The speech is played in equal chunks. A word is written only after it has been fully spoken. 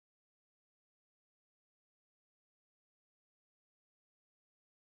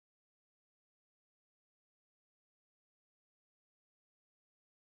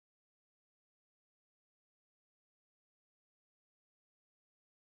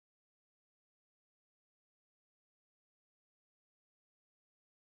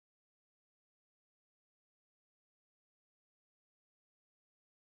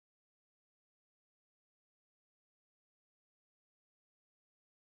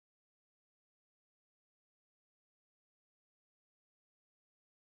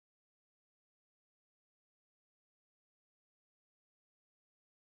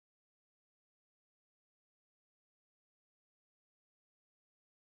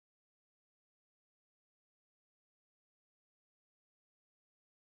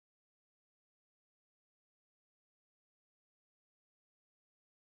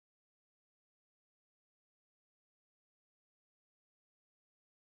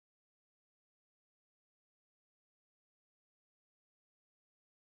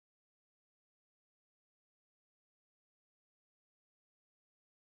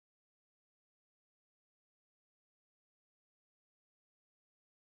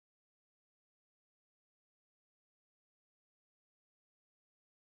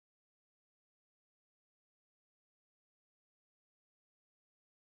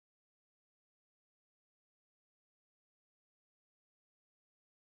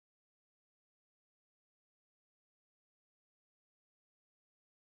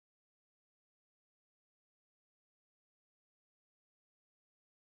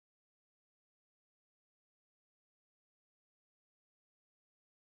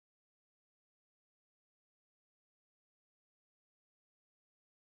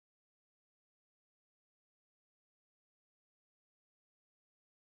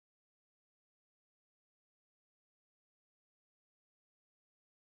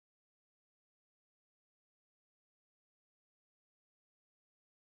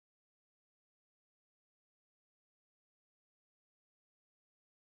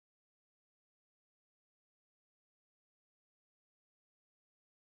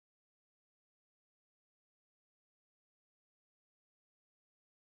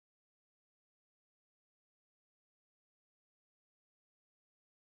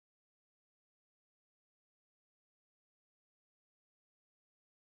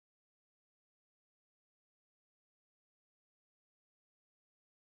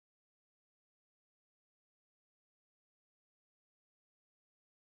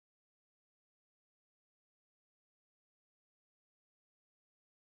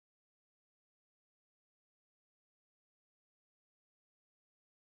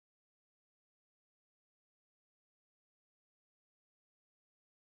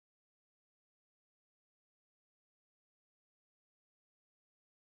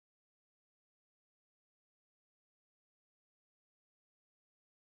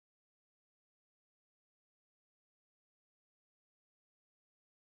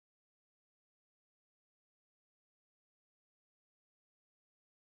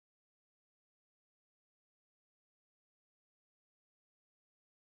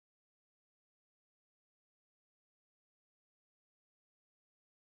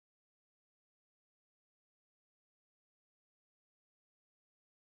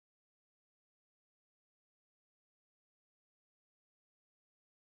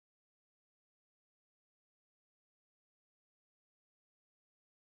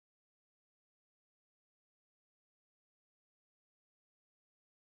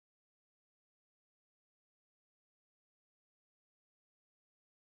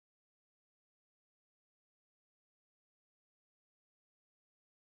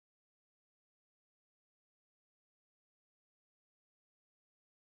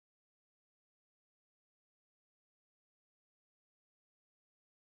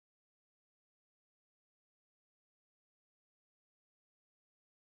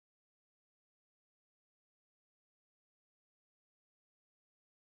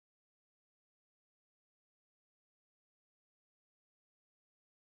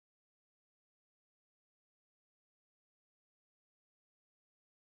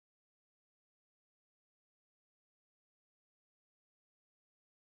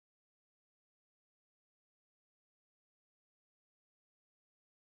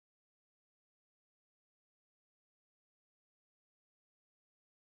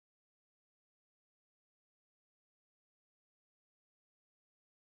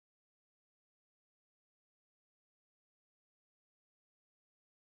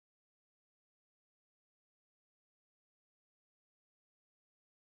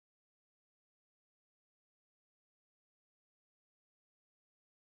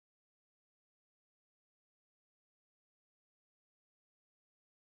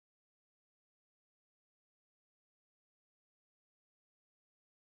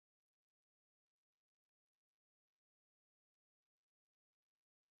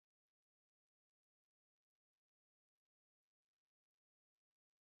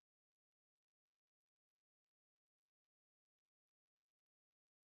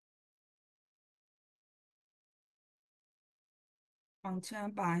အောင်ချ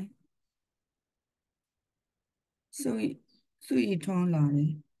မ်းပိုင်စွီထွန်းလာတ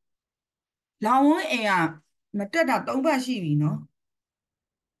ယ်လောင်ဝန်းအိမ်ကမတက်တာ3 ပတ်ရှိပြီနော်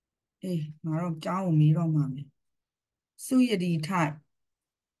အေးငါတော့ကြားကိုမေးတော့မှာမယ်စွရဒီထိုက်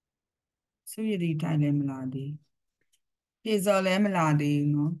စွရဒီထိုက်လည်းမလာသေးပြေဇော်လည်းမလာသေး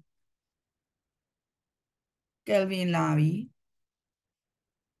ဘူးနော်ကယ်ဗင်လာပြီ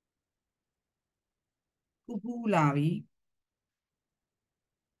ဖူးဖူးလာပြီ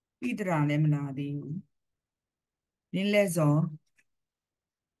ပိတရာလည်းမလာသေးဘူးလင်းလဲဇော်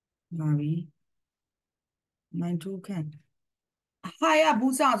လာပြီနိုင်ထူးခန့်ဟာရ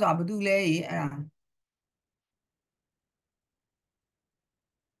ဘူးစဆိုတာဘာတူလဲအဲ့ဒါ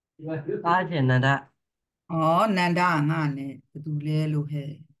သားရှင်နန္ဒဩနန္ဒာငါနဲ့ဘာတူလဲလို့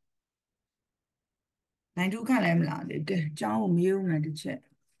ဟဲ့နိုင်ထူးခန့်လည်းမလာသေးကဲအကြောင်းကိုမေးဦးမယ်တစ်ချက်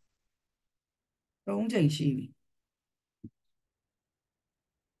3 ချိန်ရှိပြီ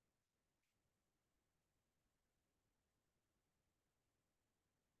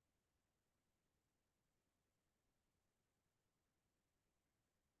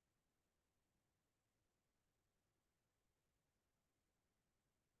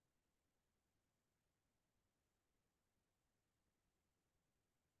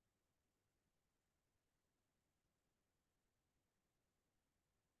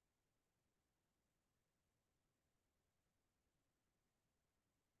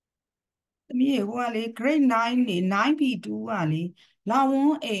သမီးဟိုကလေ grade 9လေ 9B2 ကလေလာဝ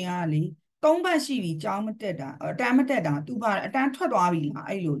န်းအိမ်ကလေ3 ပတ်ရှိပြီကြောင်းမတက်တာအတန်းမတက်တာသူပါအတန်းထွက်သွားပြီလား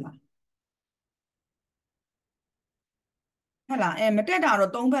အဲ့လိုလားဟုတ်လားမတက်တာ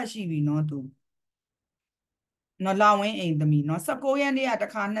တော့3 ပတ်ရှိပြီနော်သူနော်လာဝင်းအိမ်သမီးနော်19ရက်နေ့ကတ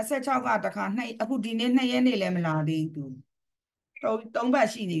စ်ခါ26ကတစ်ခါနှစ်အခုဒီနေ့2 ရက်နေ့လည်းမလာသေးဘူးသူ3 ပတ်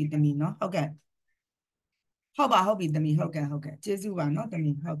ရှိနေပြီသမီးနော်ဟုတ်ကဲ့ဟုတ်ပြီသမီးဟုတ်ကဲ့ကျေးဇူးပါနော်သ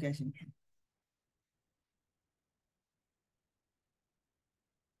မီးဟုတ်ကဲ့ရှင်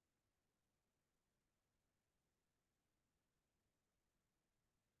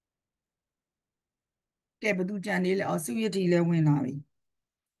ကဲဘသူကြံနေလဲစုရတီလည်းဝင်လာပြီ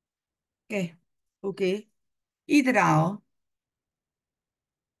ကဲโอเคဣဒရာရော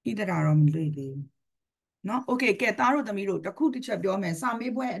ဣဒရာတော့မတွေ့သေးဘူးနော်โอเคကဲသားတို့သမီးတို့တစ်ခုတစ်ချက်ပြောမယ်စာ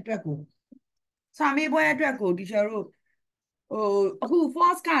မေးပွဲအတွက်ကိုတီချာတို့ဟိုအခု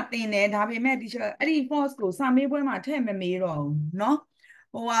force ကတင်တယ်ဒါပေမဲ့တီချာအဲ့ဒီ force ကိုစာမေးပွဲမှာထည့်မမေးတော့ဘူးနော်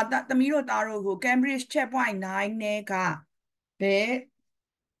ဟိုဟာသမီးတို့သားတို့ကို Cambridge checkpoint 9နဲ့ကဘယ်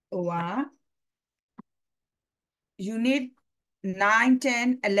ဟိုဟာ unit 9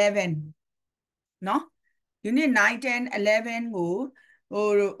 10 11နော် unit 9 10 11ကိုဟို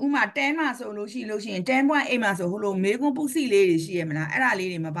ဥမာ10မှာဆိုလို့ရှိရင်10.8မှာဆိုဟိုလိုမေးခွန်းပုစီလေးတွေရှိရမလားအဲ့ဒါလေး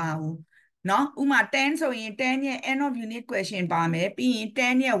တွေမပါဘူးเนาะဥမာ10ဆိုရင်10ရဲ့ end of unit question ပါမယ်ပြီးရင်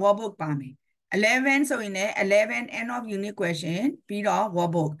10ရဲ့ workbook ပါမယ်11ဆိုရင်လည်း11 end of unit question ပြီးတော့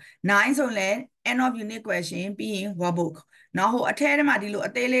workbook 9ဆိုရင်လည်း end of unit question ပြီးရင် workbook เนาะဟိုအထဲထဲမှာဒီလို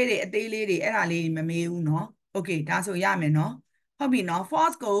အသေးလေးတွေအဲ့ဒါလေးတွေမမေးဘူးเนาะ okay ဒါဆိုရမယ်เนาะဟုတ်ပြီเนาะ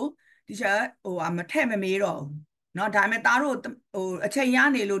force ကိုဒီချက်ဟိုမထည့်မမေးတော့ဘူးเนาะဒါပေမဲ့သားတို့ဟိုအချိန်ရ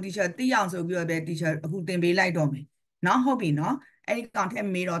နေလို့ဒီချက်သိအောင်ဆိုပြီးတော့ပဲဒီချက်အခုသင်ပေးလိုက်တော့မယ်เนาะဟုတ်ပြီเนาะအဲ့ဒီကောင်ထည့်မ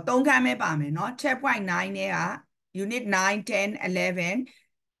မေးတော့3 ခန်းပဲပါမယ်เนาะ checkpoint 9နဲ့က unit 9 10 11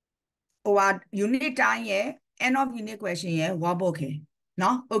ဟိုဟာ unit တိုင်းရဲ့ end of unit question ရဲ့ workbook ရယ်เน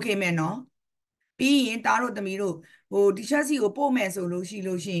าะ okay မယ်เนาะပြီးရင်သားတို့သမီးတို့ဟိုဒီချက်စီကိုပို့မယ်ဆိုလို့ရှိ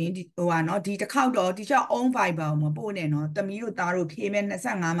ရင်ဒီဟိုဟာเนาะဒီတစ်ခေါက်တော့ဒီချက် own Viber ကိုမပို့နဲ့เนาะသမီးတို့သားတို့ဖြေမဲ့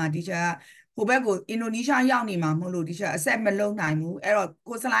25မှာဒီချက်ကဟိုဘက်ကိုအင်ဒိုနီးရှားရောက်နေမှာမဟုတ်လို့ဒီချက် accept မလုပ်နိုင်ဘူးအဲ့တော့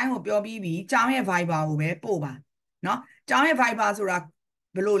ကိုစလိုင်းကိုပြောပြီးပြီကျောင်းရဲ့ Viber ကိုပဲပို့ပါเนาะကျောင်းရဲ့ Viber ဆိုတာ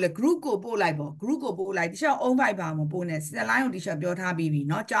ဘယ်လိုလဲ group ကိုပို့လိုက်ပေါ့ group ကိုပို့လိုက်ဒီချက် own Viber မပို့နဲ့စလိုင်းကိုဒီချက်ပြောထားပြီးပြီ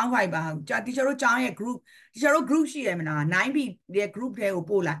เนาะကျောင်း Viber ဒီချက်တို့ကျောင်းရဲ့ group ဒီချက်တို့ group ရှိရမလား 9B ရဲ့ group ထဲကို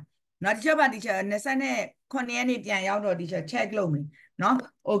ပို့လိုက်နော်ဒီချက်ပါဒီချက်29ရက်နေ့ပြန်ရောက်တော့ဒီချက် check လုပ်မယ်နော်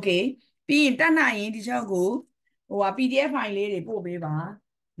okay ပြီးရင်တက်နိုင်ရင်ဒီချက်ကိုဟိုဟာ PDF ဖိုင်လေးတွေပို့ပေးပါ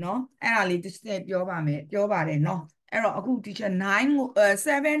နော်အဲ့ဒါလေးတစ်ချက်ပြောပါတယ်နော်အဲ့တော့အခုဒီချက်9ကို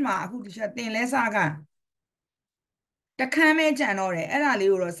7မှာအခုဒီချက်သင်လဲစကတခန်းပဲကြံတော့တယ်အဲ့ဒါလေး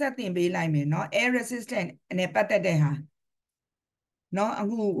ကိုတော့ဆက်သင်ပေးလိုက်မယ်နော် air resistant နဲ့ပတ်သက်တဲ့ဟာနော်အ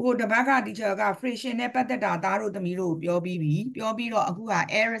ခုဟိုတပတ်ကဒီချက်က friction နဲ့ပတ်သက်တာသားတို့သမီးတို့ပြောပြီးပြီပြောပြီးတော့အခုက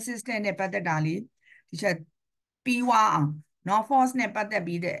air resistant နဲ့ပတ်သက်တာလေးဒီချက်ပြီးွားအောင်နော် force နဲ့ပတ်သက်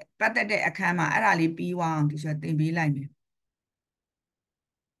တဲ့အခန်းမှာအဲ့ဒါလေးပြီးွားအောင်ဒီချက်သင်ပေးလိုက်မယ်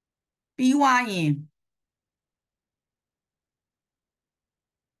ပြီးွားရင်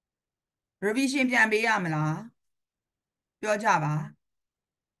revision ပြန်ပေးရမလားပြောကြပါ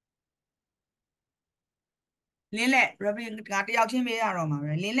လင်းလက် revision ကတယောက်ချင်းမေးရတော့မှာ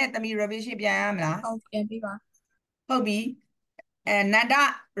ပဲလင်းလက်သမီး revision ပြန်ရမလားဟုတ်ပြန်ပြီးပါဟုတ်ပြီနန္ဒ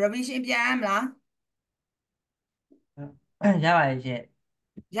revision ပြန်ရမလားရပါတယ်ရှင်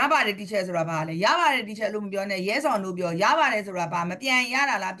ရပါတယ် teacher ဆိုတာဘာလဲရပါတယ် teacher လို့မပြောနဲ့ yes or no ပြောရပါတယ်ဆိုတာဘာမပြန်ရ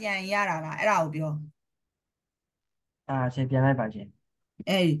တာလားပြန်ရတာလားအဲ့ဒါကိုပြောရှင်ပြန်လိုက်ပါရှင်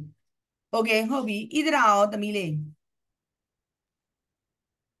အေး okay ဟုတ်ပြီဣဒရာရောသမီးလေး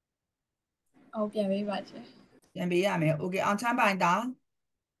ဟုတ်ပြန်ပြီးပါရှင်ပြန်ပေးရမယ် okay အောင်ချမ်းပိုင်တာ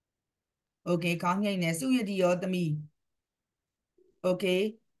okay ခေါင်းငိမ့်နေစုရည်ဒီရောသမီး okay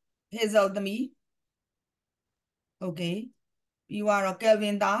hazel သမီး okay ပြီးတော့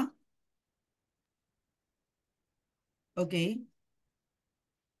Kelvin တာ okay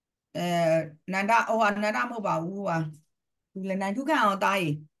နန္ဒနန္ဒမဟုတ်ပါဘူးဒီလည်းနိုင်ထုခံအောင်တားရေ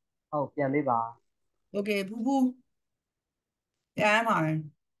ဟုတ်ပြန်ပေးပါ okay ဖူးဖူးပြန်မှာ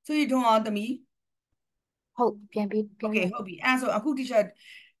စုရည်ထွန်းအောင်သမီးဟုတ်ပြန်ပြီးပြန် okay ဟုတ်ပြီအဲ့ဆိုအခု teacher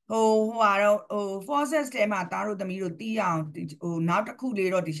တော့forces ထဲမှာတားတို့သမီးတို့တီးအောင်နောက်တစ်ခု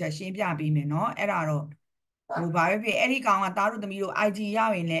လေးတော့ teacher ရှင်းပြပေးမယ်เนาะအဲ့ဒါတော့ဘာပဲဖြစ်အဲ့ဒီကောင်ကတားတို့သမီးတို့ IG ရ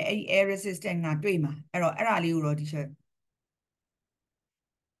ရင်လည်းအဲ့ဒီ air resistant ကတွေ့မှာအဲ့တော့အဲ့ဒါလေးကိုတော့ teacher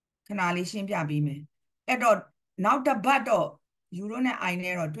ခဏလေးရှင်းပြပေးမယ်အဲ့တော့နောက်တစ်ပတ်တော့ယူရိုနဲ့ I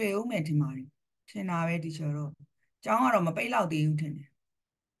နဲ့တော့တွေ့ဦးမယ်ထင်ပါတယ်ထင်တာပဲ teacher တော့ကျောင်းကတော့မပိတ်လောက်သေးဘူးထင်တယ်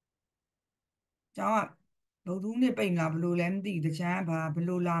ကျောင်းကဘုသူနဲ့ပိတ်မလားဘလို့လဲမသိဘူးတချမ်းဘာဘ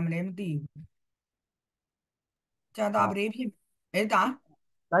လို့လာမလဲမသိဘူးကြာတာပရိဖြစ်အဲ့ဒါ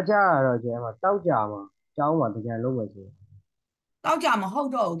တကြရတော့ကျဲမှာတောက်ကြမှာကျောင်းမှာတကြံလုံးမယ်ဆိုတောက်ကြမဟုတ်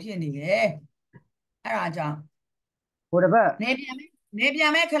တော့ဘူးဖြစ်နေတယ်အဲ့ဒါကြောင့်ဟိုတစ်ပတ်နေပြ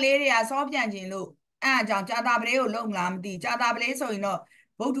န်မဲ့ကလေးတွေကစောပြန်ခြင်းလို့အဲ့အကြောင်းကြာတာပလေးကိုလုံမလားမသိကြာတာပလေးဆိုရင်တော့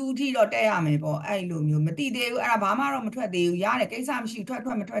ဗုဒ္ဓဦးထီတော့တက်ရမယ်ပေါ့အဲ့လိုမျိုးမသိသေးဘူးအဲ့ဒါဘာမှတော့မထွက်သေးဘူးရတယ်ကိစ္စမရှိထွ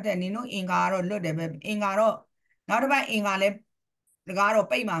က်မထွက်တဲ့နင်တို့အင်္ဂါကတော့လွတ်တယ်ပဲအင်္ဂါတော့နောက်တစ်ပတ်အင်္ဂါလည်းတကားတော့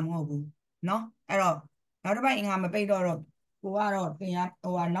ပိတ်မှာမဟုတ်ဘူးเนาะအဲ့တော့နောက်တစ်ပတ်အင်္ဂါမပိတ်တော့ကိုကတော့သင်ရ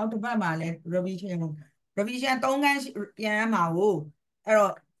နောက်တစ်ပတ်မှာလည်း revision 3ခန်းပြန်ရမှာကိုအဲ့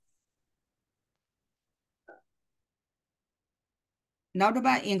တော့နောက်တစ်ပ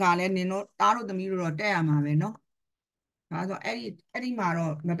တ်အင်္ဂါလဲနင်တို့သားတို့သမီးတို့တော့တက်ရမှာပဲเนาะဒါဆိုအဲ့ဒီမှာ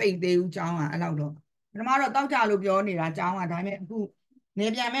တော့မပိတ်သေးဘူးကျောင်းကအဲ့လောက်တော့ပထမတော့တောက်ကြလို့ပြောနေတာကျောင်းကဒါပေမဲ့အခုနေ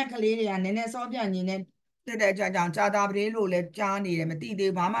ပြန်မဲ့ကလေးတွေကနည်းနည်းစောပြန်နေနဲ့တက်တဲ့ကြောင်ကြာတာပလေးလို့လဲကြားနေတယ်မသိ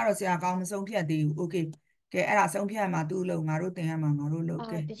သေးဘူးဘာမှတော့ဆရာကောင်းမဆုံးဖြတ်သေးဘူးโอเคကဲအဲ့ဒါဆုံးဖြတ်မှာသူ့လို့ငါတို့သင်ရမှာငါတို့လို့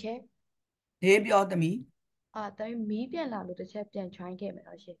ကဲတစ်ချက်ဟေးပြောသမီးတမီးပြန်လာလို့တစ်ချက်ပြန် join ခဲ့မယ်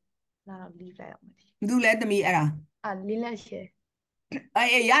တော့ရှင်လာတော့ leave လိုက်အောင်မယ်ဘာလို့လဲသမီးအဲ့ဒါလင်းလက်ရှင်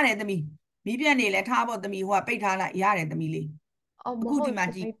အေးရတယ်သမီးမီးပြတ်နေလဲထားဖို့သမီးဟိုကပိတ်ထားလိုက်ရတယ်သမီးလေးအခုဒီမှာ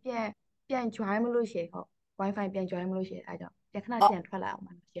ကြည့်ပြန် join မလို့ရှင်ဟုတ် wifi ပြန် join မလို့ရှင်အဲကြောင့်ပြန်ခဏပြန်ထွက်လိုက်အောင်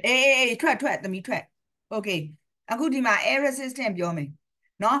ပါရှင်အေးထွက်သမီးထွက်โอเคအခုဒီမှာ air resistant ပြောမယ်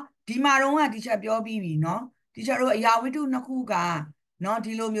เนาะဒီမှာတော့က teacher ပြောပြီးပြီเนาะ teacher တို့အရာဝတ္ထုနှစ်ခုကเนาะ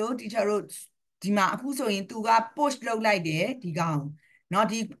ဒီလိုမျိုး teacher တို့ဒီမှာအခုဆိုရင်သူက push လုပ်လိုက်တယ်ဒီကောင်เนาะ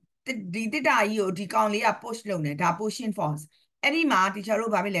ဒီတစ်တာကြီးကိုဒီကောင်လေးက push လုပ်နေဒါ pushing force အဲ့ဒီမှာ teacher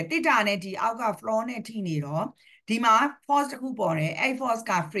တို့ဗာပြီလေတစ်တာနဲ့ဒီအောက်က floor နဲ့ထိနေတော့ဒီမှာ force တစ်ခုပေါ်တယ်အဲ့ force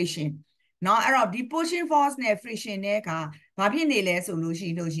က friction เนาะအဲ့တော့ဒီ pushing force နဲ့ friction နဲ့ကဘာဖြစ်နေလဲဆိုလို့ရှိရ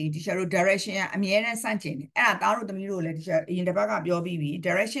င် teacher တို့ direction ကအမြဲတမ်းဆန့်ကျင်တယ်အဲ့ဒါသားတို့သမီးတို့လည်း teacher အရင်တစ်ပတ်ကပြောပြီးပြီ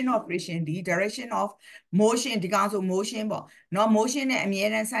direction of friction ဒီ direction of motion ဒီကောင်ဆို motion ပေါ့เนาะ motion နဲ့အမြဲ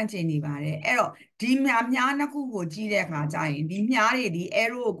တမ်းဆန့်ကျင်နေပါတယ်အဲ့တော့ဒီမြားနှစ်ခုကိုကြည့်တဲ့အခါကျရင်ဒီမြားတွေဒီ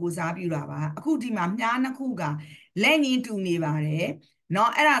arrow ကိုကိုစားပြုတာပါအခုဒီမှာမြားနှစ်ခုကလက်ညှင်းတူနေပါတယ်เนาะ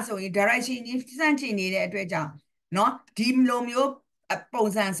အဲ့ဒါဆိုရင် direction ကြီးဆန့်ကျင်နေတဲ့အတွက်ကြောင့်เนาะဒီလိုမျိုးပုံ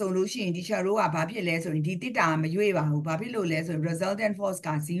စံဆိုလို့ရှိရင် teacher တို့ကဘာဖြစ်လဲဆိုရင်ဒီတစ်တာမရွေ့ပါဘူးဘာဖြစ်လို့လဲဆိုရင် resultant force က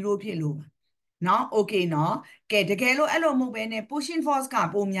0ဖြစ်လို့ပါเนาะ okay เนาะကဲတကယ်လို့အဲ့လိုမဟုတ်ဘဲနဲ့ pushing force က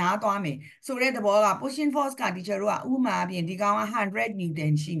ပုံများသွားမယ်ဆိုတဲ့သဘောက pushing force က teacher တို့ကဥပမာအပြင်ဒီကောင်က100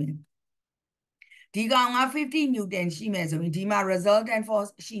 newton ရှိမယ်ဒီကောင်က50 newton ရှိမယ်ဆိုရင်ဒီမှာ resultant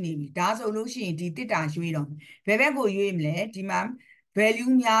force ရှိနေပြီဒါဆိုလို့ရှိရင်ဒီတစ်တာရွေ့တော့ဘယ်ဘက်ကိုရွေ့မလဲဒီမှာ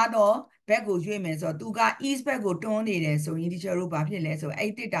value များတော့ဘက်ကိုရွေ့မယ်ဆိုတော့သူက east ဘက်ကိုတွန်းနေတယ်ဆိုရင် teacher တို့ဘာဖြစ်လဲဆို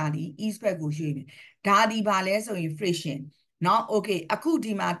အဲ့တစ်တာဒီ east ဘက်ကိုရွေ့မယ်ဒါဒီဘာလဲဆိုရင် friction เนาะ okay အခု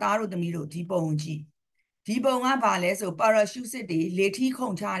ဒီမှာသားတို့သမီးတို့ဒီပုံကြည့်ဒီပုံကဘာလဲဆို parachute စစ်တွေလေထီးခု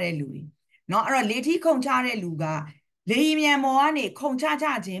န်ချတဲ့လူတွေเนาะအဲ့တော့လေထီးခုန်ချတဲ့လူကလေယာဉ်မြန်ပေါ်ကနေခုန်ချ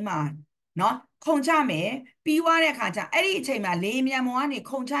ခြင်းမှာเนาะခုန်ချမယ်ပြီးွားတဲ့အခါကျအဲ့ဒီအချိန်မှာလေယာဉ်မြန်ပေါ်ကနေ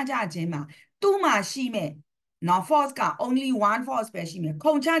ခုန်ချခြင်းမှာသူ့မှာရှိမဲ့နော် force က only one force ပဲရှိမယ်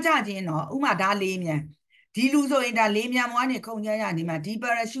ခုန်ချခြင်းနော်ဥမာဒါလေမြန်ဒီလူဆိုရင်ဒါလေမြန်ပေါ်ကနေခုန်ချနေမှာဒီ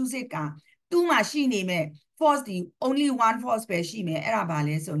parachute ကသူ့မှာရှိနေမဲ့ force ဒီ only one force ပဲရှိမယ်အဲ့ဒါဘာ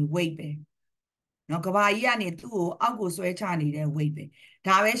လဲဆိုရင် weight ပဲ နော်ကဘာကြီးကနေသူ့ကိုအောက်ကိုဆွဲချနေတဲ့ weight ပဲ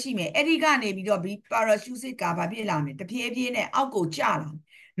ဒါပဲရှိမယ်အဲ့ဒီကနေပြီးတော့ parachute ကဘာဖြစ်လာမလဲတဖြည်းဖြည်းနဲ့အောက်ကိုကျလာ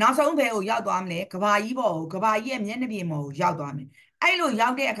နောက်ဆုံးဘယ်ကိုရောက်သွားမလဲကဘာကြီးပေါ်ကိုကဘာကြီးရဲ့မျက်နှာပြင်ပေါ်ကိုရောက်သွားမယ်အဲ့လိုရော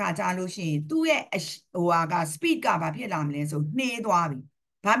က်တဲ့အခါကျလို့ရှိရင်သူ့ရဲ့ဟိုဟာက speed ကဘာဖြစ်လာမလဲဆိုနှေးသွားပြီ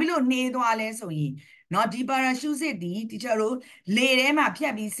ဘာဖြစ်လို့နှေးသွားလဲဆိုရင်နော်ဒီ parachute ဒီတချို့တို့လေထဲမှာဖြ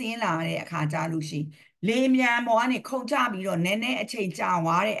တ်ပြီးဆင်းလာတဲ့အခါကျလို့ရှိရင်လေမြန်ပေါ်ကနေခုန်ချပြီးတော့နည်းနည်းအချိန်ကြာ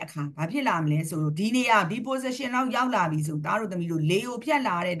သွားတဲ့အခါဘာဖြစ်လာမလဲဆိုတော့ဒီနေရာဒီ position လောက်ရောက်လာပြီဆိုသားတို့သမီးတို့လေကိုဖြတ်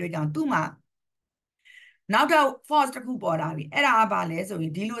လာတဲ့အတွက်ကြောင့်သူ့မှာနောက်တော့ force တစ်ခုပေါ်လာပြီအဲ့ဒါကဘာလဲဆိုရ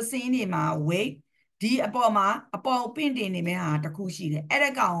င်ဒီလိုဆင်းနေမှာ weight ဒီအပေါ်မှာအပေါ်ပင့်တင်နေမဲ့ဟာတစ်ခုရှိတယ်အဲ့ဒါ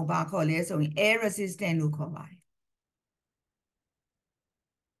ကောင်ကိုဘာခေါ်လဲဆိုရင် air resistant လို့ခေါ်ပါတယ်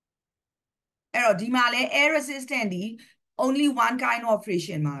အဲ့တော့ဒီမှာလဲ air resistant ဒီ only one kind of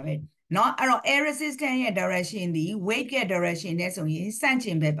friction မှာပဲเนาะအဲ့တော့ air resistant ရဲ့ direction ဒီ weight ရဲ့ direction နဲ့ဆိုရင်ဆန့်ကျ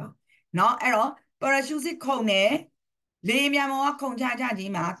င်ဘက်ပါเนาะအဲ့တော့ parachute ခုန်တယ်လေမြန်ပေါ်ကခုန်ချခြ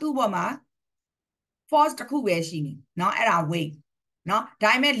င်းမှာသူ့ပေါ်မှာ force တစ်ခုပဲရှိနေเนาะအဲ့ဒါ weight เนาะ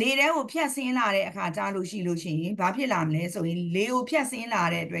ဒါပေမဲ့လေထဲကိုဖြတ်ဆင်းလာတဲ့အခါကြားလို့ရှိရင်ဘာဖြစ်လာမလဲဆိုရင်လေကိုဖြတ်ဆင်းလာ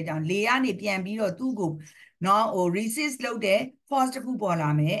တဲ့အတွက်ကြောင့်လေကနေပြန်ပြီးတော့သူ့ကိုနော်ဟို resist လုပ်တဲ့ force တစ်ခုပေါ်လာ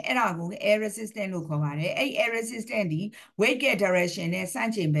မယ်အဲ့ဒါကို air resistant လို့ခေါ်ပါတယ်အဲ့ air resistant ဒီ weight ရဲ့ direction နဲ့ဆ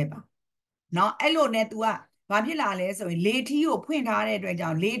န့်ကျင်ဘက်ပါနော်အဲ့လိုနဲ့ तू ကဘာဖြစ်လာလဲဆိုရင်လေထီးကိုဖွင့်ထားတဲ့အတွက်ကြော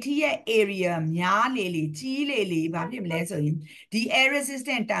င့်လေထီးရဲ့ area များလေကြီးလေဘာဖြစ်မလဲဆိုရင်ဒီ air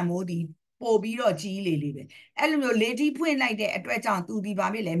resistant တန်ဖိုးဒီပို့ပြီးတော့ကြီးလေပဲအဲ့လိုမျိုးလေထီးဖွင့်လိုက်တဲ့အတွက်ကြောင့် तू ဒီဘာ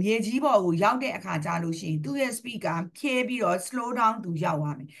ဖြစ်လဲမြေကြီးပေါ်ကိုရောက်တဲ့အခါကြာလို့ရှိရင်သူ့ရဲ့ speed ကဖြည်းပြီးတော့ slow down သူရောက်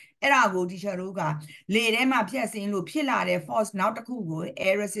သွားမယ်အဲ့ဒါကို teacher တို့ကလေထဲမှာဖြတ်ဆင်းလို့ဖြစ်လာတဲ့ force နောက်တစ်ခုကို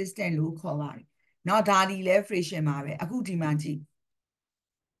air resistant လို့ခေါ်ပါတယ်เนาะဒါဒီလဲ friction ပါပဲအခုဒီမှာကြည့်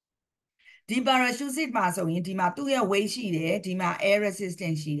ဒီ parachute မှာဆိုရင်ဒီမှာသူ့ရဲ့ weight ရှိတယ်ဒီမှာ air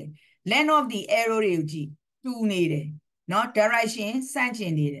resistance ရှိတယ် length of the arrow တွေကိုကြည့်တူနေတယ်เนาะ direction ဆန့်ကျ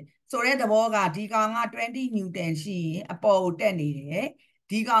င်နေတယ်ဆိုတဲ့သဘောကဒီကောင်က20 newton ရှိရင်အပေါ်ကိုတက်နေတယ်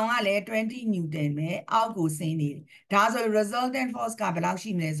ဒီကောင်ကလည်း20 newton ပဲအောက်ကိုဆင်းနေတယ်ဒါဆို resultant force ကဘယ်လောက်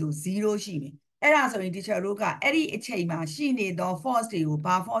ရှိမလဲဆို0ရှိမယ်အဲ့ဒါဆိုရင် teacher တို့ကအဲ့ဒီအချိန်မှာရှိနေသော force တွေကို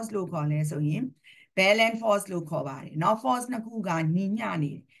ဘာ force လို့ခေါ်လဲဆိုရင် balance force လို့ခေါ်ပါတယ်เนาะ force နှစ်ခုကညီမျှ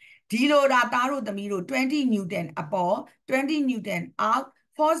နေတယ်ဒီလိုဒါသားတို့သမီးတို့20 newton အပေါ်20 newton အောက်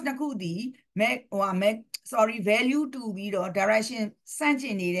force နှစ်ခုဒီ value တူပြီးတော့ direction ဆန့်ကျ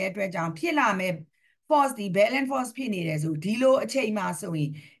င်နေတဲ့အတွက်ကြောင့်ဖြစ်လာမဲ့ force ဒီ balance force ဖြစ်နေတယ်ဆိုဒီလိုအချိန်မှာဆိုရ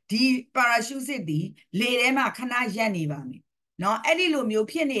င်ဒီ parachute ဒီလေထဲမှာခဏရပ်နေပါမယ်เนาะအဲ့ဒီလိုမျိုး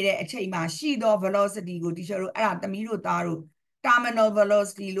ဖြစ်နေတဲ့အချိန်မှာရှိသော velocity ကို teacher တို့အဲ့ဒါသမီးတို့သားတို့ terminal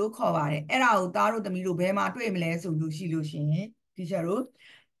velocity လို့ခေါ်ပါတယ်အဲ့ဒါကိုသားတို့သမီးတို့ဘယ်မှာတွေ့မလဲဆိုလို့ရှိရင် teacher တို့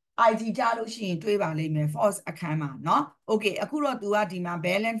IT ကြလို့ရှိရင်တွေးပါလိမ့်မယ် force အခန်းမှာเนาะ okay အခုတော့ तू ကဒီမှာ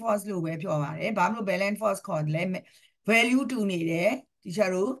balance force လို့ပဲပြောပါတယ်ဘာလို့ balance force ခေါ်တယ်လဲ value တူနေတယ် teacher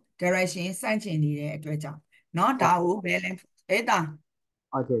တို့ direction ဆန့်ကျင်နေတဲ့အတွက်ကြောင့်เนาะဒါကို balance force အဲ့ဒါ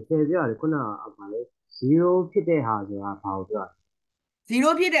ဟုတ်တယ်ပြန်ပြောရတယ်ခုနကဘာလဲ0ဖြစ်တဲ့ဟာဆိုတာဘာကိုပြော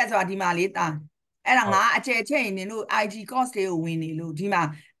0ဖြစ်တယ်ဆိုတာဒီမှာလေးတာအဲ့ဒါငါအကျယ်ချက်ရင်နင်တို့ IG course တွေကိုဝင်နေလို့ဒီမှာ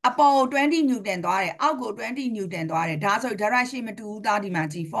အပေါ်20 newton သွားတယ်အောက်ကို20 newton သွားတယ်ဒါဆို direction မတူဘူးသားဒီမှာ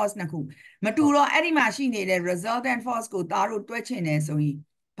ကြည့် force နှစ်ခုမတူတော့အဲ့ဒီမှာရှိနေတဲ့ resultant force ကိုသားတို့တွက်ချင်တယ်ဆိုရင်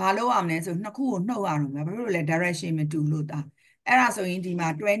ဘာလုပ်ရမလဲဆိုနှစ်ခုကိုနှုတ်ရအောင်ဘာဖြစ်လို့လဲ direction မတူလို့သားအဲ့ဒါဆိုရင်ဒီမှာ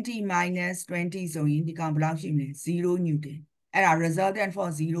20 minus 20ဆိုရင်ဒီကောင်ဘယ်လောက်ရှိမလဲ0 newton အဲ့ဒါ resultant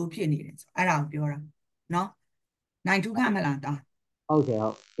force 0ဖြစ်နေတယ်ဆိုအဲ့ဒါကိုပြောတာเนาะနိုင်ထူးခတ်မလားသားဟုတ်တယ်ဟု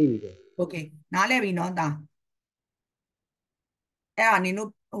တ်သိပြီတယ်โอเคနားလည်ပြီနော်သားအဲ့ဒါနင်တို့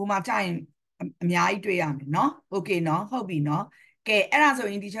ဟိုမှာကြာရင်အများကြီးတွေ့ရမယ်နော်โอเคနော်ဟုတ်ပြီနော်ကဲအဲ့ဒါဆို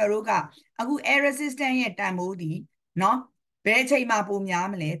ရင် teacher တို့ကအခု air resistance ရဲ့တန်ဖိုးဒီနော်ဘယ်အချိန်မှာပိုများ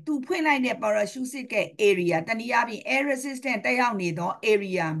မလဲသူဖွင့်လိုက်တဲ့ parachute က area တနည်းအားဖြင့် air resistance တက်ရောက်နေသော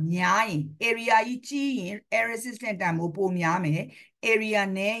area များရင် area ကြီးကြီးရင် air resistance တန်ဖိုးပိုများမယ် area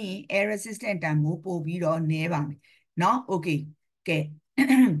နည်းရင် air resistance တန်ဖိုးပိုပြီးတော့နည်းပါမယ်နော်โอเคကဲ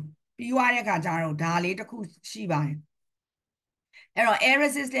ပြီးသွားတဲ့အခါကျတော့ဒါလေးတစ်ခုရှိပါတယ်အဲ့တော့ air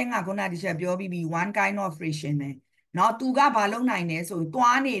resistance ကခုနတည်းကပြောပြီးပြီ one kind of friction ပဲเนาะသူကဘာလုပ်နိုင်လဲဆို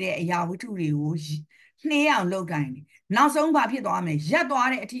သွားနေတဲ့အရာဝတ္ထုတွေကိုနှေးအောင်လုပ်နိုင်တယ်နောက်ဆုံးဘာဖြစ်သွားမလဲရပ်သွား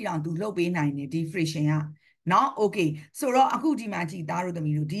တဲ့အထိတောင်သူလုပ်ပေးနိုင်တယ်ဒီ friction ကเนาะ okay ဆိုတော့အခုဒီမှာကြည်သားတို့သ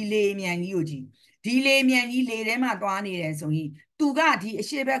မီးတို့ဒီလေမြန်ကြီးကိုကြည်ဒီလေမြန်ကြီးလေထဲမှာသွားနေတယ်ဆိုရင်သူကဒီအ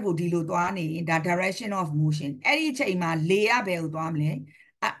ရှေ့ဘက်ကိုဒီလိုသွားနေရင်ဒါ direction of motion အဲ့ဒီအချိန်မှာလေကဘယ်ကိုသွားမလဲ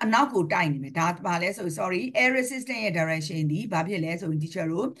အနောက်ကိုတိုက်နေမယ်ဒါပါလဲဆို sorry air resistance ရဲ့ direction ဒီဘာဖြစ်လဲဆိုရင် teacher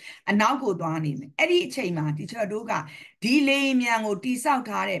တို့အနောက်ကိုသွားနေမယ်အဲ့ဒီအချိန်မှာ teacher တို့ကဒီလေမြန်ကိုတိဆောက်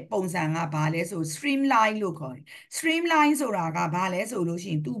ထားတဲ့ပုံစံကဘာလဲဆို streamline လို့ခေါ်တယ် streamline ဆိုတာကဘာလဲဆိုလို့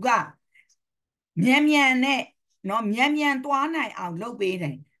ရှိရင်သူက မြန်နဲ့နော်မြန်သွားနိုင်အောင်လုပ်ပေးတ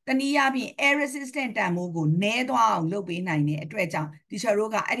ယ်တနည်းအားဖြင့် air resistant တန်ဖိုးကိုနည်းသွားအောင်လုပ်ပေးနိုင်တဲ့အတွက်ကြောင့် teacher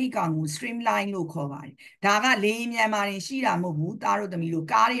တို့ကအဲ့ဒီကောင်ကို streamline လို့ခေါ်ပါတယ်ဒါကလေမြန်မှာနေရှိတာမဟုတ်ဘူးသားတို့သမီးတို့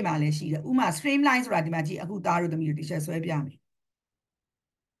ကားတွေမှာလည်းရှိတယ်ဥမာ streamline ဆိုတာဒီမှာကြည့်အခုသားတို့သမီးတို့ teacher ဆွဲပြမယ်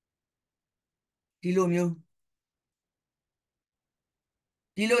ဒီလိုမျိုး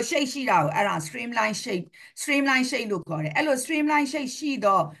ဒီလို shape ရှိတာကိုအဲ့ဒါ streamline shape လို့ခေါ်တယ်အဲ့လို streamline shape ရှိ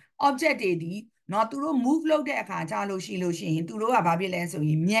တော့ object တွေဒီနော်သူတို့ move လုပ်တဲ့အခါကြာလို့ရှိရင်သူတို့ကဘာဖြစ်လဲဆို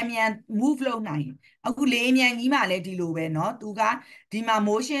ရင်မြန် move လုပ်နိုင်အခုလေမြန်ကြီးမှလည်းဒီလိုပဲနော်သူကဒီမှာ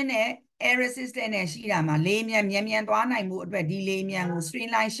motion နဲ့ air resistance နဲ့ရှိတာမှာလေမြန်သွားနိုင်မှုအတွက်ဒီလေမြန်ကို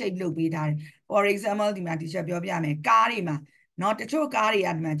streamline shape လုပ်ပေးထားတယ် for example ဒီမှာ teacher ပြောပြမယ်ကားတွေမှာနော်တချို့ကားတွေက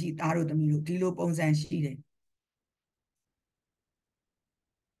ဒီမှာကြည့်သားတို့သမီးတို့ဒီလိုပုံစံရှိတယ်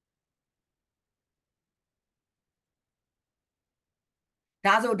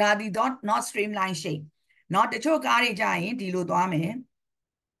ဒါဆိုဒါဒီ not streamline shape เนาะတချို့ကားတွေကြာရင်ဒီလိုသွားမယ်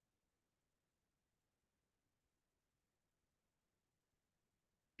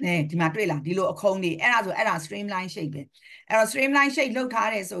ဒီမှာတွေ့လားဒီလိုအခုံးတွေအဲ့ဒါဆိုအဲ့ဒါ streamline shape ပဲအဲ့တော့ streamline shape လောက်ထား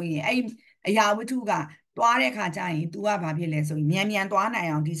တယ်ဆိုရင်အဲ့အရာဝတ္ထုကသွားတဲ့ခါကျရင် तू ကဘာဖြစ်လဲဆိုရင်မြန်သွားနိုင်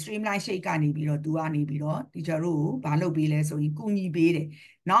အောင်ဒီ streamline shape ကနေပြီးတော့ तू ကနေပြီးတော့ teacher တို့ကိုဘာလုပ်ပေးလဲဆိုရင်ကူညီပေးတယ်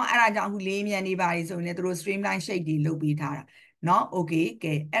เนาะအဲ့ဒါကြောင့်အခုလေးမြန်နေပါလေဆိုရင်လည်းသူတို့ streamline shape တွေလုပ်ပေးထားတာเนาะ okay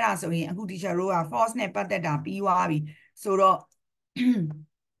ကဲအဲ့ဒါဆိုရင်အခု teacher တို့က force နဲ့ပတ်သက်တာပြီးသွားပြီဆိုတော့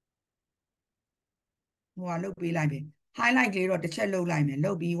ဟိုကလုပ်ပေးလိုက်ပြီ highlight လေးတော့တစ်ချက်လုပ်လိုက်မယ်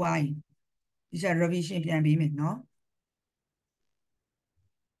လုပ်ပြီးွားရင်ဒီချက် revision ပြန်ပေးမယ်เนาะ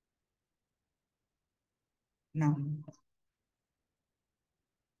နော်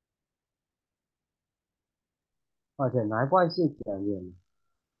ဟုတ်တယ်9.6ပြန်ပြန်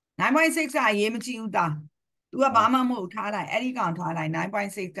9.6ကအရေးမကြီးဘူးသား तू ကဘာမှမဟုတ်ထားလိုက်အဲ့ဒီကောင်ထားလိုက်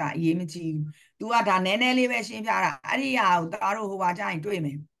9.6ကအရေးမကြီးဘူး तू ကဒါနည်းနည်းလေးပဲရှင်းပြတာအဲ့ဒီဟာကိုသားတို့ဟိုပါကြရင်တွေ့မ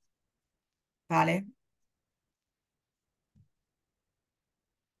ယ်ဘာလဲ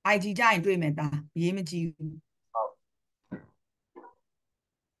IG ကြရင်တွေ့မယ်သားအရေးမကြီးဘူး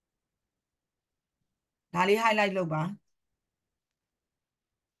ဒါလေး highlight လုပ်ပါ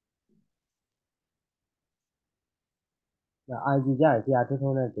ဒါ IG ကြရဆရာ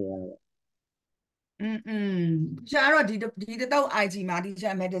ထုံးနဲ့တင်ရတယ်ရှားတော့ဒီတော့ IG မှာဒီချ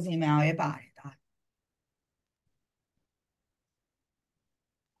က် magazine မှာပဲပါတယ်သား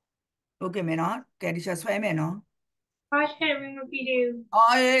ဟုတ်ကဲ့မယ်နော်ကဲဒီချက်ဆွဲမယ်နော် sharing a video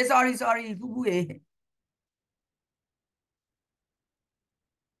အော် sorry ဖူးဖူးရေ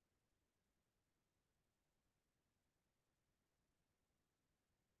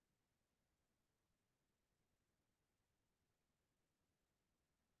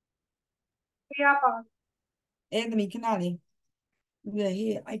ပြရပါအဲ့သမီးခဏလေးဟေး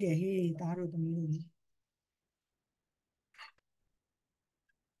အဲ့တယ်ဟေးသားတို့သမီးတို့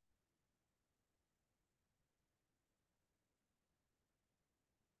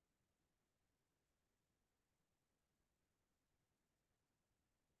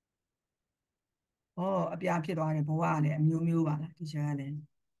အပြားဖြစ်သွားတယ်ဘဝကလည်းအမျိုးမျိုးပါလားဒီချက်ကလည်း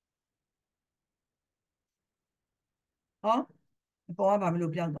ဟောအပေါ်ကဘာ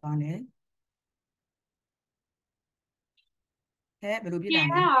လို့ပျောက်သွားလဲဟဲ့ဘယ်လိုဖြစ်တာလဲပြင်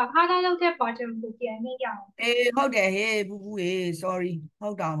ထားတာအားလုံးလုပ်တဲ့ button ကိုပြန်နှိပ်ရအောင်အေးဟုတ်တယ်ဟေးဖူးဖူးရေ sorry ဟု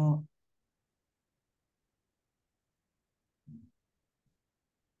တ်တာပေါ့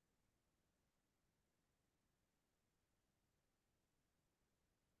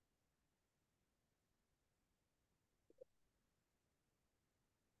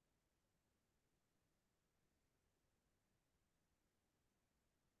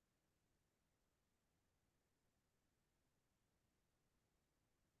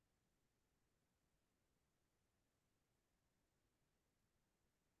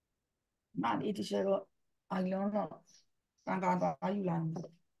မအေးတချေတော့အိုင်လုံးတော့တန်တာသွားယူလိုက်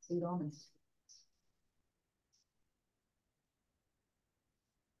စီတော့မယ်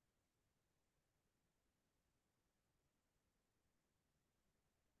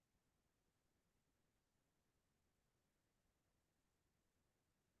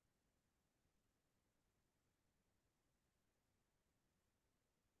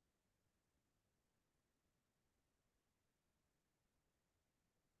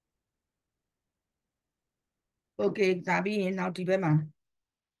โอเคဒါပြီးရင်နောက်ဒီဘက်မှာ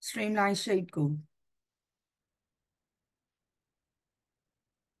streamline shape ကို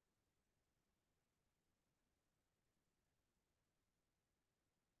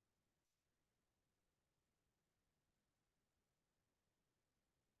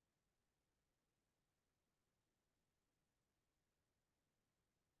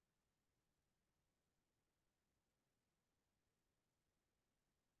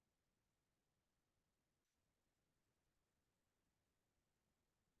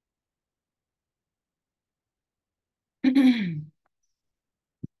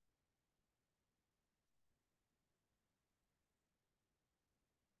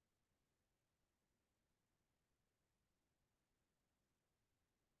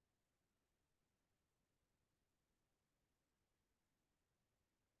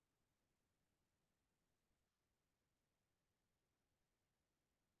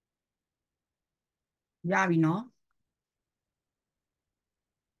ရပြီနော်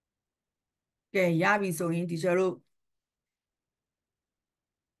ကဲရပြီဆိုရင်ဒီကျတို့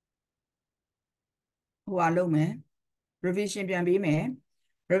ဟိုဟာလုပ်မယ် revision ပြန်ပေးမယ်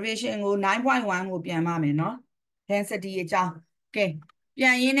revision ကို 9.1 ကိုပြန်ပါမယ်နော် density အကြောင်းကဲပြ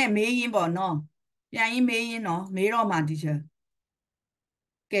န်ရင်းနဲ့မေးရင်းပေါ့နော်ပြန်ရင်းမေးရင်းနော်မေးတော့မှ teacher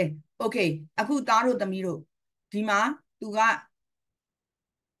ကဲ okay အခုသားတို့သမီးတို့ဒီမှာသူက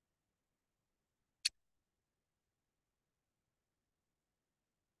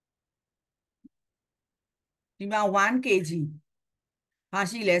ဒီမှာ1 kg ဘာ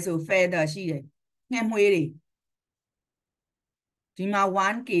ရှိလဲဆို feather ရှိတယ်ငှက်မွှေးတွေဒီမှာ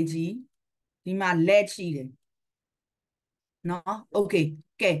1 kg ဒီမှာ lead ရှိတယ်နော် okay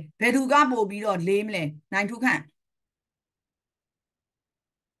ကဲဘယ်သူကပို့ပြီးတော့လေးမလဲနိုင်ထုခန့်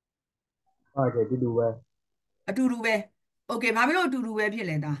ဟုတ်တယ်တူတူပဲ အတူတူပဲ okay ဘာဖြစ်လို့အတူတူပဲဖြစ်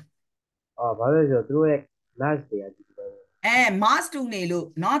လဲသား ဘာလို့လဲဆိုတော့သူတို့ရဲ့ lunch တွေကတူတူပဲ mass တူနေလို့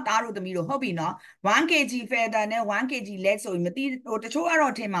เนาะသားတို့သမီးတို့ဟုတ်ပြီเนาะ1 kg feather နဲ့1 kg lead ဆိုရင်မသိဟိုတချို့က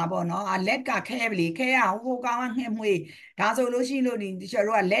တော့ထင်မှာပေါ့เนาะlead ကခဲပြီလေခဲရဟိုကောင်ကငှက်မွေးဒါဆိုလို့ရှိလို့ဒီ teacher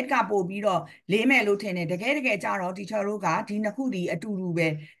တို့က lead ကပို့ပြီးတော့လေးမယ်လို့ထင်တယ်တကယ်ကြတော့ teacher တို့ကဒီနှစ်ခုဒီအတူတူပဲ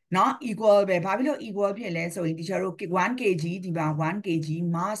เนาะ equal ပဲဘာဖြစ်လို့ equal ဖြစ်လဲဆိုရင် teacher တို့1 kg ဒီပါ1 kg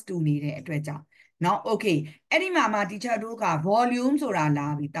mass တူနေတဲ့အတွက်ကြောင့်เนาะ okay အဲ့ဒီမှာ teacher တို့က volume ဆိုတာလာ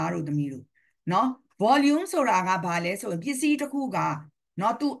ပြီသားတို့သမီးတို့เนาะvolume ဆိုတာကဘာလဲဆိုရင်ပစ္စည်းတစ်ခုကเนา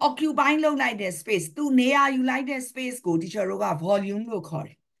ะသူ occupy လုပ်လိုက်တဲ့ space သူနေရာယူလိုက်တဲ့ space ကို teacher တို့က volume လို့ခေါ်တ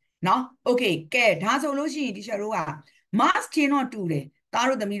ယ်เนาะ okay ကဲဒါဆိုလို့ရှိရင် teacher တို့က mass ချင်းတော့တူတယ်သား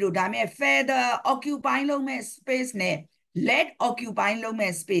တို့သမီးတို့ဒါပေမဲ့ feather occupy လုပ်မဲ့ space နဲ့ lead occupy လုပ်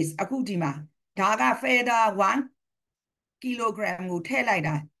မဲ့ space အခုဒီမှာဒါက feather 1 kilogram ကိုထည့်လိုက်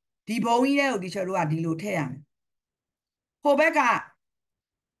တာဒီဘုံကြီးတဲ့ကို teacher တို့ကဒီလိုထည့်ရမယ်ဟိုဘက်က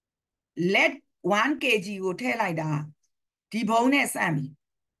lead 1 kg ကိုထည့်လိုက်တာဒီဘုံနဲ့စမ်းပြီ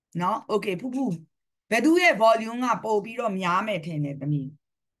เนาะ okay ဖူးဖူးဘယ်သူရဲ့ volume ကပို့ပြီးတော့များမယ်ထင်တယ်သမီး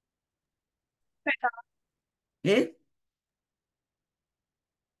ဟေး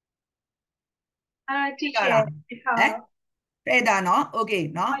teacher လား ဟုတ် feather เนาะ okay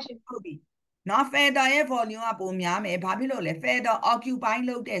เนาะ ဟုတ်ရှင် ဟုတ်ပြီเนาะ feather ရဲ့ volume ကပိုများမယ်ဘာဖြစ်လို့လဲ feather occupy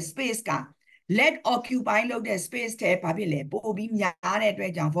လုပ်တဲ့ space က lead occupy လုပ်တဲ့ space ထဲဘာဖြစ်လဲပို့ပြီးများတဲ့အတွ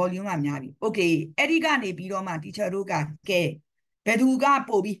က်ကြောင့် volume ကများပြီ okay အဲ့ဒီကနေပြီးတော့မှ teacher တို့ကကဲဘယ်သူက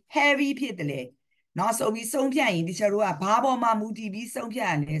ပို့ပြီး heavy ဖြစ်တယ်လဲเนาะဆိုပြီးဆုံးဖြတ်ရင် teacher တို့ကဘာပေါ်မှာမူတည်ပြီးဆုံးဖြတ်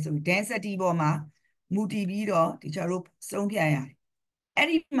ရလဲဆိုပြီး density ပေါ်မှာမူတည်ပြီးတော့ teacher တို့ဆုံးဖြတ်ရတယ်အဲ့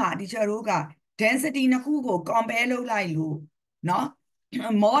ဒီမှာ teacher တို့က density နှစ်ခုကို compare လုပ်လိုက်လို့เนาะ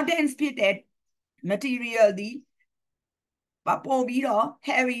more dense ဖြစ်တဲ့ material ဒီပို့ပြီးတော့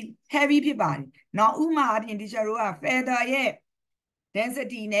heavy ဖြစ်ပါတယ်เนาะဥမာအပြင် teacher တို့က feather ရဲ့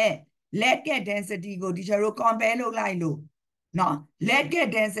density နဲ့ lead ရဲ့ density ကို teacher တို့ compare လုပ်လိုက်လို့เนาะ lead ရဲ့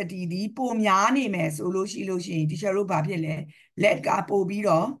density ဒီပိုများနေမယ်ဆိုလို့ရှိရင် teacher တို့ဘာဖြစ်လဲ lead ကပို့ပြီး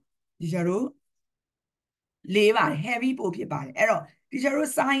တော့ teacher တို့လေးပါတယ် heavy ပို့ဖြစ်ပါတယ်အဲ့တော့ teacher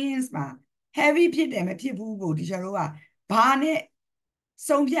တို့ science မှာ heavy ဖြစ်တယ်မဖြစ်ဘူးကို teacher တို့ကဘာနဲ့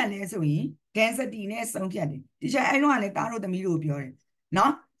ဆုံးဖြတ်လဲဆိုရင် density နဲ့ဆုံးဖြတ်တယ် teacher အဲ့တော့ကလည်းသားတို့သမီးတို့ပြောတယ်เนา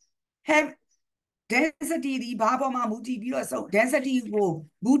ะ have density ဒီဘာပေါ်မှာမူတည်ပြီးတော့ဆုံး density ကို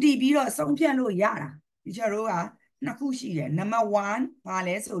မူတည်ပြီးတော့ဆုံးဖြတ်လို့ရတာ teacher တို့ကနှစ်ခုရှိတယ် number 1ဘာ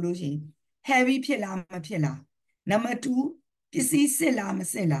လဲဆိုလို့ရှိရင် heavy ဖြစ်လားမဖြစ်လား number 2ပစ္စည်းစစ်လားမ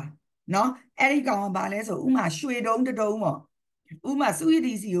စစ်လားเนาะအဲ့ဒီကောင်ကဘာလဲဆိုဥမာရွှေတုံးတစ်တုံးပေါ့ဥမာစုရည်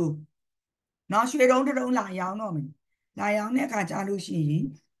ဒီစီကိုเนาะရွှေတုံးတစ်တုံးလာရောင်းတော့မယ်လာရောင်းတဲ့အခါကြာလို့ရှိရင်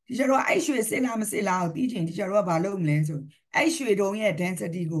ဒီကျတော့အဲ့ရွှေစစ်လားမစစ်လားကိုသိချင်ဒီကျတော့ကဘာလုပ်မလဲဆိုအဲ့ရွှေတုံးရဲ့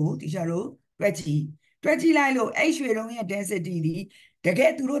density ကိုဒီကျတော့တွက်ကြည့်လိုက်လို့အဲ့ရွှေတုံးရဲ့ density ဒီတက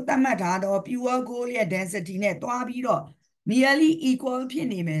ယ်သူတို့သတ်မှတ်ထားတော့ pure gold ရဲ့ density နဲ့တွားပြီးတော့ nearly equal ဖြစ်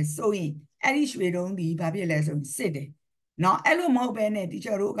နေမယ်ဆိုရင်အဲ့ဒီရွှေတုံးဒီဘာဖြစ်လဲဆိုရင်စစ်တယ်เนาะအဲ့လိုမဟုတ်ဘဲနဲ့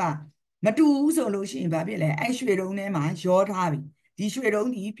teacher တို့ကမတူဘူးဆိုလို့ရှိရင်ဘာဖြစ်လဲအဲ့ရွှေတုံးထဲမှာရောထားပြီဒီရွှေတုံး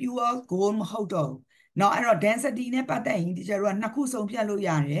ဒီ pure gold မဟုတ်တော့ဘူးเนาะအဲ့တော့ density နဲ့ပတ်သက်ရင် teacher တို့ကနှစ်ခုဆုံးဖြတ်လို့ရ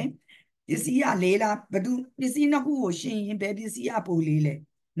တယ်ပစ္စည်းကလေးလားဘယ်သူပစ္စည်းနှစ်ခုကိုရှင်းရင်ဘယ်ပစ္စည်းကပိုလေးလဲ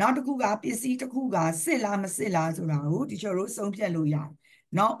နောက်တစ်ခုကပစ္စည်းတစ်ခုကစစ်လားမစစ်လားဆိုတာကို teacher တို့ဆုံးဖြတ်လို့ရတယ်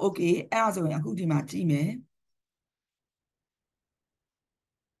เนาะ okay အဲ့ဒါဆိုရင်အခုဒီမှာကြည့်မယ်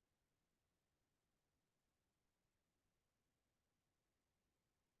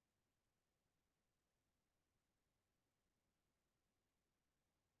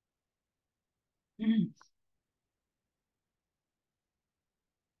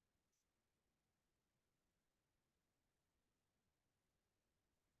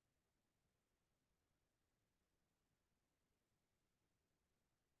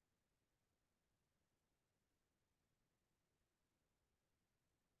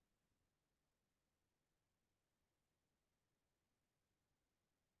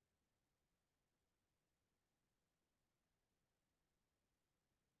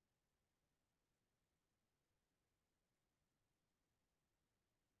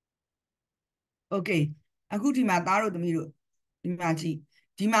โอเคအခုဒီမှာသားတို့သမီးတို့ဒီမှာကြည့်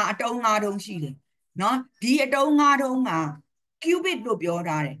ဒီမှာအတုံး၅တုံးရှိတယ်เนาะဒီအတုံး၅တုံးက cubic လို့ပြော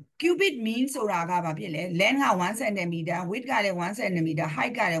ထားတယ် cubic mean ဆိုတာကဘာဖြစ်လဲ length က1 cm width ကလည်း1 cm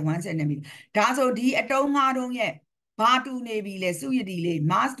height ကလည်း1 cm ဒါဆိုဒီအတုံး၅တုံးရဲ့ဘာတူနေပြီလဲစုရည်ဒီလေး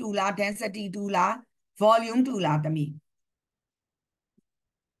mass တူလား density တူလား volume တူလားသမီး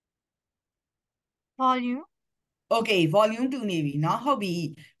volume Okay volume တူနေပြီเนาะဟုတ်ပြီ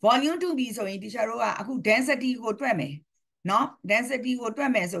volume တူပြီဆိုရင် teacher တို့ကအခု density ကိုတွက်မယ်เนาะ density ကိုတွ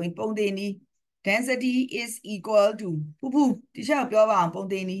က်မယ်ဆိုရင်ပုံသင်နည်း density is equal to ဖူ teacher ကိုပြောပါအောင်ပုံ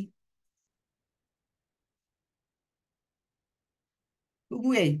သင်နည်းဖူ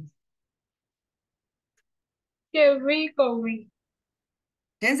ရေ Category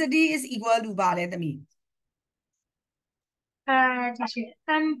density is equal to ဘာလဲသမီး 这些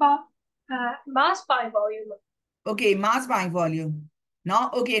M bar mass by volume Okay mass by volume เนาะ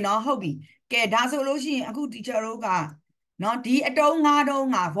okay เนาะဟုတ်ပြီကဲဒါဆိုလို့ရှိရင်အခု teacher တို့ကเนาะဒီအတုံး၅တုံး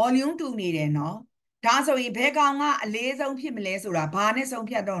က volume တူနေတယ်เนาะဒါဆိုရင်ဘယ်ကောင်ကအလေးဆုံးဖြစ်မလဲဆိုတာဘာနဲ့ဆုံး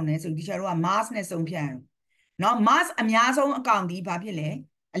ဖြတ်တော့လဲဆို teacher တို့က mass နဲ့ဆုံးဖြတ်ရအောင်เนาะ mass အများဆုံးအကောင်ဒီဘာဖြစ်လဲ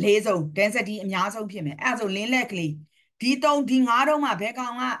အလေးဆုံး density အများဆုံးဖြစ်မယ်အဲ့ဒါဆိုလင်းလက်ကလေးဒီ၅တုံးမှာဘယ်ကော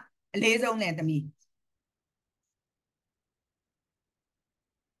င်ကအလေးဆုံးလဲသမီး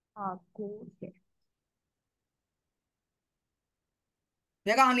9ဘ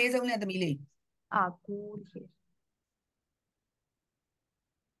ယ်ကောင်အလေးဆုံးလဲသမီးလေး9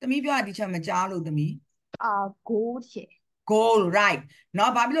သမီးပြောတာဒီချက်မကြားလို့သမီးgoal right เนาะ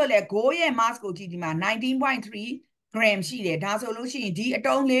ဘာဖြစ်လို့လဲ goal ရဲ့ mass ကိုကြည့်ဒီမှာ19.3 gram ရှိတယ်ဒါဆိုလို့ရှိရင်ဒီအ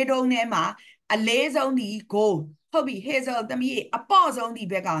တုံး၄တုံးထဲမှာအလေးဆုံးဒီ goal ဟုတ်ပြီ hazel သမီးအပေါ့ဆုံးဒီ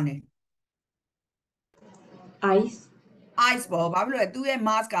ဘက်ကောင်လဲ ice ice ပေါ့ဘာဖြစ်လို့လဲသူ့ရဲ့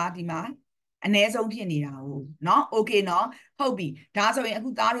mass ကဒီမှာအနည်းဆုံးဖြစ်နေတာဟုတ်เนาะ okay เนาะဟုတ်ပြီဒါဆိုရင်အခု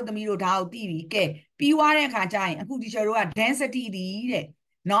သားတို့သမီးတို့ဒါကိုသိပြီကဲပြီးွားတဲ့အခါကျရင်အခု teacher တို့က density ဒီတဲ့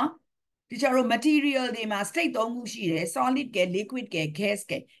เนาะ teacher တို့ material တွေမှာ state 3ခုရှိတယ် solid က liquid က gas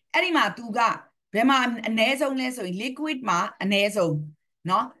ကအဲ့ဒီမှာသူကဘယ်မှာအနည်းဆုံးလဲဆိုရင် liquid မှာအနည်းဆုံး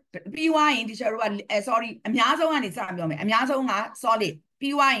เนาะပြီးွားရင် teacher တို့ကsorry အများဆုံးကနေစပြောမယ်အများဆုံးက solid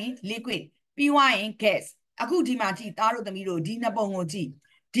ပြီးွားရင် liquid ပြီးွားရင် gas အခုဒီမှာကြည့်သားတို့သမီးတို့ဒီနှစ်ပုံကိုကြည့်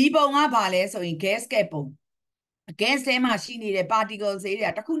ဒီပုံကဘာလဲဆိုရင် gas ကပုံ gas ထဲမှာရှိနေတဲ့ particles တွေက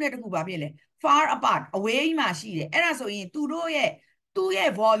တစ်ခုနဲ့တစ်ခုဘာဖြစ်လဲ far apart away မှာရှိတယ်အဲ့ဒါဆိုရင်သူ့ရဲ့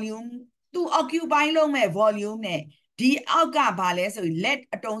volume သူ occupy လုပ်မဲ့ volume နဲ့ဒီအောက်ကဘာလဲဆိုရင် lead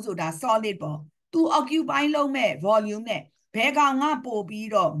အတုံးဆိုတာ solid ပေါ့သူ occupy လုပ်မဲ့ volume နဲ့ဘယ်ကောင်ကပို့ပြီး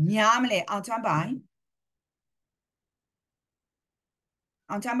တော့များမလဲအောင်ချမ်းပိုင်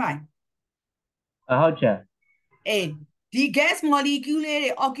ဟုတ်ချင်အေးဒီ gas molecule တွေ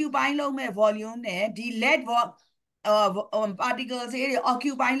occupy လုပ်မဲ့ volume နဲ့ဒီ lead particles တွေ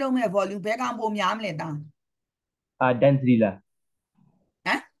occupy လုပ်မဲ့ volume ဘယ်ကောင်ပိုများမလဲတာdensity လားဟ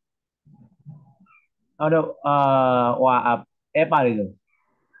မ်ဟုတ်တော့ဟိုair particle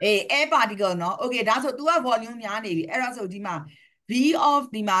air particle เนาะ okay ဒါဆို तू က volume များနေပြီအဲ့ဒါဆိုဒီမှာ v of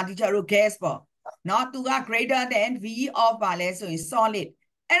ဒီမှာဒီကျတော့ gas ပေါ့เนาะ तू က greater than v of ပါလဲဆိုရင် solid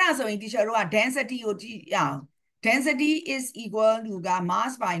အဲ့ဒါဆိုရင် teacher တို့က density ကိုကြည့်ရအောင် density is equal to က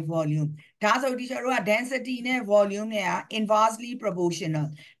mass by volume ဒါဆို teacher တို့က density နဲ့ volume နဲ့က inversely proportional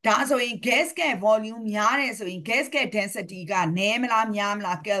ဒါဆိုရင် gas က volume များတယ်ဆိုရင် gas က density ကနည်းမလားများမ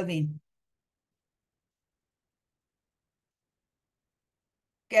လား Kelvin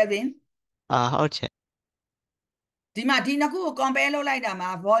ဟုတ်ချင်ဒီမှာဒီနှစ်ခုကို compare လုပ်လိုက်တာမှာ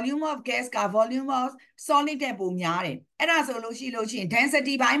volume of gas က volume of solid တဲ့ပိုများတယ်အဲ့ဒါဆိုလို့ရှိရင်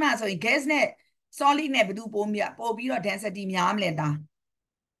density ဘိုင်းမှာဆိုရင် gas နဲ့ solid နဲ့ဘယ်သူပိုပြီးတော့ density များမလဲတာ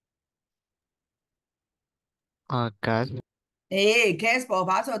gas အေး gas ပေါ့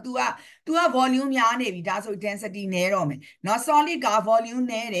ဘာဆိုတော့ तू က volume များနေပြီဒါဆို density နည်းတော့မယ်เนาะ solid က volume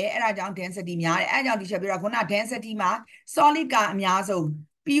နည်းတယ်အဲ့ဒါကြောင့် density များတယ်အဲ့ဒါကြောင့်ဒီချက်ပြောတာခုန density မှာ solid ကအများဆုံး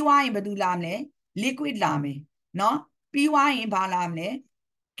ပြီးွားရင်ဘယ်သူလာမလဲ liquid လာမယ်เนาะပြီးွားရင်ဘာလာမလဲ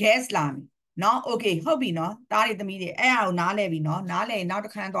gas လာမယ်เนาะ okay ဟုတ်ပြီเนาะသားတွေသမီးတွေအဲ့ဒါကိုနားလည်ပြီเนาะနားလည်ရင်နောက်တ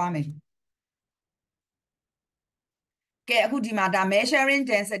စ်ခန်းသွားမယ်က ကဲအခုဒီမှာဒါ measuring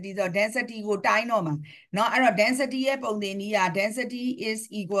density ဆိုတော့ density ကိုတိုင်းတော့မှာเนาะအဲ့တော့ density ရဲ့ပုံသင်နည်းက density is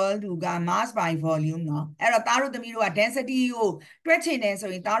equal to က mass by volume เนาะအဲ့တော့သားတို့သမီးတို့က density ကိုတွက်ချင်တယ်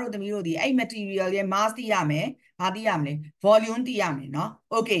ဆိုရင်သားတို့သမီးတို့ဒီအဲ့ material ရဲ့ mass သိရမယ်ဘာသိရမလဲ volume သိရမယ်เนาะ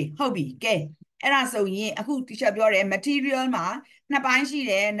okay ဟုတ်ပြီကဲအဲ့ဒါဆိုရင်အခု teacher ပြောတယ် material မှာနှစ်ပိုင်းရှိ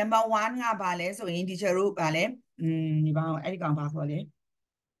တယ် number 1ကဘာလဲဆိုရင် teacher တို့ဘာလဲဒီပါအောင်အဲ့ဒီကောင်ဘာခေါ်လဲ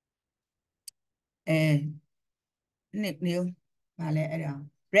နေဘာလဲအဲ့ဒါ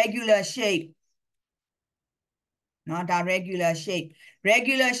regular shape เนาะဒါ regular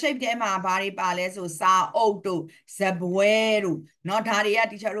shape ထဲမှာဘာတွေပါလဲဆိုစာအုပ်တို့ဇပွဲတို့เนาะဒါတွေက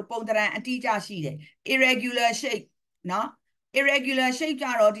teacher တို့ပုံသဏ္ဍာန်အတိအကျရှိတယ် irregular shape เนาะ irregular shape ကြ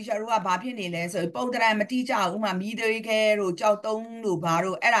တော့ teacher တို့ကဘာဖြစ်နေလဲဆိုပုံသဏ္ဍာန်မတိကျဘူးဥမာမီးသွေးခဲတို့ကြောက်တုံးတို့ဘာ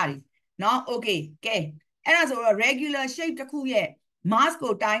တို့အဲ့ဒါတွေเนาะ okay ကဲအဲ့ဒါဆိုတော့ regular shape တစ်ခုရဲ့ mass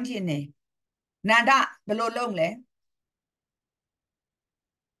ကိုတိုင်းခြင်းတယ်နန္ဒဘယ်လိုလုပ်မလဲ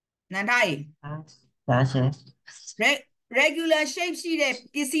နန္ဒရေဒါရှင် regular shape ရှိတဲ့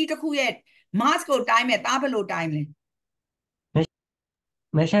ပစ္စည်းတစ်ခုရဲ့ mass ကိုတိုင်းမယ်တားဘယ်လိုတိုင်းမလဲ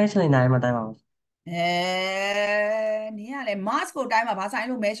measure ဆိုရင်နိုင်မတိုင်းပါဘူးနင်ကလည်း mass ကိုတိုင်းမှာဘာဆိုင်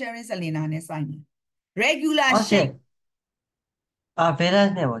လို့ measuring cylinder နဲ့ဆိုင်တယ် regular ဟုတ်ရှင် shape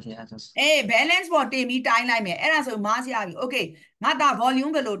balance နဲ့ပေါ့ရှင်အဲ့ဆို balance ပေါ်တင်ပြီးတိုင်းလိုက်မယ်အဲ့ဒါဆို mass ရပြီ okay ငါဒါ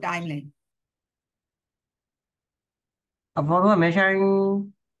volume ဘယ်လိုတိုင်းမလဲ အပေါ်က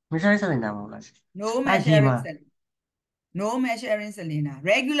measuring ဆိုရင်နိုင်ပါဘူးလား no measuring cylinder no measuring cylinder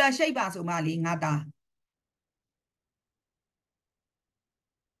regular shape ပါဆိုမှလေငါဒါ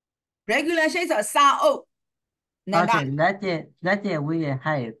regular shape ဆိုစာအုပ်န ဟု န္ တ် ဒ ရှင်လက်ကျဝေးရဲ့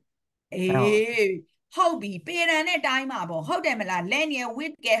height အေးဟုတ်ပြီပေရန်နဲ့တိုင်းမှာပေါ့ဟုတ်တယ်မလား length ရယ်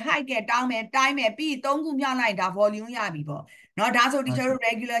width ရယ် height ရယ်တိုင်းမယ်ပြီးသုံးခုမြောက်လိုက်ဒါ volume ရပြီပေါ့เนาะဒါဆို teacher တို့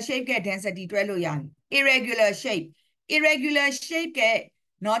regular shape က density တွဲလို့ရပြီ irregular shape က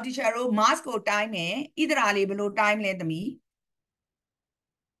เนาะ teacher တို့ mass ကိုတိုင်းမယ်ဣဒရာလေးဘယ်လိုတိုင်းမလဲသမီး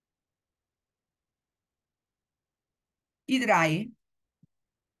ဣဒရာရေ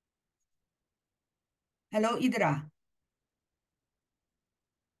hello ဣဒရာ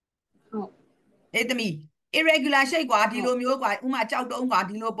ဟုတ်သမီး irregular shape กว่าဒီလိုမျိုးกว่าဥမာကြောက်တုံးกว่า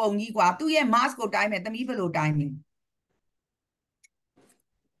ဒီလိုပုံကြီးกว่าသူ့ရဲ့ mass ကိုတိုင်းမယ်သမီးဘယ်လိုတိုင်းမလဲ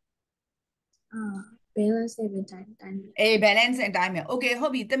balance နဲ့တိုင်းမယ်balance နဲ့တိုင်းမယ် okay ဟု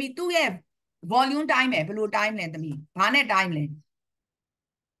တ်ပြီသမီးသူ့ရဲ့ volume တိုင်းမယ်ဘယ်လိုတိုင်းမလဲသမီးဘာနဲ့တိုင်းမလဲ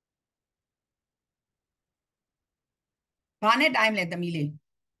ဘာနဲ့တိုင်းမလဲသမီးလေး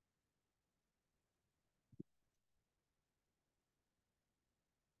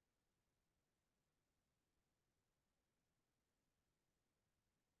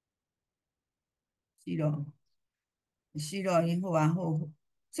ရှိတော့ရင်ဟိုပါဟို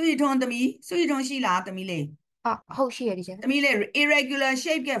စွီထွန်းသမီးစွီထွန်းရှိလားသမီးလေးဟုတ်ရှိရဒီချက်သမီးလေး irregular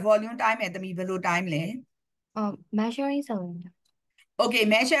shape က volume တိုင်းမယ်သမီးဘယ်လိုတိုင်းမလဲmeasuring cylinder okay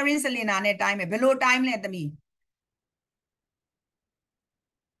measuring cylinder နဲ့တိုင်းမယ်ဘယ်လိုတိုင်းမလဲသမီး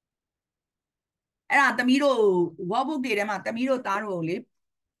အဲ့ဒါသမီးတို့ workbook တွေထဲမှာသမီးတို့သားတို့လေ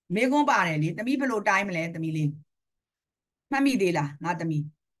မေးခွန်းပါတယ်လေသမီးဘယ်လိုတိုင်းမလဲသမီးလေးမှတ်မိသေးလားငါသမီး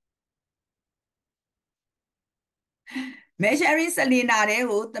measuring cylinder တွေ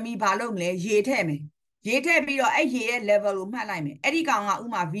ကိုသမီးဘာလုပ်မလဲရေထည့်မယ်ရေထည့်ပြီးတော့အဲ့ရေရဲ့ level ကိုမှတ်လိုက်မယ်အဲ့ဒီကောင်ကဥ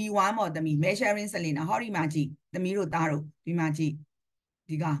မာ V1 ပေါ့သမီး measuring cylinder ဟောဒီမှာကြည့်သမီးတို့သားတို့ဒီမှာကြည့်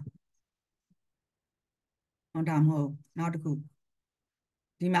ဒီကောင်ဟုတ်တာမဟုတ်နောက်တစ်ခု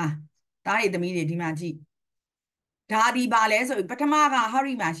ဒီမှာသားတွေသမီးတွေဒီမှာကြည့်ဒါဒီပါလဲဆိုရင်ပထမကဟော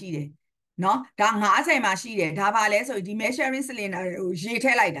ဒီမှာရှိတယ်เนาะဒါ90မှာရှိတယ်ဒါပါလဲဆိုရင်ဒီ measuring cylinder ကိုရေထ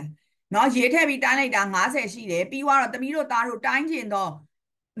ည့်လိုက်တာเนาะရေထည့်ပြီးတိုင်းလိုက်တာ90ရှိတယ်ပြီးတော့သမီးတို့သားတို့တိုင်းကျင်တော့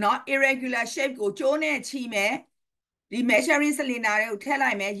เนาะ irregular shape ကိုကျိုးနဲ့ချီမယ်ဒီ measuring cylinder တွေကိုထည့်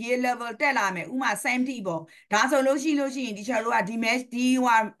လိုက်မယ်ရေ level တက်လာမယ်ဥမာ70ပေါ့ဒါဆိုလို့ရှိရင် teacher တို့ကဒီ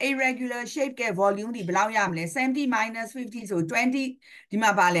irregular shape က volume ဒီဘယ်လောက်ရမလဲ70 50 ဆို20ဒီ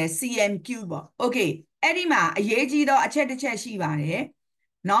မှာပါလဲ cm cube ပေါ့ okay အဲ့ဒီမှာအရေးကြီးတော့အချက်တစ်ချက်ရှိပါတယ်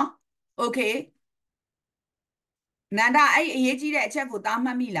เนาะ okay နန္ဒအဲ့အရေးကြီးတဲ့အချက်ကိုသားမှ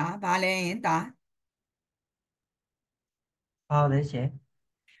တ်မိလားဘာလဲရင်သားဟုတ်တယ်ရှင်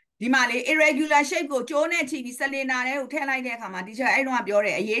ဒီမှာလေ irregular shape ကိုကျိုးနဲ့ချီပြီး cylinder ထဲကိုထည့်လိုက်တဲ့အခါမှာ teacher အဲ့တော့ပြောတ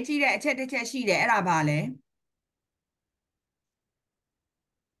ယ်အရေးကြီးတဲ့အချက်တစ်ချက်ရှိတယ်အဲ့ဒါဘာလဲ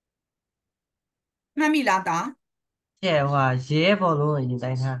မှတ်မိလားသားရှင်ဟိုရေရဲ့ဘောလုံးကိုရင်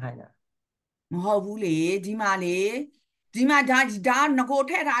တိုင်းထားခိုင်းတာမဟုတ်ဘူးလေဒီမှာလေဒီမှာဒါငကို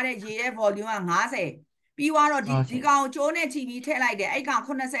ထည့်ထားတဲ့ရေရဲ့ volume က90 ပြီးတော့ဒီ ဟုတ် ဒီကောင်ကျိုးနဲ့ချီပြီးထည့်လိုက်တယ်အဲ့ကောင်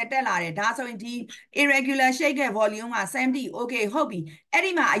80တက်လာတယ်ဒါဆိုရင်ဒီ irregular shape ရဲ့ volume က70 okay ဟုတ်ပြီအဲ့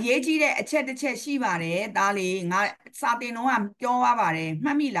ဒီမှာအရေးကြီးတဲ့အချက်တစ်ချက်ရှိပါတယ်ဒါလေငါစာတင်တော့ကပြောသွားပါတယ်မှ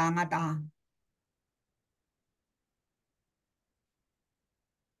တ်မိလားငါတာ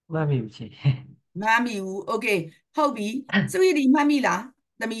မှတ်မိပြီချေ မှတ်မိဘူး okay ဟုတ်ပြီစုရည်ဒီမှတ်မိလား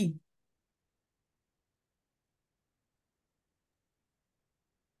သမီး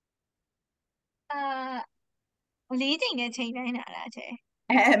လေးချိန်နဲ့ချိန်တိုင်းတာလားချေ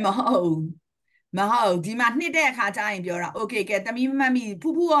မဟုတ်မဟုတ်ဒီမှာနှစ်တဲ့အခါကျရင်ပြောတာ okay ကဲသမီးမှတ်မိ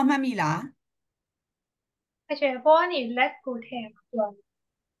ဖူးဖူးရောမှတ်မိလား အချေပေါ်နေလက်ကိုထည့်မှာပြော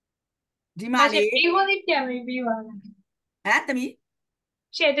ဒီမှာ အချေ လေ ပြီးဝင်ပြန်ပြီးပါလား ဟမ်သမီး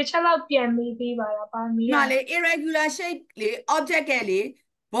ရှေ့တစ်ချက်လောက်ပြန်ပြီးပါလားပါမီး ဒီမှာလေ irregular shape လေ object ကလေ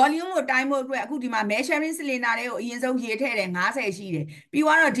volume ကိုတိုင်းဖို့အတွက်အခုဒီမှာ measuring cylinder တွေကိုအရင်ဆုံးရေးထည့်တယ်50ရှိတယ်ပြီး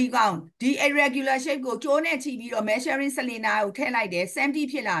တော့ဒီကောင်ဒီ irregular shape ကိုကျိုးနဲ့ချီပြီးတော့ measuring cylinder ကိုထည့်လိုက်တယ်70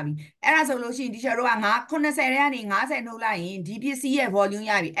ဖြစ်လာပြီအဲ့ဒါဆိုလို့ရှိရင်ဒီချက်တို့က80ထဲကနေ50နှုတ်လိုက်ရင်ဒီပစ္စည်းရဲ့ volume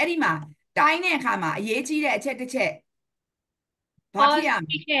ရပြီအဲ့ဒီမှာတိုင်းတဲ့အခါမှာအရေးကြီးတဲ့အချက်တစ်ချက်ဘာဖြစ်ရမ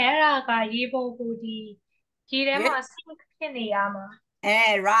လဲ ဒီကဲအဲ့ဒါကရေပုံကိုဒီရေထဲမှာ sink ဖြစ်နေရမှာ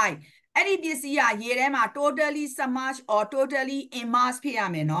right အဲ့ဒီပစ္စည်းကရေထဲမှာ totally submerged or totally immersed ဖြစ်ရ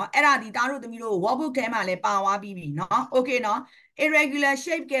မယ်เนาะအဲ့ဒါဒီသားတို့သမီးတို့ workbook ထဲမှာလည်းပါသွားပြီးပြီเนาะ okay เนาะ irregular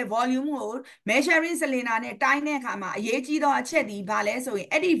shape က volume ကို measuring cylinder နဲ့တိုင်းတဲ့အခါမှာအရေးကြီးသောအချက်ဒီဘာလဲဆိုရင်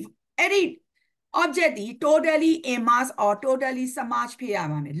အဲ့ဒီ object ဒီ totally immersed or totally submerged ဖြစ်ရ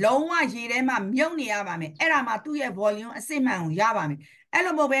ပါမယ်လုံးဝရေထဲမှာမြုပ်နေရပါမယ်အဲ့ဒါမှသူ့ရဲ့ volume အစစ်မှန်ကိုရပါမယ်အဲ့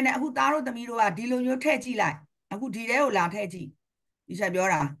လိုမဟုတ်ဘဲနဲ့အခုသားတို့သမီးတို့ကဒီလိုမျိုးထည့်ကြည့်လိုက်အခုဒီထဲကိုလာထည့်ကြည့်ဒီချက်ပြော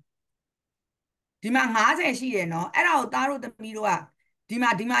တာဒီမှာ50ရှိတယ်เนาะအဲ့ဒါကိုသားတို့သမီးတို့ကဒီ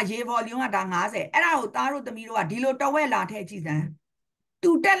မှာရေ volume ကဒါ50အဲ့ဒါကိုသားတို့သမီးတို့ကဒီလိုတဝက်လာထည့်ကြည့်စမ်း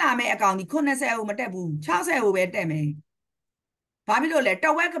သူတက်လာမယ့်အကောင်ဒီ80ကိုမတက်ဘူး60ကိုပဲတက်မယ်ဘာဖြစ်လို့လဲတ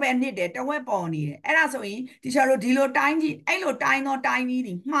ဝက်ကပဲနစ်တယ်တဝက်ပေါ်နေတယ်အဲ့ဒါဆိုရင်ဒီချက်တို့ဒီလိုတိုင်းကြည့်အဲ့လိုတိုင်းတော့တိုင်းပြီး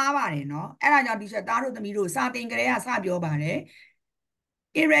ဒီမှားပါတယ်เนาะအဲ့ဒါကြောင့်ဒီချက်သားတို့သမီးတို့စာသင်ကြတဲ့ကစပြောပါတယ်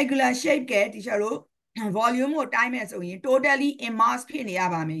irregular shape ကဒီချက်တို့ volume ကိုတိုင်းမယ်ဆိုရင် totally immersed ဖြစ်နေရ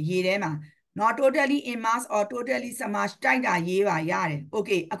ပါမယ်ရေထဲမှာနော် totally immersed or totally submerged တိုက်တာရေးပါရတယ်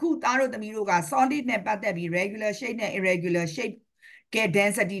okay အခုသားတို့သမီးတို့က solid နဲ့ပတ်သက်ပြီး regular shape နဲ့ irregular shape က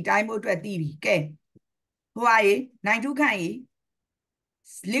density တိုင်းဖို့အတွက်သိပြီကဲဟိုဟာရေနိုင်ထုခန့်ရေ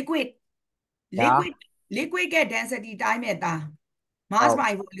liquid က density တိုင်းမဲ့သား mass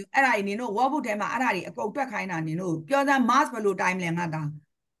by volume အဲ့ဒါကြီးနင်တို့ workbook ထဲမှာအဲ့ဒါကြီးအကုန်တွက်ခိုင်းတာနင်တို့ပြောစမ်း mass ဘယ်လိုတိုင်းမလဲငါသား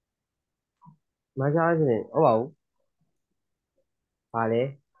မရှားရှင်ဟုတ်ပါဘူးဟာလေ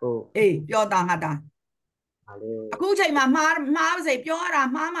ဟို အေးပြောတာငါသား ဟာလေ အခုချိန်မှာမှားပါစေပြောရတာ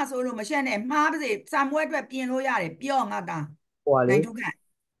မှားမှာဆိုလို့မရှက်နဲ့မှားပါစေစာမွေးအတွက်ပြင်လို့ရတယ်ပြောငါသား ဟိုဟာလေ နိုင်ထုခန့်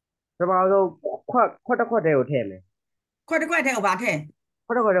ပထမဆုံးခွက်တစ်ခွက်တည်းကိုထည့်မယ် ခွက်တစ်ခွက်ထဲကိုဗာထည့်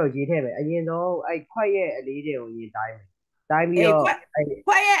ခွက်တစ်ခွက်တည်းကိုရေးထည့်မယ်အရင်တော့အဲ့ခွက်ရဲ့အလေးချိန်ကိုရေးတိုင်းမယ်တိုင်းပြီး အေး တော့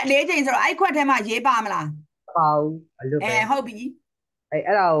ခွက်ရဲ့အလေးချိန်ဆိုတော့အဲ့ခွက်ထဲမှာရေးပါမလား ပါဘူးအလွတ်ပဲ ဟုတ်ပြီ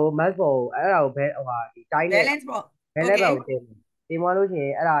အဲ့ဒါကို mass ပေါ်အဲ့ဒါကိုဘယ်ဟိုဟာဒီတိုင်းနဲ့ balance ပေါ့ ဘယ်လဲပါကိုတင်မယ်တင်သွားလို့ရှိရ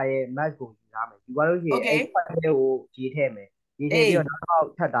င်အဲ့ဒါရဲ့ mass ကိုယူထားမယ်ယူသွားလို့ရှိရင်အဲ့ခွက်ထဲကိုရေးထည့်မယ်ရေးထည့်ပြီးတော့နောက်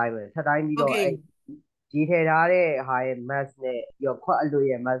ထပ်တိုင်းမယ်ထပ်တိုင်းပြီးတော့အဲ့ရေးထည့်ထားတဲ့ဟာရဲ့ mass နဲ့ပြီးတော့ခွက်အလွတ်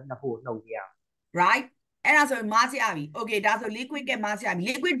ရဲ့ mass နှစ်ခုကိုနှုတ်ကြရအောင် right အဲ့ဒါဆိုရင် mass ရပြီ okay ဒါဆို liquid က mass ရပြီ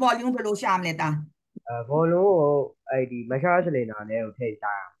liquid volume ဘယ်လိုရှာမလဲတာ ဘောလုံးကိုအဲ့ဒီ measure cylinder နဲ့ကိုထည့်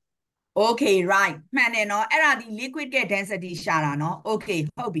ထားအောင် okay right မှန်တယ်เนาะအဲ့ဒါဒီ liquid က density ရှာတာเนาะ okay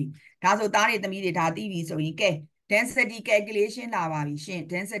ဟုတ်ပြီဒါဆိုသားတွေသမီးတွေဒါသိပြီဆိုရင်ကဲ density calculation လာပါပြီရှင်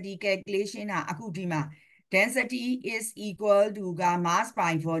density calculation ကအခုဒီမှာ density is equal to က mass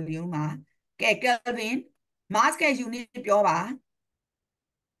by volume မှာကဲ Kelvin mass က unit ပြောပါ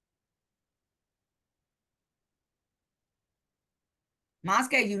mass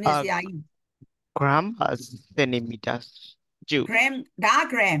က unit ဆရာကြီး gram centimeters cube gram ဒါ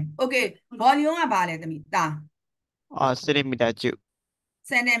gram okay volume ကဘာလဲသမီးဒါ centimeter cube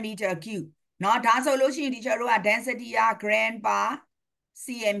centimeter cube เนาะဒါဆိုလို့ရှိရင်ဒီချက်တို့က density က gram per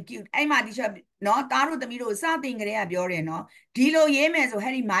cm cube အဲ့မှာဒီချက်เนาะသားတို့သမီးတို့စတင်ကြတဲ့ကပြောတယ်เนาะဒီလိုရေးမယ်ဆို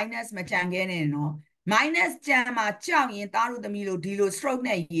ဟဲ့ဒီ minus မကြံခဲ့နဲ့เนาะ minus ကြံမှာကြောက်ရင်သားတို့သမီးတို့ဒီလို stroke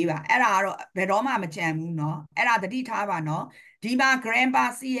နဲ့ရေးပါအဲ့ဒါကတော့ဘယ်တော့မှမကြံဘူးเนาะအဲ့ဒါသတိထားပါเนาะဒီမှာ gram per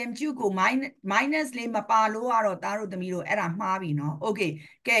cm cube ကို minus လေးမပါလို့ကတော့သားတို့သမီးတို့အဲ့ဒါမှားပြီเนาะ okay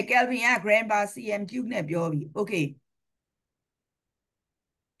ကဲ Kelvin က gram per cm cube နဲ့ပြောပြီ okay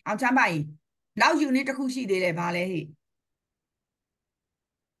အောင်ချမ်းပါရင်နောက် unit တစ်ခုရှိသေးတယ်ဗာလဲဟိ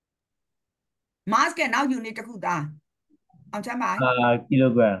mass ကနောက် unit တစ်ခုသားအောင်ချမ်းပါ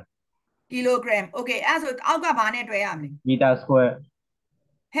kilogram kilogram okay အဲ့ဆိုအောက်ကဘာနဲ့တွဲရမလဲ meter square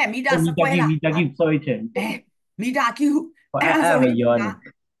ဟဲ့မီတာစကွဲလား meter cube sorry ချင် မီတာကျူ ဟော အဲ့ဒါဆို မ ရင် ရော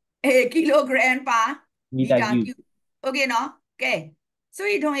နေ ကီလိုဂရမ်ပါမီ meter တာ cube ကျူโอเคနော်ကဲ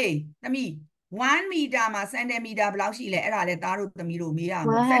စွေထုံးရေးသမီး1မီတာမှာစင်တီမီတာဘယ်လောက်ရှိလဲအဲ့ဒါလဲသားတို့သမီးတို့မေးရအောင်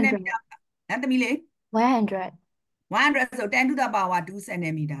စင်တီမီတာဟမ်သမီးလေး100 100ဆို10 to the power 2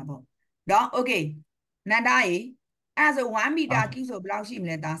 centimeter ပေါ့နော်โอเคနန္ဒာရေအဲ့ဆို1မီတာကျူဆိုဘယ်လောက်ရှိမ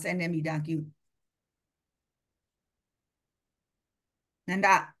လဲသားစင်တီမီတာကျူနန္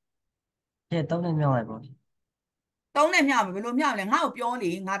ဒာ ကျ3နဲ့မြောက်လိုက်ပေါ့ 3နဲ့မြောက်မယ်ဘယ်လိုမြောက်လဲငါ့ကိုပြော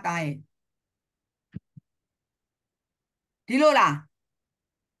လေငါသားရဲ့ဒီလိုလား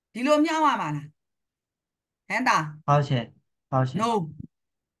ဒီလိုမြောက်ရမှာလားဟမ်သား ဟုတ်ရှင့်ဟုတ်ရှင့် no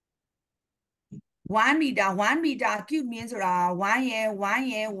 1 meter 1 meter cube mean ဆိုတာ1ရယ်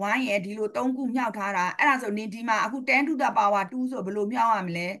1ရယ်1ရယ်ဒီလို3ခုမြောက်ထားတာအဲ့ဒါဆိုနင်ဒီမှာအခု10 to the power 2ဆိုဘယ်လိုမြောက်ရမ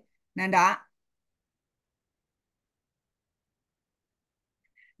လဲနန္ဒာ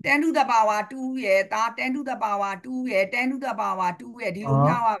10 to the power 2ရယ်ဒါ10 to the power 2ရယ်10 to the power 2ရယ်ဒီလို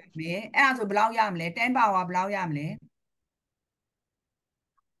မြောက်ရမယ်အဲ့ဒါဆိုဘယ်လောက်ရမလဲ10 power ဘယ်လောက်ရမလဲ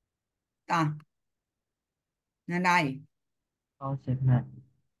ဒါနန္ဒာရေဟုတ်ရှင့်မှန်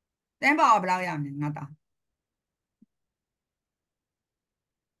10 power ဘယ်လောက်ရမလဲငါသား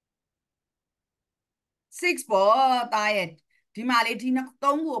6ပေါ့တာရဲ့ဒီမှာလေဒီ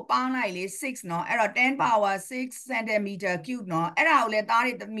3ကိုပေါင်းလိုက်လေ6เนาะအဲ့တော့10 power 6 centimeter cube เนาะအဲ့ဒါကိုလည်းသား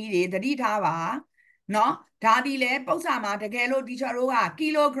တွေသမီးတွေသတိထားပါเนาะဒါဒီလေပု္ပ္ပာမှာတကယ်လို့ teacher တို့ကကီ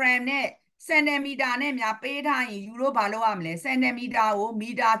လိုဂရမ်နဲ့စင်တီမီတာနဲ့များပေးထားရင်ယူလို့ဘာလုပ်ရမလဲစင်တီမီတာကိုမီ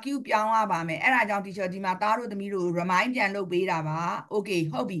တာကျူပြောင်းရပါမယ်အဲ့ဒါကြောင့် teacher ဒီမှာသားတို့သမီးတို့ remind ပြန်လုပ်ပေးတာပါ okay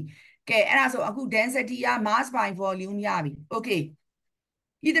ဟုတ်ပြီကဲအဲ့ဒါဆိုအခု density က mass by volume ရပြီ okay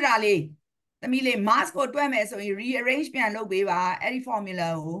ဣတရာလေးသမီးလေး mass ကိုတွက်မယ်ဆိုရင် rearrange ပြန်လုပ်ပေးပါအဲ့ဒီ formula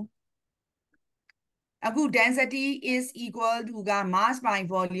ကိုအခု density is equal to က mass by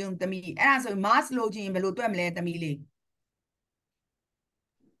volume သမီးအဲ့ဒါဆို mass လို့ချင်ဘယ်လိုတွက်မလဲသမီးလေး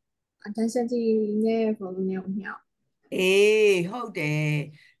density နဲ့ volume နဲ့မျှအေးဟုတ်တယ်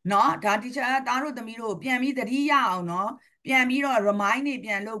เนาะဒါ teacher သားတို့သမီးတို့ပြန်ပြီးသတိရအောင်เนาะပြန်ပြီးတော့ remind နေပြ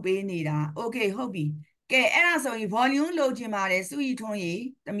န်လုပ်ပေးနေတာ okay ဟုတ်ပြီကဲအဲ့ဒါဆိုရင် volume လို့ချင်ပါတယ်စုရီထွန်းရေ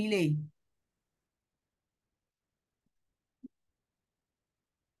သမီးလေး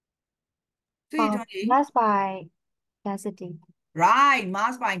mass by density right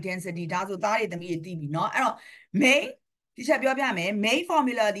mass by density ဒါဆိုသားတွေသမီးတွေသိပြီเนาะအဲ့တော့ main ဒီချက်ပြောပြမယ် main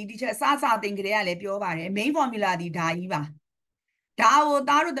formula ဒီချက်စစသင်ကြရလဲပြောပါတယ် main formula ဒီဒါကြီးပါဒါကို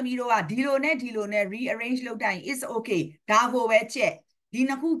သားတို့သမီးတို့ကဒီလိုနဲ့ဒီလိုနဲ့ rearrange လုပ်တိုင်း is okay ဒါကိုပဲချက်ဒီ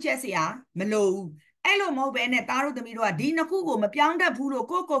နှစ်ခုချက်เสียမလိုဘူးအဲ့လိုမဟုတ်ဘဲနဲ့သားတို့သမီးတို့ကဒီနှစ်ခုကိုမပြောင်းတတ်ဘူးလို့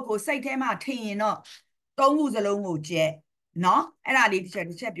ကိုစိတ်ထဲမှာထင်ရင်တော့သုံးခုစလုံးကိုချက်เนาะအဲ့ဒါလေးတစ်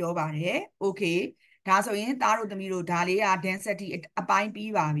ချက်ပြောပါတယ် okay ဒါဆိုရင်သားတို့သမီးတို့ဒါလေးက density အပိုင်း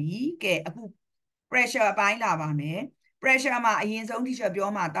ပြီးပါပြီကဲအခု pressure အပိုင်းလာပါမယ် pressure မှာအရင်ဆုံး teacher ပြော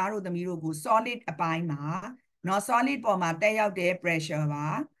မှာသားတို့သမီးတို့ကို solid အပိုင်းမှာเนาะ solid ပေါ်မှာတက်ရောက်တဲ့ pressure ပါ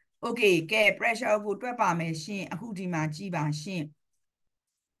okay ကဲ pressure ကိုတွက်ပါမယ်ရှင်အခုဒီမှာကြည့်ပါရှင်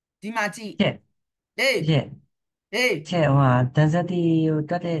ဒီမှာကြည့်ချက်ဟေးချက်ချက်ဟို density ကို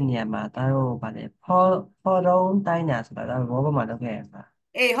တွက်တဲ့နေရာမှာဒါတို့ဗာလေfor လုံးတိုင်းတာဆိုတာဒါဘောပေါ်မှာလုပ်ခဲ့ရမှာ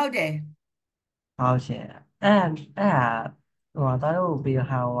အေးဟုတ်တယ်ဟုတ်ရှင့်အဲ့ဟာဟိုဒါတို့ပြီး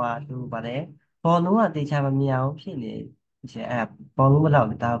ဟာသူဗာလေဘောလုံးကတေချာမမြအောင်ဖြစ်နေရှင်အဲ့ဘောလုံးဘယ်လောက်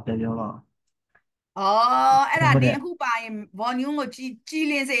လဲဒါကိုပြောပါအဲ့ဒါနင်အခုပါရင် volume ကိုကြီး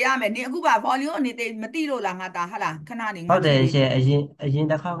လင်းစေရမယ်နင်အခုပါ volume အနေနဲ့မသိလို့လားငါတာဟာလားခဏနေငါဟုတ်တယ်ရှင်အရင်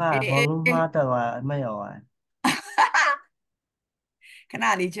တစ်ခေါက်ကဘောလုံးမှားတော့မရောပါခဏ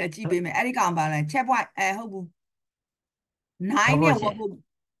လေးချက်ကြည့်ပေးမယ်အဲ့ဒီကောင်ပါလား check point ဟုတ်ဘူး9နဲ့ဝတ်ဖို့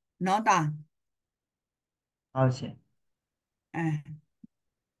နော်တာဟုတ်ရှင်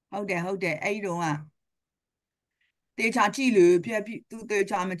ဟုတ်တယ်အဲ့ဒီတော့ကတေချာကြည့်လို့ပြသူတေ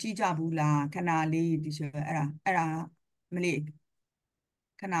ချာမကြည့်ကြဘူးလားခဏလေးဒီဆိုအဲ့ဒါမလေး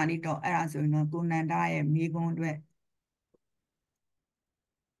ခဏလေးတော့အဲ့ဒါဆိုရင်တော့ကိုနန္ဒာရဲ့မိကုံးအတွက်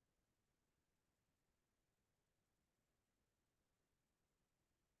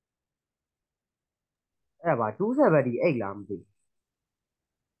အဲ့ဒါပါ278လားမသိဘူး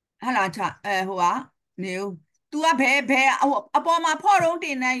ဟာလားချဟိုကနေဦး तू ကဘယ်ဟိုအပေါ်မှာဖော့တုံးတ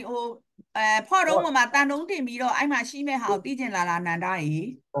င်နေဟိုဖော့တုံးပေါ်မှာတန်တုံးတင်ပြီးတော့အဲ့မှာရှိမဲ့ဟာကိုသိကျင်လာနန္ဒာကြီး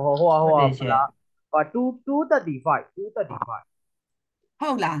ဟိုလား235ဟု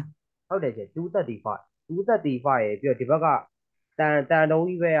တ်လားဟုတ်တယ်ကျ235ရယ်ပြီးတော့ဒီဘက်ကတန်တုံး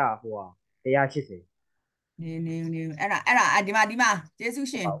ကြီးပဲဟို180နေအဲ့ဒါဒီမှာကျေးဇူး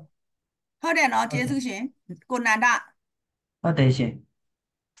ရှင်ဟုတ်တယ်နော်ကျေးဇူးရှင်ကိုနန္ဒဟုတ်တယ်ရှင်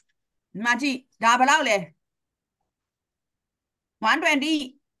ဒီမှာကြည့်ဒါဘယ်လောက်လဲ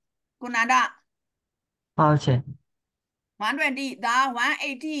120 ကိုနန္ဒ ဟုတ်ရှင်120ဒါ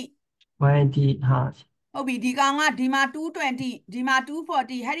180 180ဟုတ်ရှင်ဟုတ်ပြီဒီကောင်ကဒီမှာ220ဒီမှာ240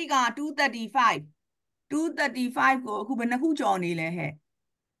ဟဲ့ဒီကောင်က235 235ကိုအခုဘယ်နှခုကြော်နေလဲဟဲ့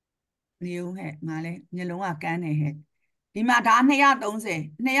နေဦးဟဲ့ငါလဲမျက်လုံးကကန်းနေဟဲ့ဒီမှာဒါ230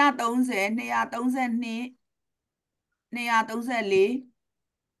 230 232 234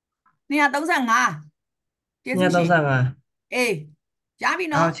 235ကျေးဇူးရှင်135အေးရပြီ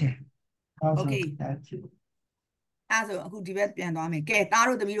ဟု နော် တ်ရှင်ဟုတ် โอ ဆို เค ဟုတ်ရှင် အဲ့ဆိုအခုဒီဘက်ပြန်သွားမယ်ကဲသား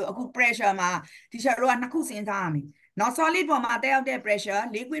တို့သမီးတို့အခု pressure မှာ teacher တို့ကနှစ်ခုစဉ်းစားရမယ်နော် solid ပေါ်မှာတက်ရောက်တဲ့ pressure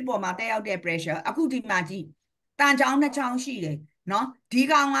liquid ပေါ်မှာတက်ရောက်တဲ့ pressure အခုဒီမှာကြည့်တန်ချောင်းနှစ်ချောင်းရှိတယ်နော်ဒီ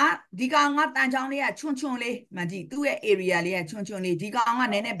ကောင်ကတန်ချောင်းလေးကချွန်းလေးမှန်ကြည့်သူ့ရဲ့ area လေးကချွန်းလေးဒီကောင်က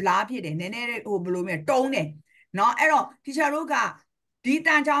နည်းနည်း blur ဖြစ်တယ်နည်းနည်းဟိုဘယ်လိုမျိုးတုံးတယ်နော်အဲ့တော့ teacher တို့ကဒီတ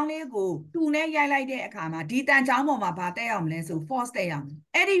န်ချောင်းလေးကိုတူနဲ့ရိုက်လိုက်တဲ့အခါမှာဒီတန်ချောင်းပေါ်မှာဘာတက်ရောက်မလဲဆို force တက်ရောက်မယ်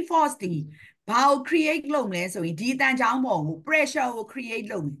အဲ့ဒီ force ဒီဘာကို create လုပ်မလဲဆိုရင်ဒီတန်ချောင်းပေါ်ကို pressure ကို create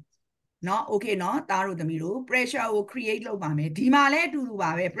လုပ်မယ်နော် okay နော်သားတို့သမီးတို့ pressure ကို create လုပ်ပါမယ်ဒီမှာလည်းအတူတူ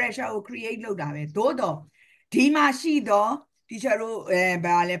ပါပဲ pressure ကို create လုပ်တာပဲသို့တော့ဒီမှာရှိတော့ teacher တို့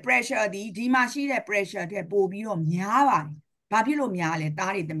ဘာလဲ pressure ဒီမှာရှိတဲ့ pressure တဲ့ပို့ပြီးတော့များပါတယ်ဘာဖြစ်လို့များလဲ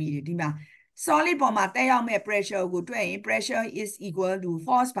သားတွေသမီးတွေဒီမှာ solid ပေါ်မှာတက်ရောက်မဲ့ pressure ကိုတွက်ရင် pressure is equal to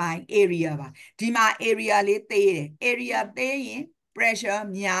force by area ပါဒီမှာ area လေးသေးတယ် area သေးရင် pressure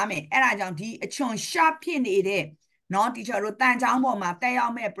များမယ်အဲ့ဒါကြောင့်ဒီအချွန် sharp ဖြစ်နေတဲ့เนาะ teacher တို့တန်ချောင်းပေါ်မှာတက်ရော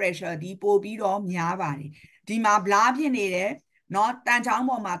က်မဲ့ pressure ဒီပို့ပြီးတော့များပါတယ်ဒီမှာ blur ဖြစ်နေတယ်เนาะတန်ချောင်း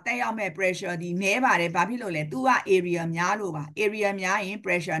ပေါ်မှာတက်ရောက်မဲ့ pressure ဒီနည်းပါတယ်ဘာဖြစ်လို့လဲသူက area များလို့ပါ area များရင်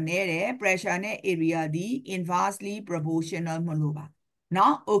pressure နည်းတယ် pressure နဲ့ area ဒီ inversely proportional မလို့ပါเนา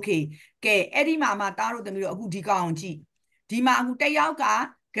ะ okay ကဲအဲ့ဒီမှာသားတို့သမီးတို့အခုဒီကောင်ကြည့်ဒီမှာအခုတစ်ယောက်က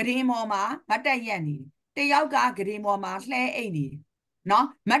ဂရင်ပေါ်မှာမတ်တက်ရက်နေတယ်တစ်ယောက်ကဂရင်ပေါ်မှာလှဲအိတ်နေတယ်နော်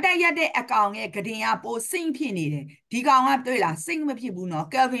မတ်တက်ရက်တဲ့အကောင်ရဲ့ဂရင်ကပိုစိမ့်ဖြစ်နေတယ်ဒီကောင်ကတွေ့လားစိမ့်မဖြစ်ဘူးနော်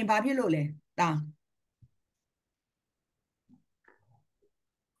ကယ်ဗင်ဘာဖြစ်လို့လဲတာ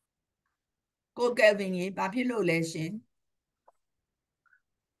ကိုကယ်ဗင်ကြီးဘာဖြစ်လို့လဲရှင်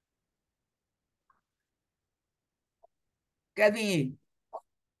ကယ်ဗင်ကြီး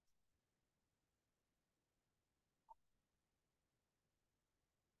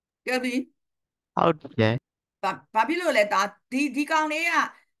ကယ်ဗင်ဟုတ်တယ် ဘာဖြစ်လို့လဲတာဒီကောင်လေး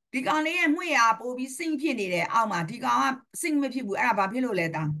ရဲ့မှွေရပို့ပြီးစိမ့်ဖြစ်နေတယ်အောက်မှာဒီကောင်ကစိမ့်မဖြစ်ဘူးအဲ့ဒါဘာဖြစ်လို့လဲ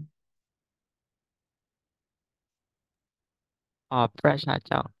တာpressure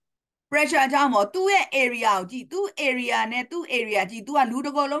ကြောင့် pressure ကြောင့်မို့သူ့ရဲ့ area ကိုကြည့်သူ့ area နဲ့သူ့ area ကြည့် तू ကလူတ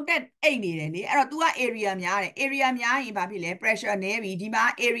ကောလုံးတက်အိတ်နေတယ်လေအဲ့တော့ तू က area များတယ် area များရင်ဘာဖြစ်လဲ pressure နည်းပြီဒီမှာ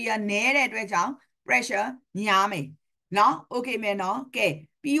area နည်းတဲ့အတွက်ကြောင့် pressure များမယ်နော် okay မယ်နော်ကဲ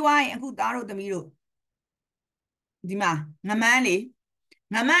ပြီးသွားရင်အခုသားတို့သမီးတို့ဒီမှာငမန်းလေ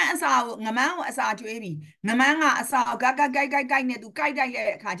ငမန်းကိုအစာကျွေးပြီငမန်းကအစာကိုကိုက်နဲ့ तू ကိုက်တိုက်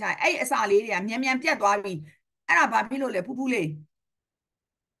တဲ့အခါကျရင်အဲ့အစာလေးတွေကမြန်ပြတ်သွားပြီအဲ့ဒါဘာဖြစ်လို့လဲဖူးဖူးလေး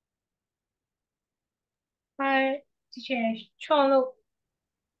ဒီချေချွန်လို့ဟ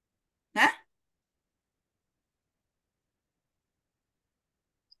မ်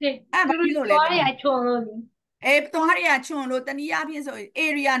အဲ့ဘာဖြစ်လို့လဲသွားရချွန်လို့သွားရချွန်လို့တနည်းအားဖြင့်ဆိုရင်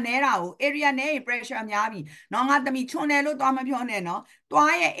area နဲတာကို area နဲရင် pressure များပြီเนาะငါသမီးချွန်တယ်လို့သွားမပြောနဲ့เนาะ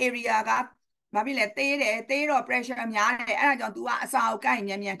သွားရဲ့ area ကဘာဖြစ်လဲသေးတော့ pressure များတယ်အဲ့ဒါကြောင့် तू ကအစာကိုကိုက်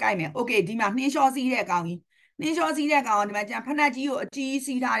မြန်ကိုက်မယ် okay ဒီမှာနှင်းလျှောစီးတဲ့ကောင်ကြီးနှင်းလျှောစီးတဲ့ကောင်ဒီမှာကျန်ဖနက်ကြီးကိုအကြီး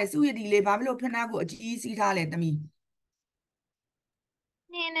စီးထားတယ်စုရည်ဒီလေးဘာဖြစ်လို့ဖနက်ကိုအကြီးစီးထားလဲသမီး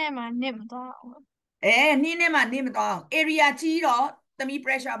နှင်းထဲမှာနစ်မသွားအောင်နှင်းထဲမှာနစ်မသွားအောင် area ကြီးတော့သမီး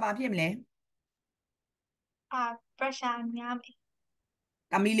pressure ဘာဖြစ်မလဲpressure များမယ်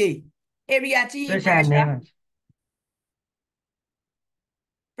သမီးလေး area ကြီး pressure နည်းမှာ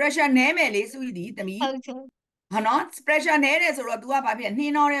pressure နည်းမယ်လေစုရည်ဒီသမီးဟုတ်တယ်ဟာနော် pressure နည်းတယ်ဆိုတော့ तू ကဘာဖြစ်နှ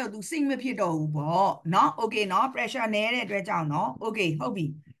င်းတော့တဲ့ကို तू စိတ်မဖြစ်တော့ဘူးပေါ့နော် okay နော် pressure နည်းတဲ့အတွက်ကြောင့်နော် okay ဟုတ်ပြီ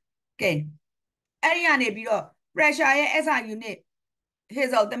ကဲအဲ့ဒီကနေပြီးတော့ pressure ရဲ့ SI unit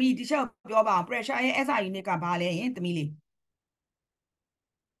Hazel သမီးဒီချက်ပြောပါအောင် pressure ရဲ့ SI unit ကဘာလဲယင်သမီးလေး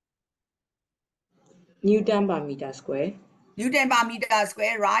Newton per meter square Newton per meter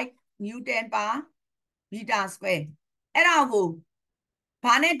square right Newton per meter square အဲ့ဒါကို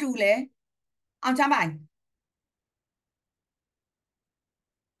ဘာနဲ့တူလဲအောင်ချမ်းပိုင်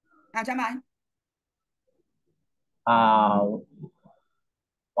အောင်ချမ်းပိုင်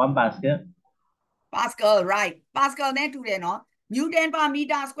1 Pascal Pascal right Pascal နဲ့တူတယ်နော် Newton per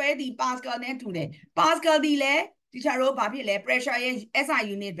meter square ဒီ Pascal နဲ့တူတယ် Pascal ဒီလဲဒီချာတို့ဘာဖြစ်လဲ pressure ရဲ့ SI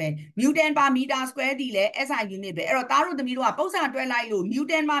unit ပဲ Newton per meter square ဒီလဲ SI unit ပဲအဲ့တော့သားတို့သမီးတို့ကပုံစံတွဲလိုက်လို့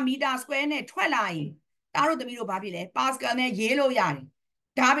Newton per meter square နဲ့ထွက်လာရင်သားတို့သမီးတို့ဘာဖြစ်လဲ Pascal နဲ့ရေးလို့ရတယ်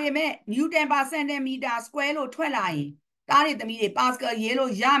ဒါပေမဲ့ Newton per centimeter square လို့ထွက်လာရင်တားတဲ့သမီးတွေ Pascal ရေး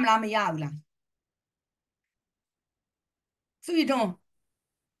လို့ရမလားမရဘူးလား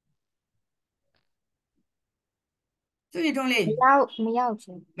စုရထွန်းလေမရောက်ချ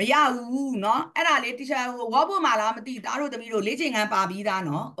င်းမရဘူးเนาะအဲ့ဒါလေးတခြားဟို workbook မှာလားမသိတားတို့သမီးတို့လေ့ကျင့်ခန်းပါပြီးသား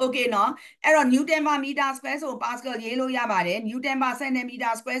เนาะ okay เนาะအဲ့တော့ Newton per meter square ဆို Pascal ရေးလို့ရပါတယ် Newton per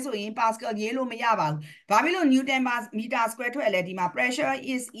centimeter square ဆိုရင် Pascal ရေးလို့မရပါဘူးဘာဖြစ်လို့ Newton per meter square ထွက်လဲဒီမှာ pressure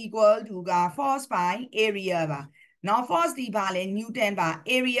is equal to က force by area ပါနော် force ဒီပါလဲ Newton ပါ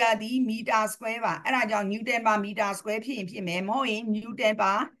area ဒီ meter square ပါအဲ့ဒါကြောင့် Newton per meter square ဖြစ်ရင်ဖြစ်မယ်မဟုတ်ရင် Newton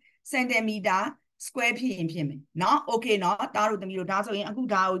per centimeter square ဖြစ်ရင်ဖြစ်မယ်เนาะ okay เนาะတားတို့သမီးတို့ဒါဆိုရင်အခု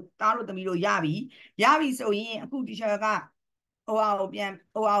ဒါကိုတားတို့သမီးတို့ရပြီဆိုရင်အခု teacher ကဟိုဟာကို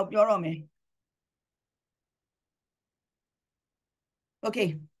ပြောတော့မယ် okay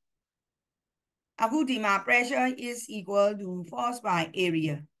အခုဒီမှာ pressure is equal to force by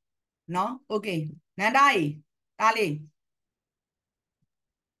area เนาะ okay နန္ဒာရေတားလေး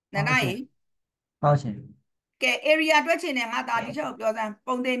နန္ဒာရေဟုတ်ရှင်ကဲ area တွက်ချင်တယ်ငါဒါ teacher ကိုပြောစမ်း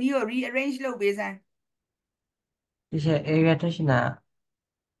ပုံသင်ကြီးကို rearrange လုပ်ပေးစမ်းဒီချက် area ထွက်ရှင်တာ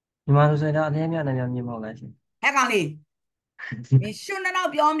ညီမတို့ဆိုတော့အနည်းများမြင်မဟုတ်လားရှင်ဟဲ့ကောင်လေးမင်းရှုံးတော့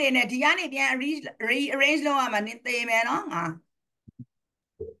ပြောမနေနဲ့ဒီကနေပြန် rearrange လုပ်ရမှာနင်သေမယ်နော်ငါ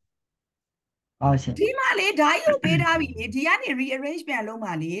ဟုတ်ရှင်ဒီမှာလေဓာတ်ရုပ်ပေးထားပြီလေဒီကနေ rearrange ပြန်လုပ်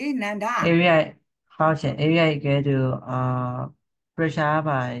မှာလေနန္ဒ area ဟုတ်ရှင် area equal to pressure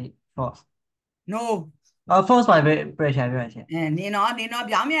by force no force by pressure ပြောရှင်နင်တော့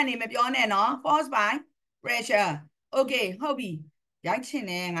ပြောင်းပြန်နေမပြောနဲ့နော် force by pressure okay ဟုတ်ပြီရိုက်ချင်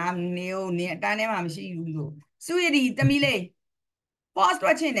တယ်ငါနေကိုနင်အတန်းထဲမှာမရှိဘူးလို့စုရည်တမီးလေး force တွ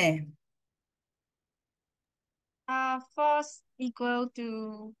က်ချင်တယ်force equal to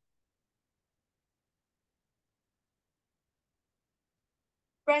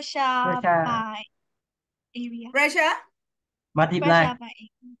pressure by area pressure multiply by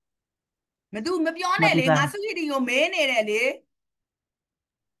area မပြောနဲ့လေငါစုရည်ကိုမေးနေတယ်လေ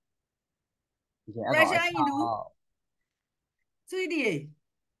pressure into စုရည်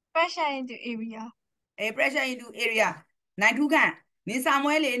pressure into area pressure into area နိုင်ထုခန့်နင်စာ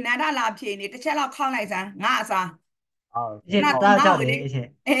မွဲလေနန္ဒလာဖြေနေတစ်ချက်လောက်ခောက်လိုက်စမ်းငါအစားဟုတ်တာကြောက်တယ်အရှင်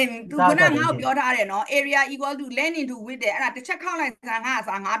သူကငါ့ကိုပြောထားတယ်နော် area equal to length into width တဲ့အဲ့ဒါတစ်ချက်ခောက်လိုက်စမ်းငါအ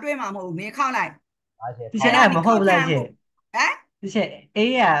စားငါတွေးမှာမဟုတ်ဘူးနင်ခောက်လိုက်ဒီချက်အဲ့မဟုတ်ဘူးလားရှင်ဟမ်ဒီချက်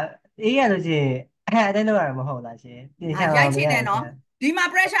အေးရလို့ရှင်အဲ့တဲ့လောက်ရမဟုတ်လားရှင်ပြင်ချရိုက်ချင်တယ်နော်ဒီမှာ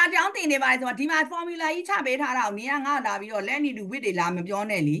pressure ကြောင်းတင်နေပါတယ်ဆိုတော့ဒီမှာ formula ကြီးချပေးထားတာကိုနင်ကငါလာပြီးတော့ length into width တွေလာမပြော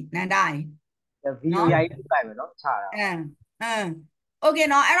နဲ့လေနန္ဒရင်ဗီဒီယိုရိုက်လိုက်မယ်နော်ချတာokay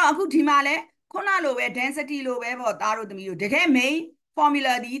เนาะအဲ့တော့အခုဒီမှာလဲခုနလိုပဲ density လိုပဲပေါ့သားတို့သမီးတို့တကယ် main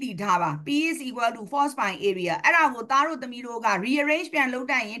formula ဒီထားပါ P is equal to force by area အဲ့ဒါကိုသားတို့သမီးတို့က rearrange ပြန်လုပ်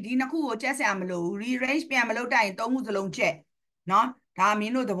တတ်ရင်ဒီနှစ်ခုကိုချက်ဆရာမလို့ rearrange ပြန်မလုပ်တတ်ရင်သုံးခုစလုံးချက်เนาะဒါမ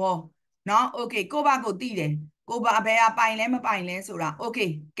င်းတို့သဘောเนาะ okay ကိုပါကိုသိတယ်ကိုပါဘယ်ကပိုင်လဲမပိုင်လဲဆိုတာ okay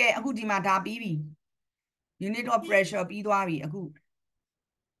ကဲအခုဒီမှာဒါပြီးပြီ unit of pressure ပြီးသွားပြီအခု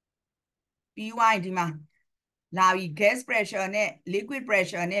ပြီးသွားရင်ဒီမှာလာပြီ gas pressure နဲ့ liquid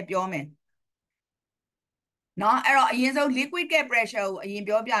pressure နဲ့ပြောမယ်เนาะအဲ့တော့အရင်ဆုံး liquid gas pressure ကိုအရင်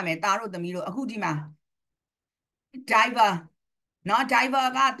ပြောပြမယ်သားတို့သမီးတို့အခုဒီမှာ diver เนาะ diver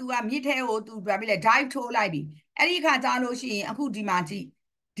က तू ကမြစ်ထဲကို तू ဘာဖြစ်လဲ dive ထိုးလိုက်ပြီအဲ့ဒီအခါကြာလို့ရှိရင်အခုဒီမှာကြည့်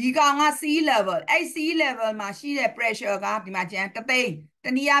ဒီကောင်က sea level အဲ့ sea level မှာရှိတဲ့ pressure ကဒီမှာကျန်တသိန်းတ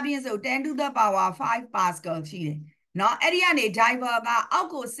နည်းအားဖြင့်ဆို10 to the power 5 pascal ရှိတယ်เนาะအဲ့ဒီကနေ diver ကအောက်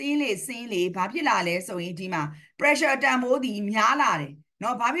ကိုဆင်းလေဘာဖြစ်လာလဲဆိုရင်ဒီမှာ pressure တန်ဖိုးဒီများလာတယ်เนา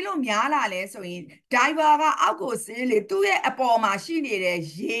ะဘာဖြစ်လို့များလာလဲဆိုရင် diver ကအောက်ကိုဆင်းလေသူ့ရဲ့အပေါ်မှာရှိနေတဲ့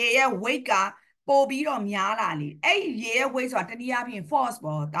ရေရဲ့ weight ကပို့ပြီးတော့များလာလေအဲ့ဒီရေရဲ့ weight ဆိုတာတနည်းအားဖြင့် force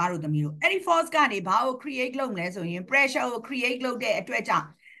ပေါ့သားတို့သမီးတို့အဲ့ဒီ force ကနေဘာကို create လုပ်မလဲဆိုရင် pressure ကို create လုပ်တဲ့အတွက်ကြောင့်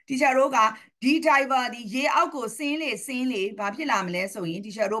teacher တို့ကဒီ diver ဒီရေအောက်ကိုဆင်းလေဘာဖြစ်လာမလဲဆိုရင်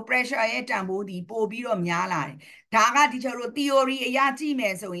teacher တို့ pressure ရဲ့တန်ဖိုးဒီပို့ပြီးတော့များလာတယ်ဒါက teacher တို့ theory အရကြည့်မ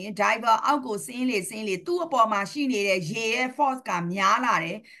ယ်ဆိုရင် diver အောက်ကိုဆင်းလေသူ့အပေါ်မှာရှိနေတဲ့ရေရဲ့ force ကများလာတ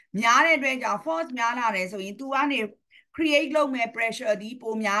ယ်များတဲ့အတွက်ကြောင့် force များလာတယ်ဆိုရင် သူကနေ create လုပ်မဲ့ pressure ဒီ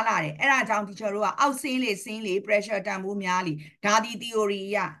ပိုများလာတယ်အဲ့ဒါကြောင့် teacher တို့ကအောက်ဆင်းလေ pressure တန်ဖိုးများလေဒါဒီ theory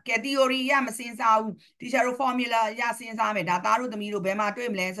အရကဲ theory အရမစဉ်းစားဘူး teacher တို့ formula အရစဉ်းစားမယ်ဒါသားတို့သမီးတို့ဘယ်မှာတွေ့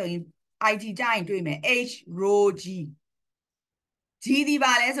မလဲဆိုရင် IT ကြရင်တွေ့မယ် H rho G G ဒီ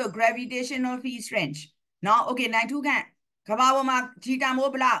ပါလဲဆို gravitational field strength เนาะ okay နိုင်ထုခန့်ကဘာပေါ်မှာ G တန်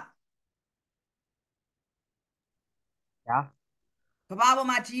ဖိုးဘလောက်ကဘာပေါ်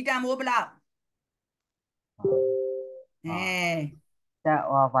မှာ G တန်ဖိုးဘလောက်တက်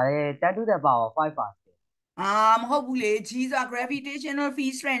ဗာလေ10 to the power 5 pascal မဟုတ်ဘူးလေ G ဆိုတာ gravitational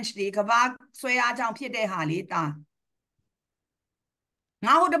field strength တွေကဘာဆွဲအားကြောင့်ဖြစ်တဲ့ဟာလေတာ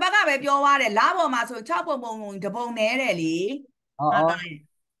ငါဟိုတစ်ပတ်ကပဲပြောသွားတယ်လပေါ်မှာဆို6ပုံပုံတပုံနဲတယ်လေငါသားရဲ့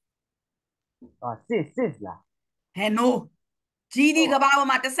စစ်လားဟဲ့ no G ဒီကဘာပေါ်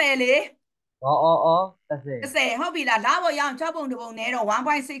မှာ30လေ30ဟုတ်ပြီလားလပေါ်ရအောင်6ပုံတပုံနဲတော့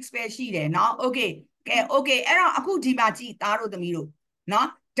1.6ပဲရှိတယ်เนาะ okay ကဲ okay အဲ့တော့အခုဒီမှာကြည့်သားတို့သမီးတို့เนาะ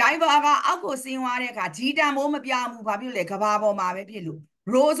diver ကအောက်ကိုဆင်းသွားတဲ့အခါ G တန်မိုးမပြောင်းဘူးဘာဖြစ်လဲကဘာပေါ်မှာပဲဖြစ်လို့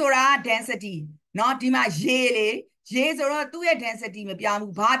rho ဆိုတာ density เนาะဒီမှာရေလေရေဆိုတော့သူ့ရဲ့ density မပြောင်း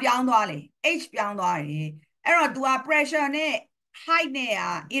ဘူးဘာပြောင်းသွားလဲ h ပြောင်းသွားတယ်အဲ့တော့ तू က pressure နဲ့ height နဲ့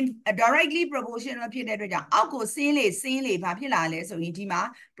directly proportional ဖြစ်တဲ့အတွက်ကြောင့်အောက်ကိုဆင်းလေဘာဖြစ်လာလဲဆိုရင်ဒီမှာ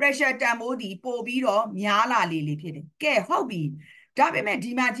pressure တန်ဖိုးဒီပို့ပြီးတော့များလာလေဖြစ်တယ်ကဲဟုတ်ပြီဒါပေမဲ့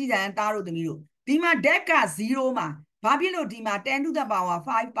ဒီမှာကြည့်စမ်းသားတို့သမီးတို့ဒီမှာ deck က0မှာဘာဖြစ်လို့ဒီမှာ10 to the power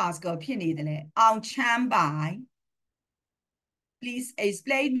 5 Pascal ဖြစ်နေတယ်လဲအောင်ချမ်းပိုင် please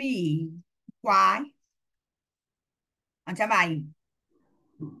explain me why အောင်ချမ်းပိုင်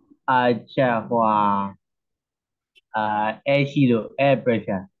air ရှိလို့ air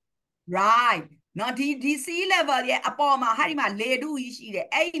pressure right နော်ဒီ sea level ရဲ့အပေါ်မှာဟာဒီမှာလေထုကြီးရှိတယ်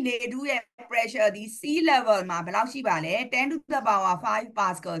အဲ့ဒီလေထုရဲ့ pressure ဒီ sea level မှာဘယ်လောက်ရှိပါလဲ10 to the power 5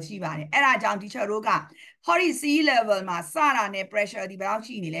 Pascal ရှိပါတယ်အဲ့ဒါကြောင့် teacher တို့ကဟောဒီ sea level မှာစတာနဲ့ pressure ဒီဘယ်လောက်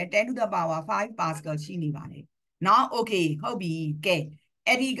ရှိနေလဲ10 to the power 5 Pascal ရှိနေပါတယ်နော် okay ဟုတ်ပြီကဲ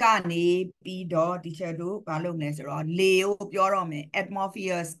အဲ့ဒီကနေပြီးတော့ teacher တို့ဘာလုပ်မလဲဆိုတော့လေကိုပြောတော့မယ်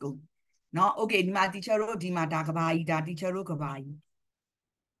atmosphere ကိုနော် okay ဒီမှာ teacher တို့ဒီမှာဒါကဘာကြီးဒါ teacher တို့ကဘာကြီး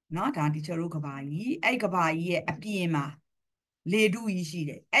နော်ဒါ teacher တို့ကဘာကြီးအဲ့ကဘာကြီးရဲ့အပြင်မှာလေထုကြီးရှိတ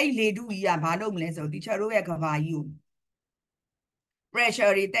ယ်အဲ့လေထုကြီးကဘာလုပ်မလဲဆိုတော့ teacher တို့ရဲ့ကဘာကြီးကို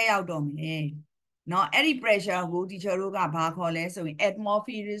pressure တွေတက်ရောက်တော့မယ်နော်အဲ့ဒီ pressure ကို teacher တို့ကဘာခေါ်လဲဆိုရင်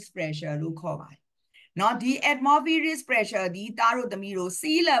atmospheric pressure လို့ခေါ်ပါတယ်နော်ဒီ atmospheric pressure ဒီသားတို့သမီးတို့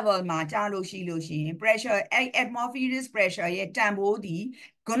sea level မှာကြာလို့ရှိရင် pressure အဲ့ atmospheric pressure ရဲ့တန်ဖိုးဒီ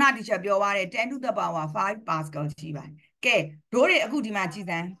ခုန teacher ပြောသွားတယ်10 to the power 5 Pascal ရှိပါတယ်ကဲတို့တွေအခုဒီမှာကြည့်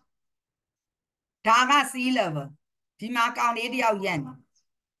စမ်းဒါက sea level ဒီမှာကောင်လေးတယောက်ရက်နေ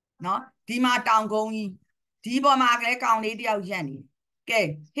နော်ဒီမှာတောင်ကုန်းကြီးဒီပေါ်မှာကလေးကောင်လေးတယောက်ရက်နေကဲ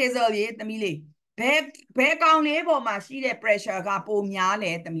Hazel ရေသမီးလေးဘယ်ကောင်လေးပေါ်မှာရှိတဲ့ pressure ကပိုများ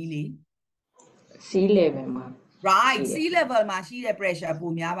လဲသမီးလေး sea level မှာ right sea level မှာရှိတဲ့ pressure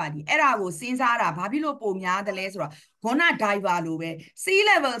ပိုများပါသည်အဲ့ဒါကိုစဉ်းစားတာဘာဖြစ်လို့ပိုများတယ်လဲဆိုတော့ခုန diver လိုပဲ sea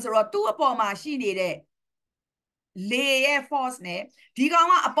level ဆိုတော့သူ့အပေါ်မှာရှိနေတဲ့လေရဲ့ force နဲ့ဒီကောင်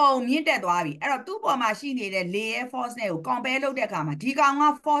ကအပေါ်မြင့်တက်သွားပြီအဲ့တော့သူ့ပေါ်မှာရှိနေတဲ့လေရဲ့ force နဲ့ကို compare လုပ်တဲ့အခါမှာဒီကောင်က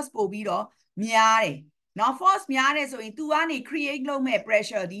force ပို့ပြီးတော့များတယ်နော် force များတယ်ဆိုရင် သူကနေ create လုပ်မဲ့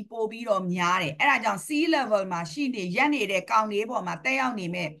pressure ဒီပို့ပြီးတော့များတယ်အဲ့ဒါကြောင့် sea level မှာရှိနေရက်နေတဲ့ကောင်လေးပေါ်မှာတက်ရောက်နေ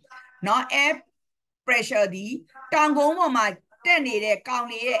မဲ့နော် air pressure ဒီတောင်ကုန်းပေါ်မှာတက်နေတဲ့ကောင်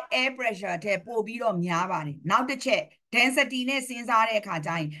လေးရဲ့ air pressure ထက်ပို့ပြီးတော့များပါတယ်နောက်တစ်ချက် density နဲ့စဉ်းစားတဲ့အခါ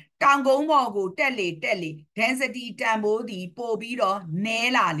ကျရင်တောင်ကုန်းပေါ်ကိုတက်လေ density တန်ဖိုးဒီပို့ပြီးတော့န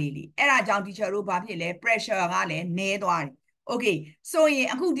ည်းလာလေအဲ့ဒါကြောင့် teacher တို့ဘာဖြစ်လဲ pressure ကလည်းနည်းသွားတယ် okay ဆိုရင်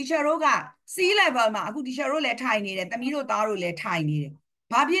အခု teacher တို့က sea level မှာအခု teacher တို့လည်းထိုင်နေတယ်သမီးတို့သားတို့လည်းထိုင်နေတယ်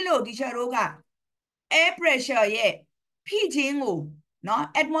ဘာဖြစ်လို့ teacher တို့က air pressure ရဲ့ဖိခြင်းကိုနော်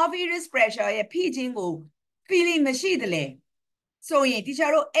atmospheric pressure ရဲ့ဖိခြင်းကို feeling မရှိတယ်လေဆိုရင် teacher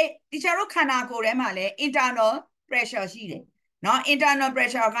တို့ခန္ဓာကိုယ်ထဲမှာလည်း internal pressure ရှိတယ်နော် internal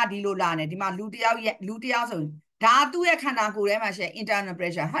pressure ကဒီလိုလာနေဒီမှာလူတယောက်ဆိုရင်ဒါသူ့ရဲ့ခန္ဓာကိုယ်ထဲမှာရှိ internal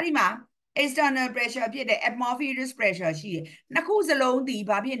pressure ဟာဒီမှာ external pressure ဖြစ်တဲ့ atmospheric pressure ရှိတယ်နှစ်ခုစလုံးဒီ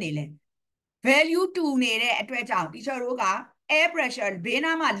ဘာဖြစ်နေလဲ value တူနေတဲ့အတွက်ကြောင့် teacher တို့က air pressure ဘေး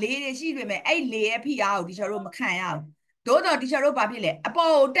နားမှာလေတွေရှိပေမဲ့အဲ့လေရဲ့ဖိအားကို teacher တို့မခံရဘူးသို့တော့ teacher တို့ဘာဖြစ်လဲအ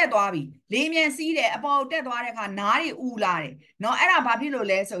ပေါ်ကိုတက်သွားပြီလေမြန်စီးတယ်အပေါ်ကိုတက်သွားတဲ့အခါနားတွေဥလာတယ်เนาะအဲ့ဒါဘာဖြစ်လို့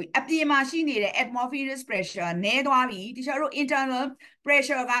လဲဆိုရင်အပြင်မှာရှိနေတဲ့ atmospheric pressure နည်းသွားပြီ teacher တို့ internal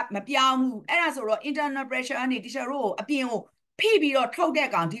pressure ကမပြောင်းဘူးအဲ့ဒါဆိုတော့ internal pressure ကနေ teacher တို့ကိုအပြင်ကိုဖိပြီးတော့ထုတ်တဲ့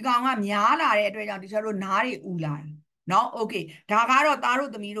ကောင်ဒီကောင်ကများလာတဲ့အတွက်ကြောင့် teacher တို့နားတွေဥလာတယ်เนาะ okay ဒါကတော့သား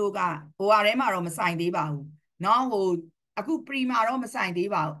တို့သမီးတို့ကဟိုဟာထဲမှာတော့မဆိုင်သေးပါဘူးเนาะဟိုအခု pre မှာတော့မဆိုင်သေး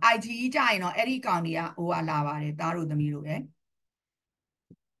ပါဘူး IGE ကြရင်တော့အဲ့ဒီကောင်တွေကဟိုဟာလာပါတယ်သားတို့သမီးတို့ရဲ့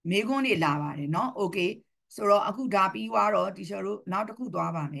မေးခွန်းတွေလာပါတယ်เนาะ okay ဆိုတော့အခုဒါပြီးသွားတော့ teacher တို့နောက်တစ်ခု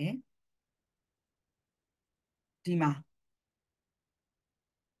သွားပါမယ်ဒီမှာ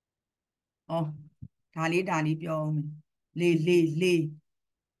ဩဒါလေးပြောအောင်လေ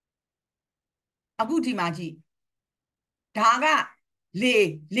အခုဒီမှာကြည့်ဒါကလေ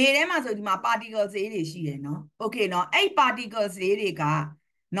ထဲမှာဆိုဒီမှာ particle ဈေးတွေရှိတယ်เนาะ okay เนาะအဲ့ particle ဈေးတွေက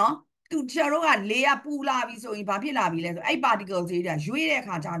เนาะ သူကျတော့ကလေကပူလာပြီဆိုရင်ဘာဖြစ်လာပြီလဲဆိုအဲ့ particle တွေရွေ့တဲ့အ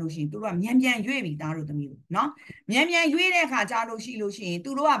ခါကြာလို့ရှိရင်သူတို့ကမြန်ရွေ့ပြီသားတို့သမီးတို့နော်မြန်ရွေ့တဲ့အခါကြာလို့ရှိရင်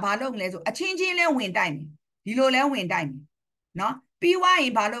သူတို့ကဘာလုပ်မလဲဆိုအချင်းချင်းလဲဝင်တိုက်မယ်ဒီလိုလဲဝင်တိုက်မယ်နော်ပြီးွားရ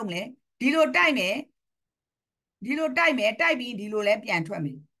င်ဘာလုပ်မလဲဒီလိုတိုက်မယ်တိုက်ပြီးဒီလိုလဲပြန်ထွက်မ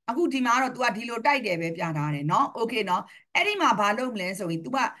ယ်အခုဒီမှာတော့ तू ကဒီလိုတိုက်တယ်ပဲပြထားတယ်နော် okay နော်အဲ့ဒီမှာဘာလုပ်မလဲဆိုရင် तू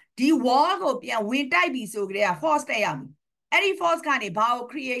ကဒီ wall ကိုပြန်ဝင်တိုက်ပြီဆိုကြတဲ့ force တက်ရမယ်အဲ့ဒီ force ကနေဘာကို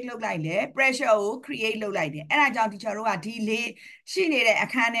create လုပ်လိုက်လဲ pressure ကို create လုပ်လိုက်တယ်အဲ့ဒါကြောင့် teacher တို့ကဒီလေရှိနေတဲ့အ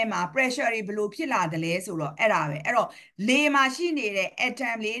ခန်းထဲမှာ pressure တွေဘယ်လိုဖြစ်လာတယ်လဲဆိုတော့အဲ့ဒါပဲအဲ့တော့လေမှာရှိနေတဲ့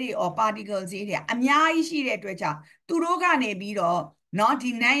atom လေးတွေ or particles တွေအများကြီးရှိတဲ့အတွက်ကြောင့်သူတို့ကနေပြီးတော့နော်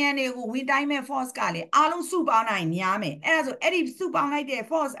ဒီနံရံတွေကိုဝင်တိုင်းမဲ့ force ကလေအားလုံးစုပေါင်းနိုင်များမယ်အဲ့ဒါဆိုအဲ့ဒီစုပေါင်းလိုက်တဲ့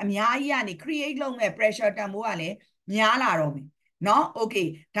force အများကြီးကနေ create လုပ်မဲ့ pressure တန်ဖိုးကလည်းများလာတော့မယ်နော် okay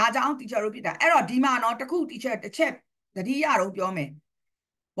ဒါကြောင့် teacher တို့ဖြစ်တာအဲ့တော့ဒီမှာနော်တစ်ခု teacher တစ်ချက်သတိရတော့ပြောမယ်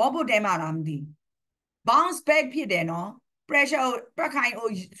ဘောဖို့တဲမှာလားမသိ bounce back ဖြစ်တယ်နော် pressure တွက်ခိုင်း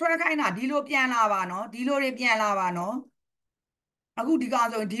ဆွဲခိုင်းတာဒီလိုပြန်လာပါနော်ဒီလိုတွေပြန်လာပါနော်အခုဒီကောင်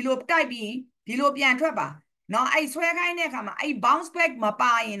ဆိုဒီလိုတိုက်ပြီးဒီလိုပြန်ထွက်ပါနော်အဲ့ဆွဲခိုင်းတဲ့အခါမှာအဲ့ bounce back မ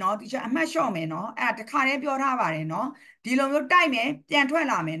ပါရင်နော်ဒီချက်အမှတ်လျှော့မယ်နော်အဲ့ဒါတခါတည်းပြောထားပါတယ်နော်ဒီလိုမျိုးတိုက်မယ်ပြန်ထွက်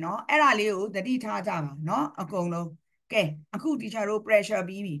လာမယ်နော်အဲ့ဒါလေးကိုသတိထားကြပါနော်အကုန်လုံးကဲအခုဒီချက်တို့ pressure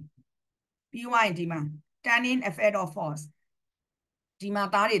ပြီးွားရင်ဒီမှာ turning effect of force ဒီမှာ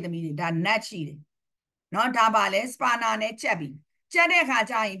သားတွေသမီးတွေဒါ net ရှိတယ်နော်ဒါပါလဲ spanner နဲ့ချက်ပြီးချက်တဲ့အခါ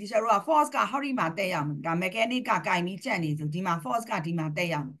ကျရင်ဒီချက်တို့က force ကဟောဒီမှာတက်ရမယ်ဒါ mechanic ကကင်ပြီးချက်နေဆိုဒီမှာ force ကဒီမှာတက်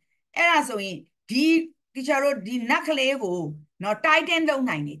ရမယ်အဲ့ဒါဆိုရင်ဒီချက်တို့ဒီ net ကလေးကိုနော် tighten လုပ်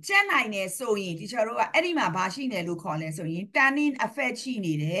နိုင်တယ်ချက်နိုင်တယ်ဆိုရင်ဒီချက်တို့ကအဲ့ဒီမှာဘာရှိနေလို့ခေါ်လဲဆိုရင် turning effect ရှိ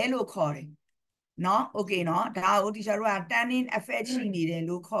နေတယ်လို့ခေါ်တယ်နော် okay နော်ဒါကိုဒီချက်တို့က turning effect ရှိနေတယ်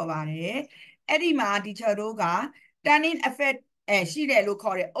လို့ခေါ်ပါတယ်အဲ့ဒီမှာဒီချက်တို့က turning effect ရှိတယ်လို့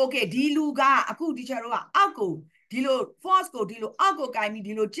ခေါ်တယ် okay ဒီလူကအခုဒီချက်တို့ကအောက်ကိုဒီလို force ကိုဒီလိုအောက်ကိုကင်ပြီး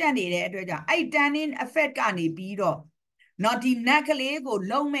ဒီလိုကြက်နေတဲ့အတွက်ကြောင့်အဲ့ turning effect ကနေပြီးတော့နော်ဒီ net ကလေးကို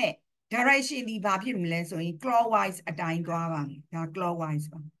လုံးမဲ့ direction ဒီဘာဖြစ်မလဲဆိုရင် clockwise အတိုင်းသွားပါမယ်ဒါ clockwise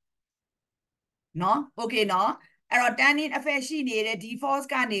ပါနော် okay နော်အဲ့တော့ turning effect ရှိနေတဲ့ဒီ force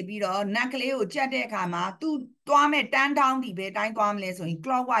ကနေပြီးတော့ net ကလေးကိုကြက်တဲ့အခါမှာသူသွားမဲ့ turn down ဒီပဲအတိုင်းသွားမလဲဆိုရင်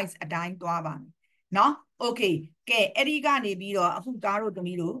clockwise အတိုင်းသွားပါမယ်နော် okay ကဲအဲ့ဒီကနေပြီးတော့အခုသားတို့သ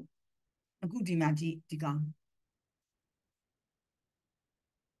မီးတို့အခုဒီမှာကြည့်ဒီကောင်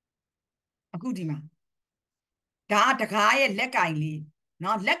အခုဒီမှာဒါတကားရဲ့လက်ကင်လေး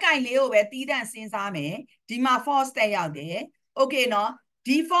နော်လက်ကင်လေးကိုပဲတီးတန့်စဉ်းစားမယ်ဒီမှာ force တက်ရောက်တယ် okay နော်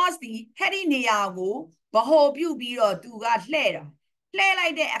ဒီ force ဒီအဲ့ဒီနေရာကိုဗဟိုပြုတ်ပြီးတော့သူကလှဲ့တာလှဲ့လို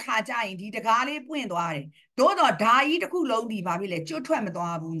က်တဲ့အခါကျရင်ဒီတကားလေးပွင့်သွားတယ်သို့တော့ဓာကြီးတစ်ခုလုံးဒီဘာဖြစ်လဲကျွတ်ထွက်မ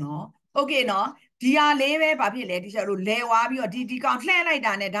သွားဘူးနော် okay နော်ဒီဟာလေးပဲဘာဖြစ်လဲဒီချက်တို့လဲဝါပြီးတော့ဒီကောင်လှဲ့လိုက်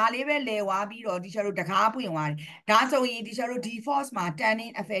တာနဲ့ဒါလေးပဲလဲဝါပြီးတော့ဒီချက်တို့တကားပွင့်သွားတယ်ဒါဆိုရင်ဒီချက်တို့ဒီ force မှာ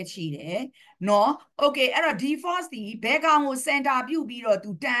turning effect ရှိတယ်နော် okay အဲ့တော့ဒီ force ဒီဘဲကောင်ကို center ပြုတ်ပြီးတော့သူ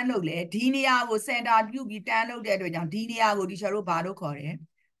turn လုပ်လဲဒီနေရာကို center ပြုတ်ပြီး turn လုပ်တဲ့အတွက်ကြောင့်ဒီနေရာကိုဒီချက်တို့ဘာလို့ခေါ်တယ်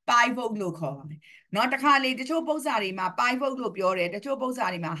pi volt လို့ခေါ်ပါတယ်เนาะတခါလေတချို့ပု္ပ္ပစာတွေမှာ pi volt လို့ပြောတယ်တချို့ပု္ပ္ပစာ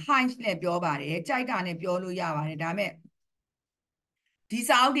တွေမှာ Heinz နဲ့ပြောပါတယ်ကြိုက်တာနဲ့ပြောလို့ရပါတယ်ဒါပေမဲ့ဒီ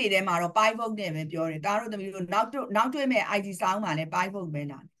စာအုပ်တွေထဲမှာတော့ pi volt နဲ့ပဲပြောတယ်ဒါတို့သမီးတို့နောက်တွေ့မဲ့ IG စာအုပ်မှာလည်း pi volt ပဲ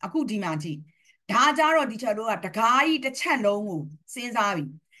လာအခုဒီမှာကြည့်ဒါကြတော့ဒီချက်တို့ကတကားကြီးတစ်ချက်လုံးကိုစဉ်းစားပြီ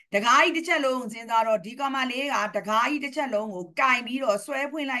တကားကြီးတစ်ချက်လုံးကိုစဉ်းစားတော့ဒီကောင်မလေးကတကားကြီးတစ်ချက်လုံးကိုကင်ပြီးတော့ဆွဲ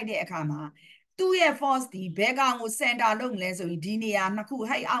ဖွင့်လိုက်တဲ့အခါမှာသူ့ရဲ့ force ဒီဘဲကောင်ကို center လုပ်မလဲဆိုရင်ဒီနေရာနှစ်ခု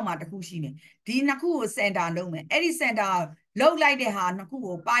ဟဲ့အောက်မှာတစ်ခုရှိနေဒီနှစ်ခုကို center လုပ်မယ်အဲ့ဒီ center လုပ်လိုက်တဲ့ဟာနှစ်ခု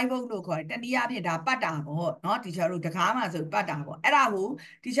ကို pi volt လို့ခေါ်တယ်တနည်းအားဖြင့်ဒါပတ်တာပေါ့เนาะတီချာတို့တကားမှာဆိုပတ်တာပေါ့အဲ့ဒါကို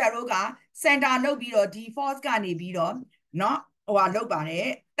တီချာတို့က center လုပ်ပြီးတော့ဒီ force ကနေပြီးတော့เนาะဟိုဟာလုပ်ပါတယ်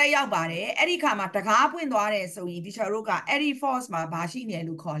တက်ရောက်ပါတယ်အဲ့ဒီခါမှာတကားပွင့်သွားတယ်ဆိုရင်တီချာတို့ကအဲ့ဒီ force မှာဘာရှိနေ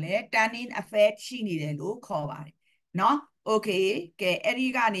လို့ခေါ်လဲ turning effect ရှိနေတယ်လို့ခေါ်ပါတယ်เนาะokay ကဲအဲ့ဒီ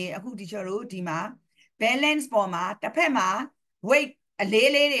ကနေအခုတီချာတို့ဒီမှာ balance ပေါ်မှာတစ်ဖက်မှာ weight အ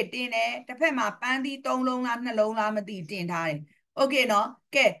လေးလေးတွေတင်တယ်တစ်ဖက်မှာပန်းသီး3လုံးလား2လုံးလားမသိတင်ထားတယ် okay เนาะ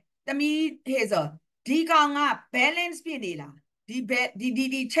ကဲသမီးဟေးဆိုဒီကောင်က balance ဖြစ်နေလား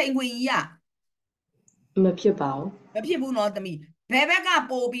ဒီချိန်ခွင်ကြီးကမဖြစ်ပါဘူးမဖြစ်ဘူးเนาะသမီးဘယ်ဘက်က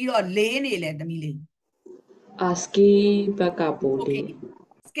ပို့ပြီးတော့လေးနေလဲသမီးလေးscale ဘက်ကပိုလေး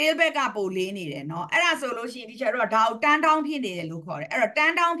scale ဘက်ကပိုလေးနေတယ်เนาะအဲ့ဒါဆိုလို့ရှိရင်ဒီချက်တော့ဒါကိုတန်းတောင်းဖြစ်နေတယ်လို့ခေါ်တယ်အဲ့တော့တ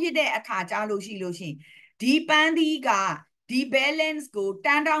န်းတောင်းဖြစ်တဲ့အခါကြားလို့ရှိရင်ဒီပန်းသီးကဒီ balance ကိုတ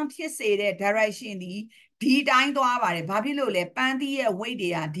န်းတောင်းဖြစ်စေတဲ့ direction ဒီတိုင်းသွားပါတယ်ဘာဖြစ်လို့လဲပန်းသီးရဲ့ weight တွေ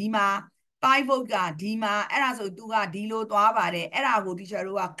ကဒီမှာ pi volt ကဒီမှာအဲ့ဒါဆိုသူကဒီလိုသွားပါတယ်အဲ့ဒါကိုဒီချက်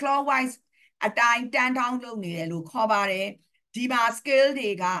တို့က clockwise အတိုင်းတန်းတောင်းလုပ်နေတယ်လို့ခေါ်ပါတယ် ဒီမှာ scale တွေ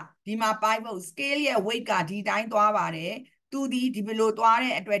ကဒီမှာ pi vote scale ရဲ့ weight ကဒီတိုင်းသွားပါတယ်သူဒီဘယ်လိုသွား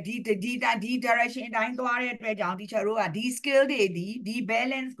တဲ့အတွက်ဒီ direction အတိုင်းသွားတဲ့အတွက်ကြောင့် teacher တို့ကဒီ scale တွေဒီ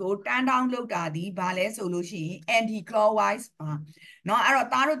balance ကို turn down လုပ်တာဒီဘာလဲဆိုလို့ရှိရင် anti clockwise ပါเนาะအဲ့တော့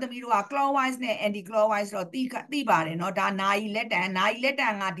သားတို့သမီးတို့က clockwise နဲ့ anti clockwise တော့သိပါတယ်เนาะဒါနာယီလက်တံ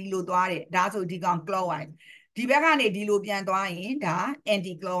ကဒီလိုသွားတယ်ဒါဆိုဒီကောင် clockwise ဒီဘက်ကနေဒီလိုပြန်သွားရင်ဒါ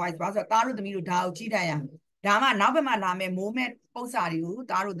anti clockwise ပါဆိုတော့သားတို့သမီးတို့ဒါကိုကြည့်တတ်ရမယ်ဒါမှနောက်ဘက်မှာလာမယ် moment ပုံစံတွေကို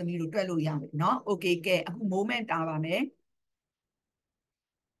သားတို့သမီးတို့တွက်လို့ရမယ်เนาะ okay ကဲအခု moment တာပါမယ်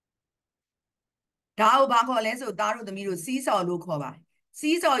ဒါကိုဘာခေါ်လဲဆိုသားတို့သမီးတို့ seesaw လို့ခေါ်ပါတယ်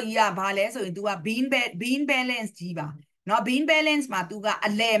seesaw ကြီးကဘာလဲဆိုရင် तू က bean balance ကြီးပါเนาะ bean balance မှာ तू ကအ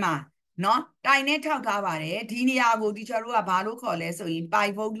လဲမှာเนาะတိုင်နဲ့ထောက်ထားပါတယ်ဒီနေရာကို teacher တို့ကဘာလို့ခေါ်လဲဆိုရင် pi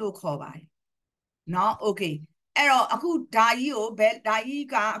vote လို့ခေါ်ပါတယ်เนาะ okay အဲ့တော့အခုဓာကြီး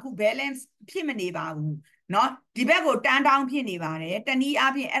ကအခု balance ဖြစ်မနေပါဘူးเนาะဒီဘက်ကို turn down ဖြစ်နေပါတယ်တနည်း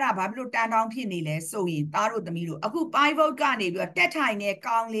အားဖြင့်အဲ့ဒါဘာဖြစ်လို့ turn down ဖြစ်နေလဲဆိုရင်သားတို့သမီးတို့အခု pi vote ကနေပြီးတော့တက်ထိုင်တဲ့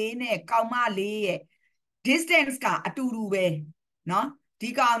ကောင်လေးနဲ့ကောင်မလေးရဲ့ distance ကအတူတူပဲเนาะဒီ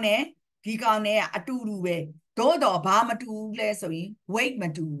ကောင်နဲ့ကအတူတူပဲသို့တော့ဘာမတူဘူးလဲဆိုရင် weight မ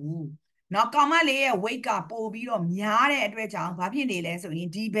တူဘူးเนาะကောင်မလေးရဲ့ weight ကပိုပြီးတော့များတဲ့အတွက်ကြောင့်ဘာဖြစ်နေလဲဆိုရင်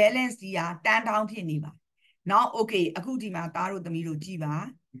ဒီ balance ကြီးက turn down ဖြစ်နေပါเนาะ okay အခုဒီမှာသားတို့သမီးတို့ကြည့်ပါ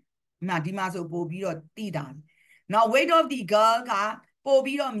ဒီမှာဆိုပို့ပြီးတော့တိတာเนาะ weight of the girl ကပို့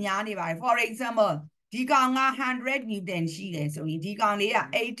ပြီးတော့များနေပါတယ် for example ဒီကောင်က100 newton ရှိတယ်ဆိုရင်ဒီကောင်လေးက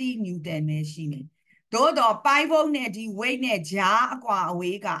80 newton ပဲရှိမယ်သို့တော့ pi vote နဲ့ဒီ weight နဲ့ကြားအကွာအ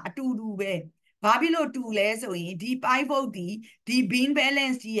ဝေးကအတူတူပဲဘာဖြစ်လို့တူလဲဆိုရင်ဒီ pi vote ဒီ beam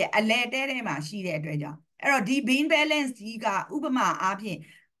balance ကြီးရဲ့အလဲတဲထဲမှာရှိတဲ့အတွက်ကြောင့်အဲ့တော့ဒီ beam balance ကြီးကဥပမာအားဖြင့်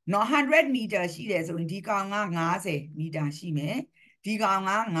နော်100 meter ရှိတယ်ဆိုရင်ဒီကောင်က50 meter ရှိမယ်ဒီကောင်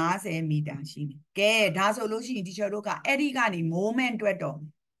က50 meter ရှိမယ်ကဲဒါဆိုလို့ရှိရင် teacher တို့ကအဲ့ဒီကနေ moment တွက်တော့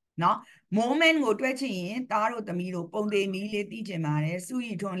နော် moment ကိုတွက်ချင်ရင်သားတို့သမီးတို့ပုံသေးနည်းလေးသိချင်ပါတယ်စု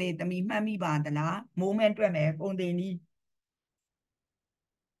ရီထွန်းလေးသမီးမှတ်မိပါသလား moment တွက်မယ်ပုံသေးနည်း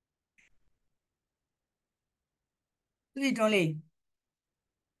စုရီထွန်းလေး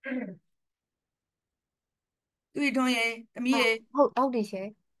စုရီထွန်းရေသမီးရေဟုတ်တယ်ရှင်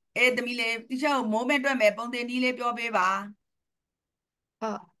သမီးလေး teacher ကို moment တွက်မယ်ပုံသေးနည်းလေးပြောပေးပါ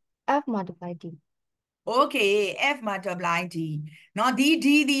F multiply D Okay F multiply D เนาะ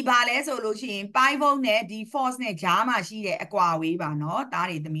ဒီဘာလဲဆိုလို့ရှိရင် pi vote နဲ့ဒီ force နဲ့ကြားမှာရှိတဲ့အကွာအဝေးပါเนาะသား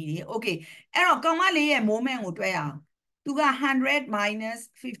တွေသမီးတွေ okay အဲ့တော့ကောင်မလေးရဲ့ moment ကိုတွက်ရအောင်သူက100 minus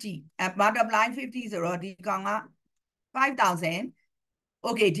 50 multiply 50ဆိုတော့ဒီကောင်က5000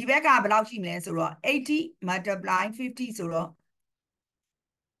 okay ဒီဘက်ကဘယ်လောက်ရှိမလဲဆိုတော့80 multiply 50ဆိုတော့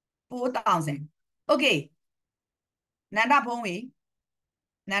4000 okay နန္ဒဖုံးဝေ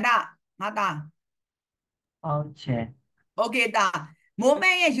နန္ဒငါသား ဟုတ်ချေ okay သား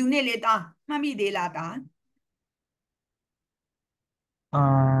moment ရဲ့ unit လေးသားမှတ်မိသေးလားသား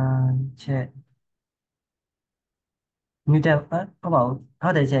ချေနျူတန်ဟုတ်ပါဘူးဟု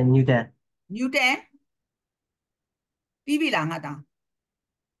တ်တယ်ချေနျူတန်ပြီးပြီလားငါသား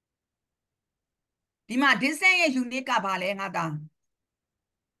ဒီမှာ distance ရဲ့ unit ကဘာလဲငါသား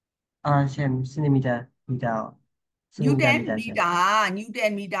ချေစင်တီမီတာမီတာနျူတ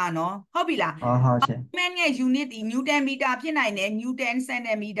န်မီတာနော်ဟုတ်ပြီလားဟုတ်ချေ moment ရဲ့ unit ဒီနျူတန်မီတာဖြစ်နိုင်တယ်နျူတန်စင်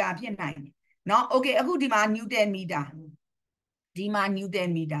တီမီတာဖြစ်နိုင်တယ်နော် okay အခုဒီမှာနျူတန်မီတာ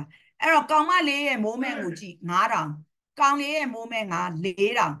အဲ့တော့ကောင်မလေးရဲ့ moment ကိုကြည့်9000ကောင်လေးရဲ့ moment က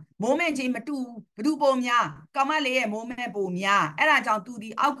4000 moment ချင်းမတူဘယ်သူပုံများကောင်မလေးရဲ့ moment ပုံများအဲ့ဒါကြောင့်သူဒီ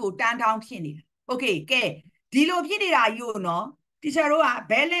အောက်ကိုတန်းထောင်းဖြစ်နေတာ okay ကဲဒီလိုဖြစ်နေတာကြီးကိုနော် teacher တို့က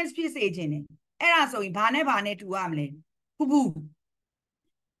balance ဖြစ်စေခြင်းတယ်အဲ့ဒါဆိုရင်ဘာနဲ့တူရမလဲဖူ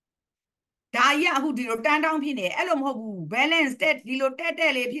ဒါကြီးကအခုဒီလိုတန်းတောင်းဖြစ်နေအဲ့လိုမဟုတ်ဘူး balance တက်ဒီလိုတ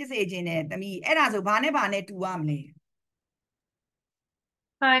က်လေးဖြစ်စေခြင်းတယ်တမီးအဲ့ဒါဆိုဘာနဲ့တူရမလဲ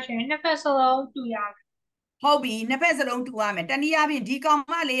ဟုတ်ရှင်နှစ်ဖက်စလုံးတူရမယ်ဟုတ်ပြီနှစ်ဖက်စလုံးတူရမယ်တနည်းအားဖြင့်ဒီကောင်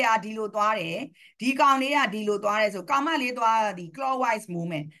မလေးကဒီလိုသွားတယ်ဒီကောင်လေးကဒီလိုသွားတယ်ဆိုကောင်မလေးသွားဒီ clockwise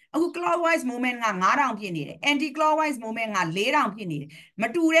movement အခု clockwise movement က9000ဖြစ်နေတယ် anti clockwise movement က4000ဖြစ်နေတယ်မ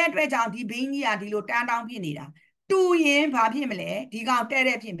တူတဲ့အတွက်ကြောင့်ဒီဘင်းကြီးကဒီလိုတန်းတောင်းဖြစ်နေတာတူရင်ဘာဖြစ်မလဲဒီကောင်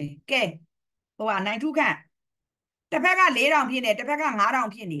တဲ့ဖြစ်မယ်ကဲဟိုကနိုင်ထုခန့်တစ်ဖက်က4000ဖြစ်နေတစ်ဖက်က9000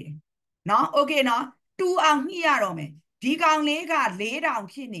ဖြစ်နေတယ်နော်โอเคနော်တူအောင်ညှိရတော့မယ်ဒီကောင်လေးက4000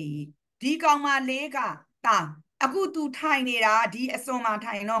ဖြစ်နေဒီကောင်မလေးကတာအခုသူထိုင်နေတာဒီအစွန်မှာ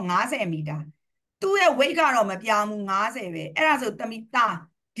ထိုင်တော့50မီတာသူ့ရဲ့ weight ကတော့မပြောင်းဘူး50ပဲအဲ့ဒါဆိုတမီတာ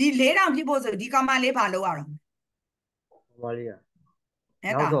ဒီ4000ဖြစ်ဖို့ဆိုဒီကောင်မလေးဘာလုပ်ရတော့မလေးက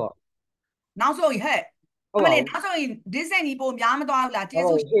နောက်ဆိုဟဲ့ အမလေးနောက်ဆိုရင် distance ကြီးပိုများမသွားဘူးလားကျေး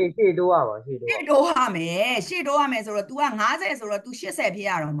ဇူးရှေ့တိုးရမှာရှေ့တိုး ရှေ့တိုးရမယ်ဆိုတော့ तू က50ဆိုတော့ तू 80ဖြစ်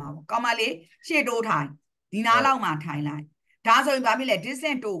ရတော့မှာပေါ့ကောင်းမလေးရှေ့တိုးထိုင်ဒီနားလောက်မှာထိုင်လိုက်ဒါဆိုရင်ဘာဖြစ်လဲ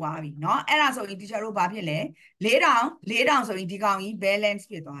distance တိုးသွားပြီเนาะအဲ့ဒါဆိုရင် teacher တို့ဘာဖြစ်လဲ4000ဆိုရင်ဒီကောင်ကြီး balance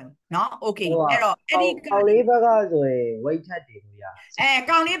ဖြစ်သွားပြီเนาะ okay အဲ့တော့အဲ့ဒီကောင်လေးဘက်ကဆိုရင် weight ထက်တယ်လို့ရ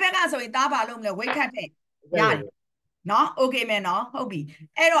ကောင်လေးဘက်ကဆိုရင်သားပါလို့မလဲ weight ထက်တယ်ရတယ်เนาะ okay မယ်เนาะဟုတ်ပြီ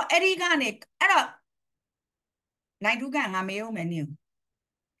အဲ့တော့အဲ့ဒီကနေအဲ့တော့နိုင်ထုကငါမေးဦးမယ်နင်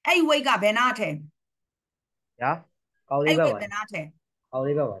အဲ့ weight ကဘယ်နာထဲညာကောင်လေးဘက်ပါဘယ်နာထဲကောင်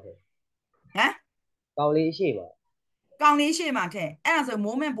လေးဘက်ပါထဲဟမ်ကောင်လေးရှေ့ပါကောင်လေးရှေ့မှာထဲအဲ့ဒါဆို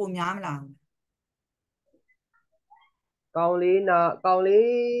moment ပုံများမလားကောင်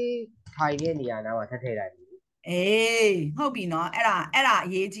လေးထိုင်တဲ့နေရာနားမှာထည့်လိုက်ပြီအေးဟုတ်ပြီเนาะအဲ့ဒါအ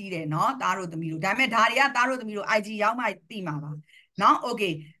ရေးကြီးတယ်เนาะသားတို့သမီးတို့ဒါပေမဲ့ဒါတွေကသားတို့သမီးတို့ IG ရောက်မှသိမှာပါเนาะ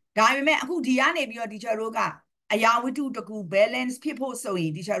okay ဒါပေမဲ့အခုဒီကနေပြီးတော့ teacher တို့ကအရာဝတ္ထုတကူ balance ဖြစ်ဖို့ဆိုရ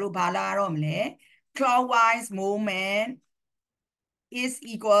င် teacher တို့ဘာလာတော့မလဲ clockwise movement is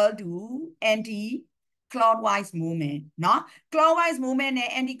equal to anti clockwise movement เนาะ clockwise movement နဲ့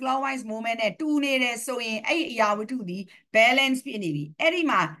anti clockwise movement နဲ့တူနေတယ်ဆိုရင်အဲ့ဒီအရာဝတ္ထုဒီ balance ဖြစ်နေပြီအဲ့ဒီ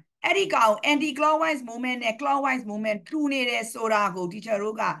မှာအဲ့ဒီကောင် anti clockwise movement နဲ့ clockwise movement တူနေတယ်ဆိုတာကို teacher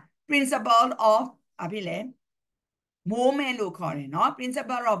တို့က principle of ဘာဖြစ်လဲ moment လို့ခေါ်တယ်เนาะ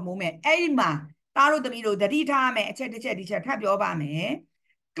principle of moment အဲ့ဒီမှာသားတို့သမီးတို့သတိထားမယ်အချက်တစ်ချက်ထပ်ပြောပါမယ်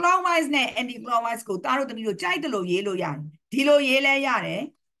clockwise နဲ့ anti clockwise ကိုသားတို့သမီးတို့ကြိုက်တယ်လို့ရေးလို့ရတယ်ဒီလိုရေးလဲရတယ်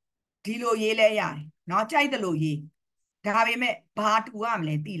ဒီလိုရေးလဲရတယ်เนาะကြိုက်တယ်လို့ရေးဒါပေမဲ့ဘာတူရမ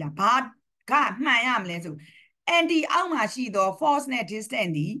လဲသိလားဘာကမှန်ရမလဲဆို anti အောက်မှာရှိသော force နဲ့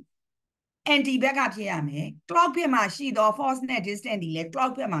distance ဒီ anti ဘက်ကဖြစ်ရမယ် clock ဘက်မှာရှိသော force နဲ့ distance ဒီလဲ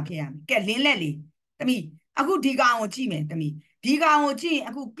clock ဘက်မှာဖြစ်ရမယ်ကဲလင်းလက်လေးတမီးအခုဒီကောင်ကိုကြည့်မယ်တမီးဒီကောင်ကိုကြည့်ရင်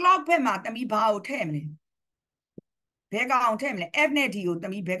အခု clock ဘက်မှာတမီးဘာကိုထည့်မလဲဘယ်ကောင်ထည့်မလဲ F နဲ့ D ကိုတ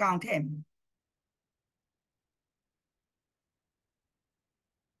မီးဘယ်ကောင်ထည့်မလဲ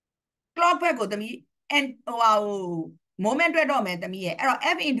clock ဘက်ကိုတမီး moment တွေ့တော့မယ်တမီးရဲ့အဲ့တော့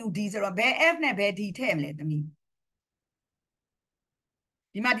F into D ဆိုတော့ဘယ် F နဲ့ဘယ် D ထည့်မလဲတမီး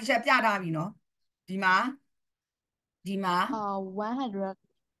ဒီမှာဒီချက်ပြထားပြီနော်ဒီမှာ100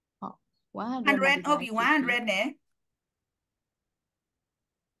ဟုတ်100 ဟုတ်ပြီ100နဲ့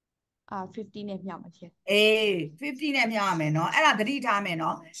50နဲ့မြောက်မှာရှင်အေး50နဲ့မြောက်ရမယ်เนาะအဲ့ဒါသတိထားမယ်เน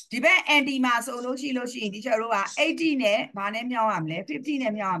าะဒီဘက် anti မှာဆိုလို့ရှိရင်ဒီချက်တို့က80နဲ့ဘာနဲ့မြောက်ရမလဲ50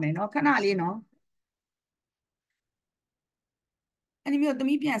နဲ့မြောက်ရမယ်เนาะခဏလေးเนาะအဲ့ဒီမျိုးသ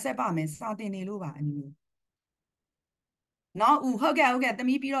မီးပြန်ဆက်ပါမယ်စာတင်နေလို့ပါအဲ့ဒီမျိုးเนาะဦးဟုတ်ကဲ့သ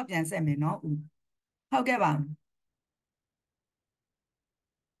မီးပြီးတော့ပြန်ဆက်မယ်เนาะဦးဟုတ်ကဲ့ပါ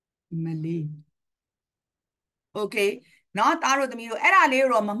မလေးโอเคเนาะသားတို့သမီးတို့အဲ့ဒါလေး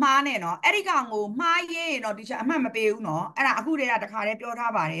တော့မမှားနဲ့เนาะအဲ့ဒီကောင်ကိုမှားရေးเนาะဒီချက်အမှတ်မပေးဘူးเนาะအဲ့ဒါအခုတည်းကတခါတည်းပြော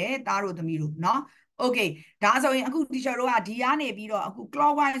ထားပါတယ်သားတို့သမီးတို့เนาะโอเคဒါဆိုရင်အခု teacher တို့ကဒီကနေပြီးတော့အခု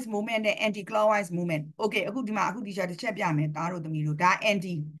clockwise movement နဲ့ anti clockwise movement โอเคအခုဒီမှာအခု teacher တစ်ချက်ပြမယ်သားတို့သမီးတို့ဒါ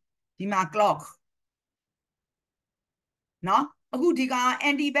anti ဒီမှာ clock เนาะအခုဒီက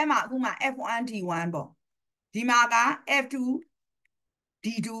anti ဘက်မှာအခုမှ F1 D1 ပေါ့ဒီမှာက F2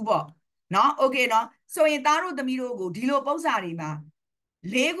 D2 ပေါ့เนาะโอเคเนาะဆိုရင်သားတို့သမီးတို့ကိုဒီလိုပုံစံတွေမှာ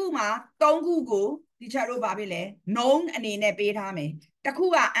၄ခုမှာ၃ခုကို teacher တို့ဘာဖြစ်လဲ known အနေနဲ့ပေးထားမယ်တစ်ခု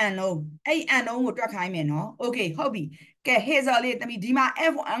က unknown အဲ့ unknown ကိုတွက်ခိုင်းမယ်เนาะโอเคဟုတ်ပြီကဲ Hazel လေးသမီးဒီမှာ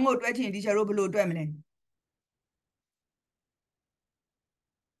F1 ကိုတွက်ချင် teacher တို့ဘယ်လိုတွက်မလဲ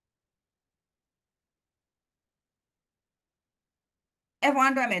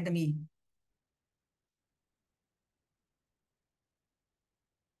F1 တွက်မယ်သမီး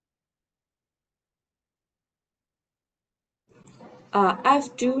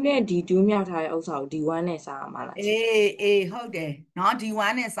F2 နဲ့ D2 မြောက်ထားတဲ့ဥစ္စာကို D1 နဲ့စားရမှာလားအေးဟုတ်တယ်เนาะ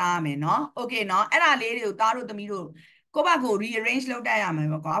D1 နဲ့စားရမယ်เนาะโอเคเนาะအဲ့ဒါလေးတွေကိုသားတို့သမီးတို့ကိုယ့်ဘက်ကို rearrange လုပ်တတ်ရမယ်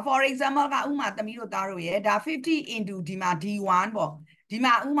ပေါ့ကွာ for example ကဥမာသမီးတို့သားတို့ရဲ့ဒါ50 into ဒီမှာ D1 ပေါ့ဒီ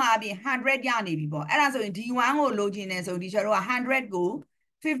မှာဥမာအပြင်100ရနေပြီပေါ့အဲ့ဒါဆိုရင် D1 ကိုလိုချင်တယ်ဆိုဒီချက်တို့က100ကို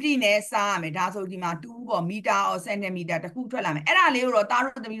50နဲ့စားရမယ်ဒါဆိုဒီမှာ2ပေါ့မီတာ or စင်တီမီတာတခုထွက်လာမယ်အဲ့ဒါလေးကိုတော့သား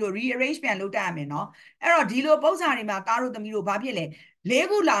တို့သမီးတို့ rearrange ပြန်လုပ်တတ်ရမယ်เนาะအဲ့တော့ဒီလိုပုံစံတွေမှာသားတို့သမီးတို့ဘာဖြစ်လဲ၄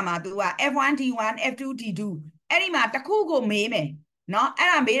ခုလာမှာသူက F1 D1 F2 D2 အဲ့ဒီမှာတစ်ခုကိုမေးမယ်เนาะအဲ့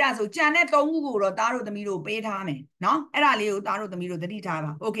ဒါမေးတာဆိုကြံတဲ့၃ခုကိုတော့သားတို့သမီးတို့ပေးထားမယ်เนาะအဲ့ဒါလေးကိုသားတို့သမီးတို့သတိထား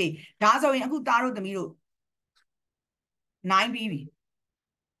ပါโอเคဒါဆိုရင်အခုသားတို့သမီးတို့9ပြီးပြီ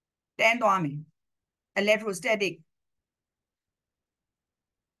10သွားမယ် electrostatic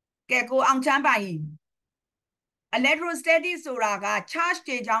ကဲကိုအောင်ချမ်းပိုင် electrostatic ဆိုတာက charge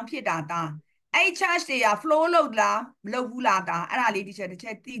တွေကြောင့်ဖြစ်တာဒါအဲ့ charge တွေက flow လုပ်လားမလုပ်ဘူးလားဒါအဲ့ဒါလေးတစ်ချက်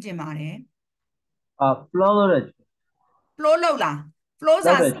သိချင်ပါတယ် flow လို့ flow လောက်လား flow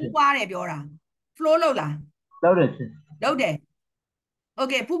စာ လောက်တယ် စီးပွားတယ်ပြောတာ flow လောက်လား လောက်တယ်ရှင် လောက်တယ်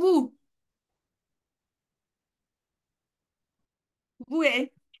okay ဖူးဖူးရေ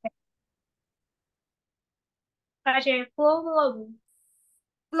ဒါရှင် flow မလုပ်ဘူး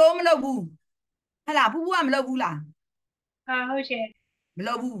flow မလုပ်ဘူးဟဲ့လားဖူးဖူးကမလုပ်ဘူးလား ဟုတ်ရှင် မ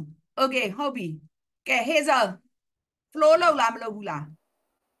လုပ်ဘူး okay ဟုတ်ပြီကဲ Hazel flow လောက်လားမလုပ်ဘူးလား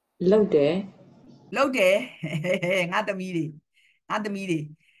လုပ်တယ် လုပ်တယ်ငါသမီးတွေငါသမီးတွေ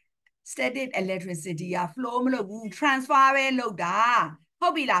static electricity က flow မလုပ်ဘူး transfer ပဲလုပ်တာဟု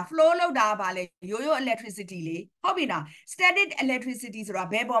တ်ပြီလား flow လုပ်တာကဘာလဲရိုးရိုး electricity လေဟုတ်ပြီလား static electricity ဆိုတာ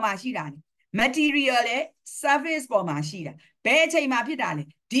ဘယ်ပေါ်မှာရှိတာလဲ material နဲ့ surface ပေါ်မှာရှိတာဘယ်အချိန်မှာဖြစ်တာလဲ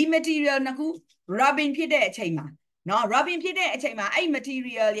ဒီ material နှစ်ခု rubbing ဖြစ်တဲ့အချိန်မှာနော် rubbing ဖြစ်တဲ့အချိန်မှာအဲ့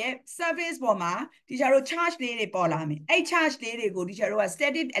material ရဲ့ surface ပေါ်မှာဒီကျတို့ charge လေးတွေပေါ်လာမယ်အဲ့ charge လေးတွေကိုဒီကျတို့က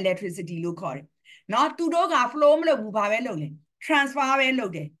static electricity လို့ခေါ်တယ်နော်သူတို့က flow မလုပ်ဘူးဘာပဲလုပ်လဲ transfer ပဲလု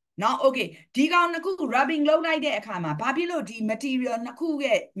ပ်တယ်နော် okay ဒီကောင်နှစ်ခု rubbing လုပ်လိုက်တဲ့အခါမှာဘာဖြစ်လို့ဒီ material နှစ်ခု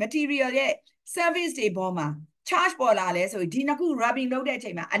ရဲ့ material ရဲ့ surface တွေပေါ်မှာ charge ပေါ်လာလဲဆိုရင်ဒီနှစ်ခု rubbing လုပ်တဲ့အချိ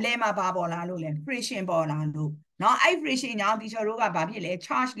န်မှာအလဲမှာဘာပေါ်လာလို့လဲ friction ပေါ်လာလို့နော်အဲ့ friction ကြောင့် teacher တို့ကဘာဖြစ်လဲ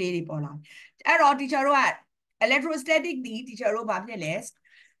charge လေးတွေပေါ်လာအဲ့တော့ teacher တို့က electrostatic ဒီ teacher တို့ဘာဖြစ်လဲ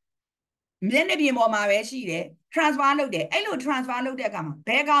မျက်နှာပြင်ပေါ်မှာပဲရှိတယ် transfer လုပ်တယ်အဲ့လို transfer လုပ်တဲ့အခါမှာဘ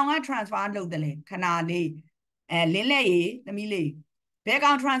ယ်ကောင်က transfer လုပ်တယ်လဲခဏလေးလင်းလက်ရေသမီးလေးဘယ်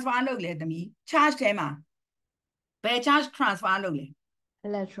ကောင် transfer လုပ်လဲသမီး charge ထဲမှာဘယ် charge transfer လုပ်လဲ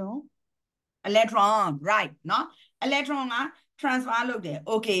electron right เนาะ electron က transfer လုပ်တယ်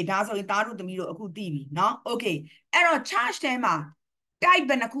okay ဒါဆိုရင်သားတို့သမီးတို့အခုသိပြီเนาะ okay အဲ့တော့ charge ထဲမှာ type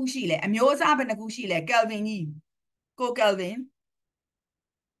ဘယ်နှခုရှိလဲအမျိုးအစားဘယ်နှခုရှိလဲ Kelvin ကြီးကို Kelvin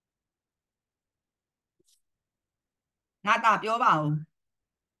ငါတာပြောပါဦး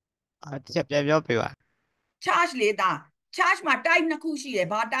ချက်ပြန်ပြောပေးပါ charge လေတာ charge မှာ type နှစ်ခုရှိတယ်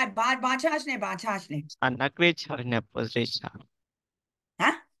ဘာ type ဘာ charge နဲ့ဘာ charge လဲ negative charge နဲ့ positive charge ဟ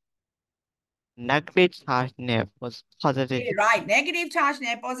မ် negative charge နဲ့ positive right negative charge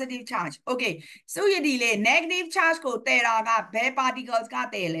နဲ့ positive charge okay ဆိုရဒီလေ negative charge ကိုတည်တာကဘယ် particles က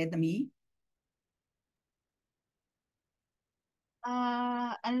တည်လဲသမီး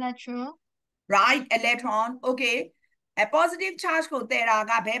electron right electron okay a positive charge ကိုတည်တာ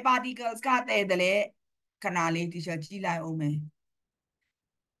ကဘယ် particles ကတည်တယ်လဲခဏလေး teacher ကြည့်လိုက်အောင်မယ်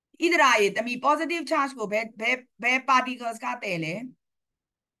ဣဒရာရေသမီး positive charge ကိုဘယ် particles ကတည်လဲ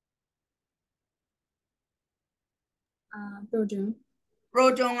proton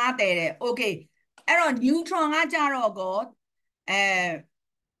proton ကတည်တယ် okay အဲ့တော့ neutron ကကြတော့ကော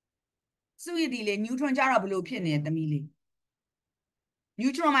စုရည်ဒီလေ neutron ကြတော့ဘယ်လိုဖြစ်နေသမီးလေး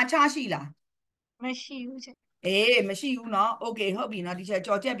neutron မှာ charge ရှိလား မရှိဘူးချက်မရှိဘူးเนาะ okay ဟုတ်ပြီเนาะဒီချက်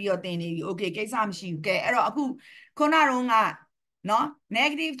ကြော်ချက်ပြီးတော့သင်နေပြီ okay ကိစ္စမရှိဘူးကဲအဲ့တော့အခုခုနတုန်းကเนาะ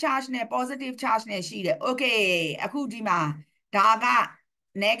negative charge နဲ့ positive charge နဲ့ရှိတယ် okay အခုဒီမှာဒါက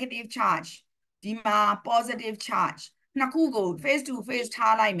negative charge ဒီမှာ positive charge နှစ်ခုကို face to face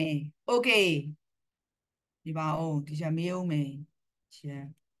ထားလိုက်မယ် okay ဒီပါအောင်ဒီချက်မေးအောင်မယ်ချက်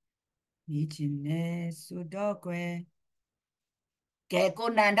မေးချင်နေဆိုတော့ကွယ်ကဲကို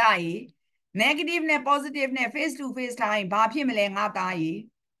နန္ဒရေ negative နဲ့ positive နဲ့ face to face ထားရင်ဘာဖြစ်မလဲငါသားရေ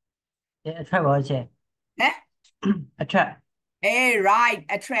attract ပါချက် ဟမ် attract right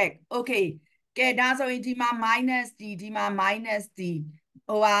attract okay ကဲဒါဆိုရင်ဒီမှာ minus d ဒီမှာ minus d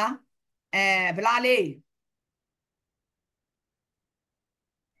ဟိုပါဗလာလေး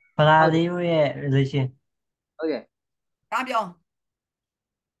ဗလာလေးရဲ့ relation ဟုတ်ကဲ့ ဒါပြော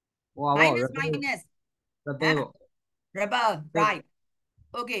ဟိုပါပေါ့ minus minus rebel ပေါ့ rebel right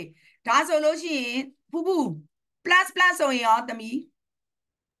okay ဒါဆိုလို့ရှိရင်ဖူးဖူး plus plus ဆိုရင်ရောသမီး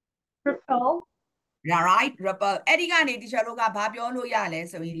repel right repel အဲ့ဒီကနေတခြားတို့ကဘာပြောလို့ရလဲ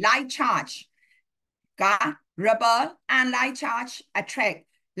ဆိုရင် light charge က repel and light charge attract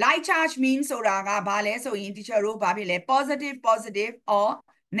light charge means ဆိုတာကဘာလဲဆိုရင်တခြားတို့ဘာဖြစ်လဲ positive positive or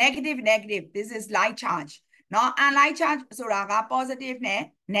negative negative this is light charge เนาะ and light charge ဆိုတာက positive နဲ့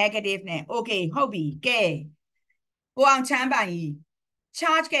negative နဲ့ okay ဟုတ်ပြီကဲကိုအောင်ချမ်းပိုင်ကြီး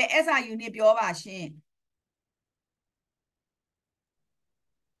charge က SI unit ပြောပါရှင်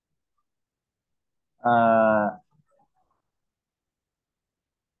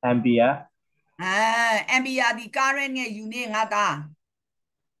ampere ampere ဒီ current ရဲ့ unit ငါသား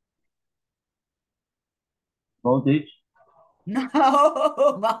voltage no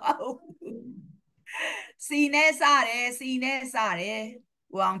မဟုတ်စီနဲ့စတယ်စီနဲ့စတယ်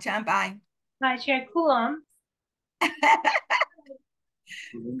ကိုအောင်ချမ်းပိုင် ဒါရှင် coulomb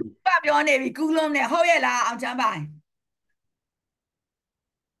ဘာပြောနေပြီကူလုံးနဲ့ဟုတ်ရဲ့လားအောင်ချမ်းပိုင်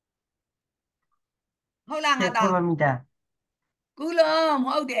ဟုတ်လားငါသား thermometer ကူလုံး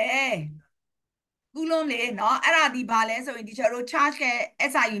ဟုတ်တယ်ကူလုံးလေနော်အဲ့ဒါဒီဘာလဲဆိုရင်ဒီချာတို့ charge ရဲ့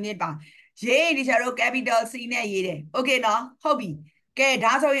SI unit ပါရေးရင်ဒီချာတို့ capital C နဲ့ရေးတယ် okay နော်ဟုတ်ပြီကဲ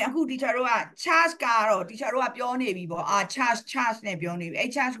ဒါဆိုရင်အခုဒီချာတို့က charge ကတော့ဒီချာတို့ကပြောနေပြီပေါ့charge နဲ့ပြောနေပြီ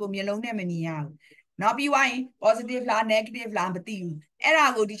အဲ့ charge ကိုမျက်လုံးနဲ့မမြင်ရဘူးနောက်ပြီးသွားရင် positive လား negative လားမသိဘူးအဲ့ဒါ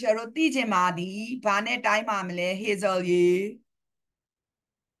ကိုဒီချာတို့သိချင်ပါသည်ဘာနဲ့တိုင်းပါမလဲ Hazel ရေ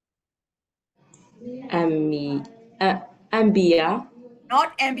ampere not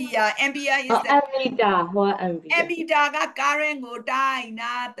ampere ampere is the ammeter ဟော ampere ammeter က current ကိုတိုင်း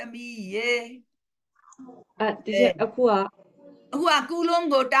နာသမီးရေဒီအခုကကူလုံး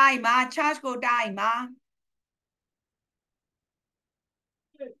ကိုတိုင်းမှာ charge ကိုတိုင်းမှာ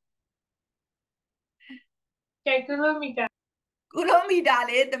ကဲကူလိုမီတာ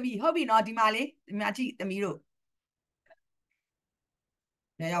လေသမီးဟုတ်ပြီနော်ဒီမှာလေဒီမှာကြည့်သမီးတို့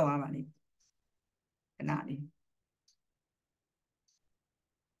ရောက်သွားပါလိမ့်ခဏလေး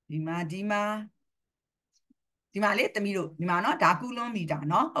ဒီမှာလေသမီးတို့ဒီမှာနော်ဒါကူလုံးမီတာ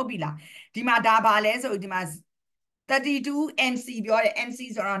နော်ဟုတ်ပြီလားဒီမှာဒါပါလဲဆိုဒီမှာ32 NC ပြောတယ် NC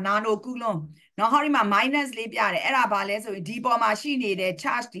ဆိုတော့ nano ကူလုံးနော်ဟောဒီမှာ minus လေးပြတယ်အဲ့ဒါဘာလဲဆိုရင်ဒီပေါ်မှာရှိနေတဲ့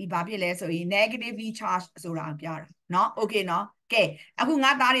charge ဒီဘာဖြစ်လဲဆိုရင် negatively charge ဆိုတာပြတာနော် okay နော်ကဲအခု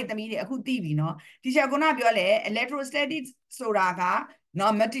ငါသားတွေသမီးတွေအခုသိပြီနော်ဒီချက်ခုနပြောလဲ electrostatic ဆိုတာက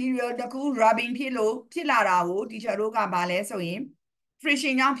နော် material တခု rubbing ဖြစ်လာတာကိုဒီချက်တို့ကဘာလဲဆိုရင်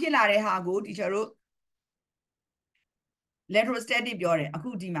friction ကြောင့်ဖြစ်လာတဲ့ဟာကိုဒီချက်တို့ electrostatic ပြောတယ်အ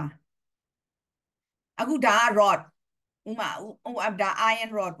ခုဒီမှာအခုဒါက rod ဥမာဒါ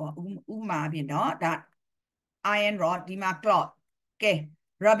iron rod ပေါ့ဥမာအပြင်နော်ဒါ iron rod ဒီမှာ cloth ကဲ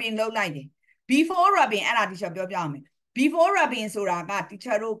rubbing လုပ်လိုက်တယ် before rubbing အဲ့ဒါတီချာပြောပြအောင်မယ် before rubbing ဆိုတာကတီ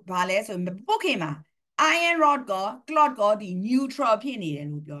ချာတို့ဘာလဲဆိုရင်ပုတ်ခင်မှာ iron rod က cloth ကဒီ neutral ဖြစ်နေတယ်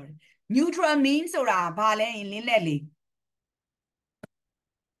လို့ပြောတယ် neutral mean ဆိုတာဘာလဲရင်လင်းလက်လေး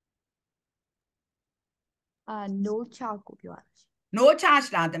no charge ကိုပြောတာ no charge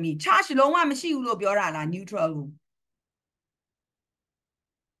လားသမီး charge လုံးဝမရှိဘူးလို့ပြောတာလား neutral ကို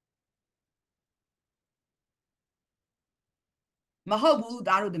မဟုတ်ဘူး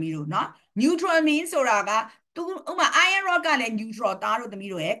သားတို့သမီးတို့เนาะ neutral mean ဆိုတာကသူဥမာ iron rod ကလည်း neutral သားတို့သမီး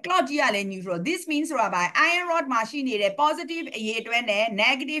တို့ရဲ့ cloth ကြီးကလည်း neutral this means ဆိုတာဘာ iron rod မှာရှိနေတဲ့ positive အရေးတွဲနဲ့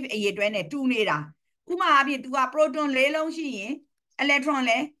negative အရေးတွဲနဲ့တူနေတာဥမာအပြင် तू က proton ၄လုံးရှိရင် electron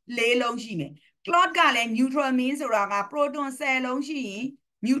လည်း၄လုံးရှိမယ် cloth ကလည်း neutral mean ဆိုတာက proton 10လုံးရှိရင်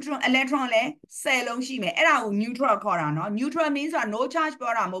electron လည်း10လုံးရှိမယ်အဲ့ဒါကို neutral ခေါ်တာเนาะ neutral mean ဆိုတာ no charge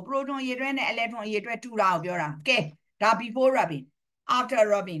ပြောတာမဟုတ် proton အရေးတွဲနဲ့ electron အရေးတွဲတူတာကိုပြောတာကဲဒါ before rubbing after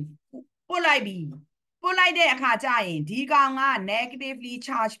rubbing ပို့လိုက်ပြီပို့လိုက်တဲ့အခါကျရင်ဒီကောင်က negatively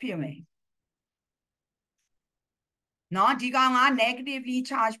charge ဖြစ်မယ်နော်ဒီကောင်က negatively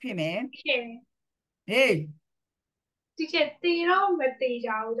charge ဖြစ်မယ်ဟေး ဟေးဒီချက်တေတော့မတေကြ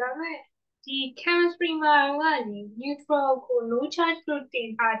ဘူးဒါပေမဲ့ဒီ chemistry မှာကလေ neutral ကို no charge လို့တင်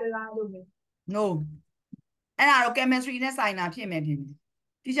ထားသလားလို့ no အဲ့ဒါတော့ chemistry နဲ့ဆိုင်တာဖြစ်မယ်ထင်တယ်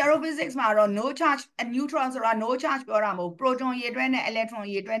ဒီကျတော့ physics မှာတော့ no charge neutral ဆိုတာ no charge ပြောတာမဟုတ် proton ရေတွဲနဲ့ electron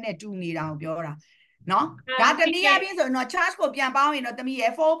ရေတွဲနဲ့တူနေတာကိုပြောတာနော်ဒါတနည်းအားဖြင့်ဆိုရင်တော့ charge ကိုပြန်ပေါင်းရင်တော့တမီး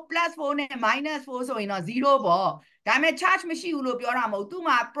ရဲ့ 4 + 4နဲ့ -4 ဆိုရင်တော့0ပေါ့ဒါပေမဲ့ charge မရှိဘူးလို့ပြောတာမဟုတ်သူ့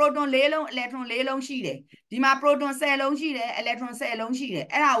မှာ proton 4လုံး electron 4လုံးရှိတယ်ဒီမှာ proton 10လုံးရှိတယ် electron 10လုံးရှိတယ်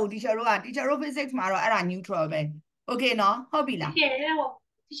အဲ့ဒါကို teacher တို့ physics မှာတော့အဲ့ဒါ neutral ပဲ okay နော်ဟုတ်ပြီလားဒီချ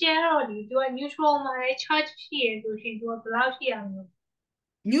က်တော့ဒီသူက neutral မှာ charge ရှိရဆိုရှင်သူကဘယ်လောက်ရှိရမလဲ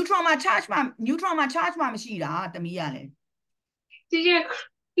neutral မှာ charge မှာမရှိတာတမီးရလဲဒီချက်က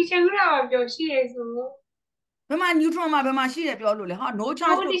တော့ပြောရှိရဆိုဘယ်မှာ neutral မှာဘယ်မှာရှိတယ်ပြောလို့လဲဟာ no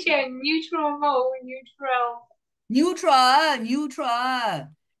charge ဒီချက် neutral မဟုတ်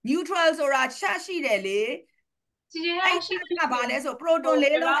neutralဆိုတာ charge ရှိတယ်လေဒီချက်ကရှိတာဘာလဲဆို proton ၄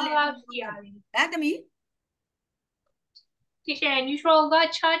လုံး ရှိရတယ်တမီးဒီချက် neutral က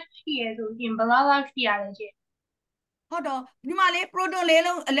charge ရှိရဆိုရင်ဘယ်လောက်ရှိရလဲချက်ဟုတ်တော့ဒီမှာလေ proton ၄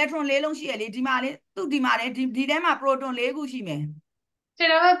လုံး electron ၄လုံးရှိရလေဒီမှာလေသူဒီမှာလေဒီထဲမှာ proton ၄ခုရှိမယ်ဒါ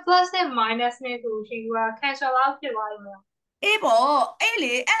ပေမဲ့ plus နဲ့ minus နဲ့ဆိုရှင်က cancel out ဖြစ်သွားပြီမလားအေးပေါ့အဲ့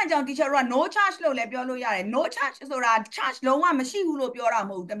လေအဲ့အကြောင်း teacher တို့က no charge လို့လည်းပြောလို့ရတယ် no charge ဆိုတာ charge လုံးဝမရှိဘူးလို့ပြောတာ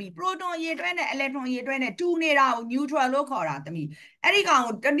မဟုတ်ဘူးတမီ proton ရေတွဲနဲ့ electron ရေတွဲနဲ့တူနေတာကို neutral လို့ခေါ်တာတမီအဲ့ဒီကောင်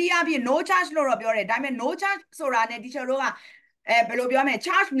ကိုတနည်းအားဖြင့် no charge လို့တော့ပြောတယ်ဒါပေမဲ့ no charge ဆိုတာနဲ့ teacher တို့ကဘယ်လိုပြောမလဲ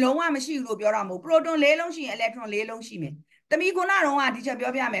charge လုံးဝမရှိဘူးလို့ပြောတာမဟုတ် proton ၄လုံးရှိရင် electron ၄လုံးရှိမယ်တမီခုနကတော့ teacher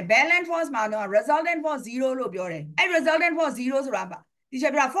ပြောပြမယ် valence force မှာတော့ resultant force 0လို့ပြောတယ်အဲ့ resultant force 0ဆိုတာပါဒီချ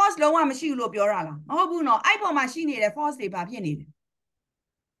က်ပြ force လုံးဝမရှိဘူးလို့ပြောတာလားမဟုတ်ဘူးနော်အဲ့ပေါ်မှာရှိနေတဲ့ force တွေဘာဖြစ်နေလဲ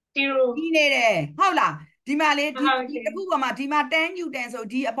0ကြီးနေတယ်ဟုတ်လား ဒီမှာလေဒီ ဟုတ်ကဲ့ တစ်ခုပေါ်မှာဒီမှာ10 Newton ဆို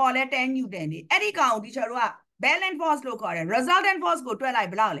ဒီအပေါ်လဲ10 Newton နေအဲ့ဒီကောင်ကို teacher တို့က balance force လို့ခေါ်တယ် resultant force ကိုတွက်လိုက်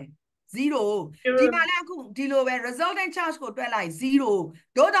ဘယ်လောက်လဲ0ဒီမှာလည်းအခုဒီလိုပဲ resultant charge ကိုတွက်လိုက်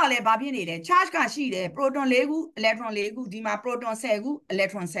0သို့တော်လည်းဘာဖြစ်နေလဲ charge ကရှိတယ် proton 4ခု electron 4ခုဒီမှာ proton 10ခု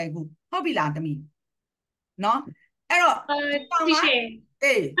electron 10ခုဟုတ်ပြီလားသမီးနော်အဲ့တော့ဒီကောင်က တီရှယ်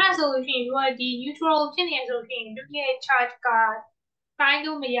အေး အဲ့ဆိုရှင်တို့ကဒီ neutral ဖြစ်နေဆိုရှင်တို့ရဲ့ charge ကတိုင်း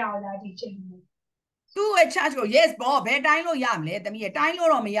လို့မရဘူးလားဒီချိန်မှာသူ့ရဲ့ charge ကို yes ဘောဘယ်တိုင်းလို့ရမလဲသမီးရဲ့တိုင်းလို့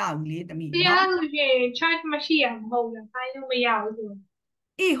တော့မရဘူးလေသမီး ဒီအဲ့ဆိုရှင် charge မရှိရမဟုတ်လားတိုင်းလို့မရဘူးဆို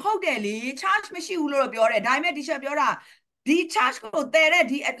အေးဟုတ်တယ်လေ charge မရှိဘူးလို့ပြောတယ်ဒါပေမဲ့ teacher ပြောတာဒီ charge ကိုတည်တဲ့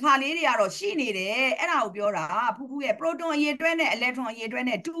ဒီအခါလေးတွေကတော့ရှိနေတယ်အဲ့ဒါကိုပြောတာဖူးဖူးရဲ့ proton အရေအတွက်နဲ့ electron အရေအတွက်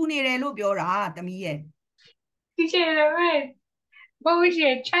နဲ့တူနေတယ်လို့ပြောတာသမီးရဲ့တီရှယ်လည်းဘာလို့ရှ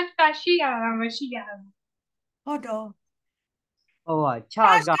င် charge ကရှိရလားမရှိရလားဟုတ်တော့ ဟိုက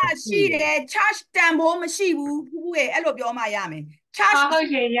charge charge ကရှိတယ် charge တန်ဖိုးမရှိဘူးဖူးဖူးရဲ့အဲ့လိုပြောမှရမယ် charge ဟုတ်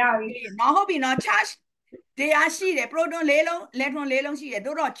ရှင်ရပြီ နော်ဟုတ်ပြီနော် charge တရားရှိတယ် proton ၄လုံး electron ၄လုံးရှိတယ်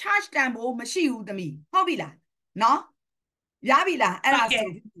တို့တော့ charge တန်ဖိုးမရှိဘူးသမီးဟုတ်ပြီလားနော်ရပြီလားအဲ့ဒါဆို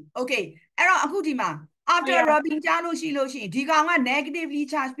okay အဲ့တော့အခုဒီမှာ after rubbing ကြားလို့ရှိရင်ဒီကောင်က negatively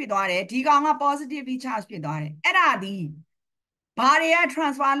charge ဖြစ်သွားတယ်ဒီကောင်က positively charge ဖြစ်သွားတယ်အဲ့ဒါဒီဘာတွေက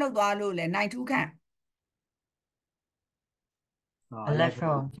transfer လုပ်သွားလို့လဲနိုင်ထူးခန့်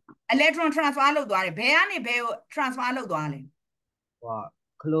electron transfer လုပ်သွားတယ်ဘယ်ကနေဘယ်ကို transfer လုပ်သွားလဲဟို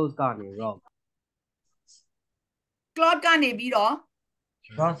close ကနေ rock clot ကနေပြီးတော့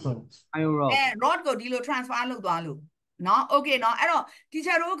rod ကို iron rock rod ကိုဒီလို transfer လုပ်သွားလို့เนาะ okay เนาะအဲ့တော့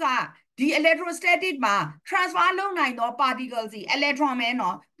teacher တို့ကဒီ electrostatic မှာ transfer လုပ်နိုင်သော particles စီ electron ပဲเน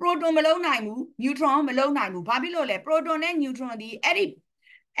าะ proton မလုပ်နိုင်ဘူး neutron မလုပ်နိုင်ဘူးဘာဖြစ်လို့လဲ proton နဲ့ neutron ဒီအဲ့ဒီ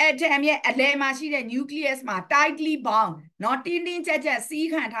atom ရဲ့အလယ်မှာရှိတဲ့ nucleus မှာ tightly bound เนาะတင်းတင်းကြပ်ကြပ်စီး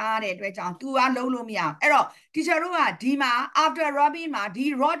ခံထားရတဲ့အတွက်ကြောင့် သူကလုံးလို့မရအောင်အဲ့တော့ teacher တို့ကဒီမှာ after rubbing မှာဒီ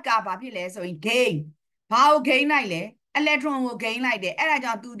rod ကဘာဖြစ်လဲဆိုရင် gain ဘာကို gain လိုက်လဲ electron ကို gain လိုက်တယ်အဲ့ဒါ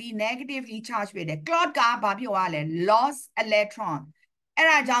ကြောင့်သူဒီ negatively charge ဖြစ်တယ် clot ကဘာဖြစ်သွားလဲ loss electron အဲ့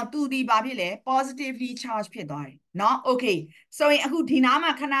ဒါကြောင့်သူဒီဘာဖြစ်လဲ positively charge ဖြစ်သွားတယ်เนาะ okay ဆိုရင်အခုဒီနား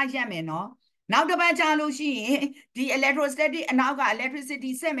မှာခဏရက်မယ်เนาะနောက်တစ်ပတ်ကြာလို့ရှိရင်ဒီ electrostatic အနောက်က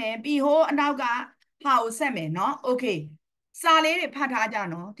electricity ဆက်မယ်ပြီးဟိုအနောက်ကဟာကိုဆက်မယ်เนาะ okay စာလေးတွေဖတ်ထားကြ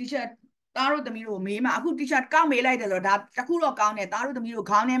နော် teacher သားတို့သမီးတို့မေးမှာအခု teacher ကောက်မေးလိုက်တယ်ဆိုတော့ဒါတခုတော့ကောင်းတယ်သားတို့သမီးတို့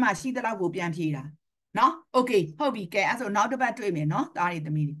ခေါင်းထဲမှာရှိတဲ့လောက်ကိုပြန်ဖြေတာနော် okay ဟုတ်ပြီကဲအဲ့ဆိုနောက်တစ်ပတ်တွေ့မယ်နော်သားတွေသ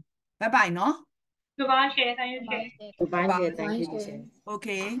မီးတွေဘိုင်ဘိုင်နော် Goodbye share thank you share Goodbye, thank you, teacher.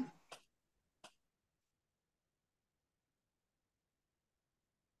 okay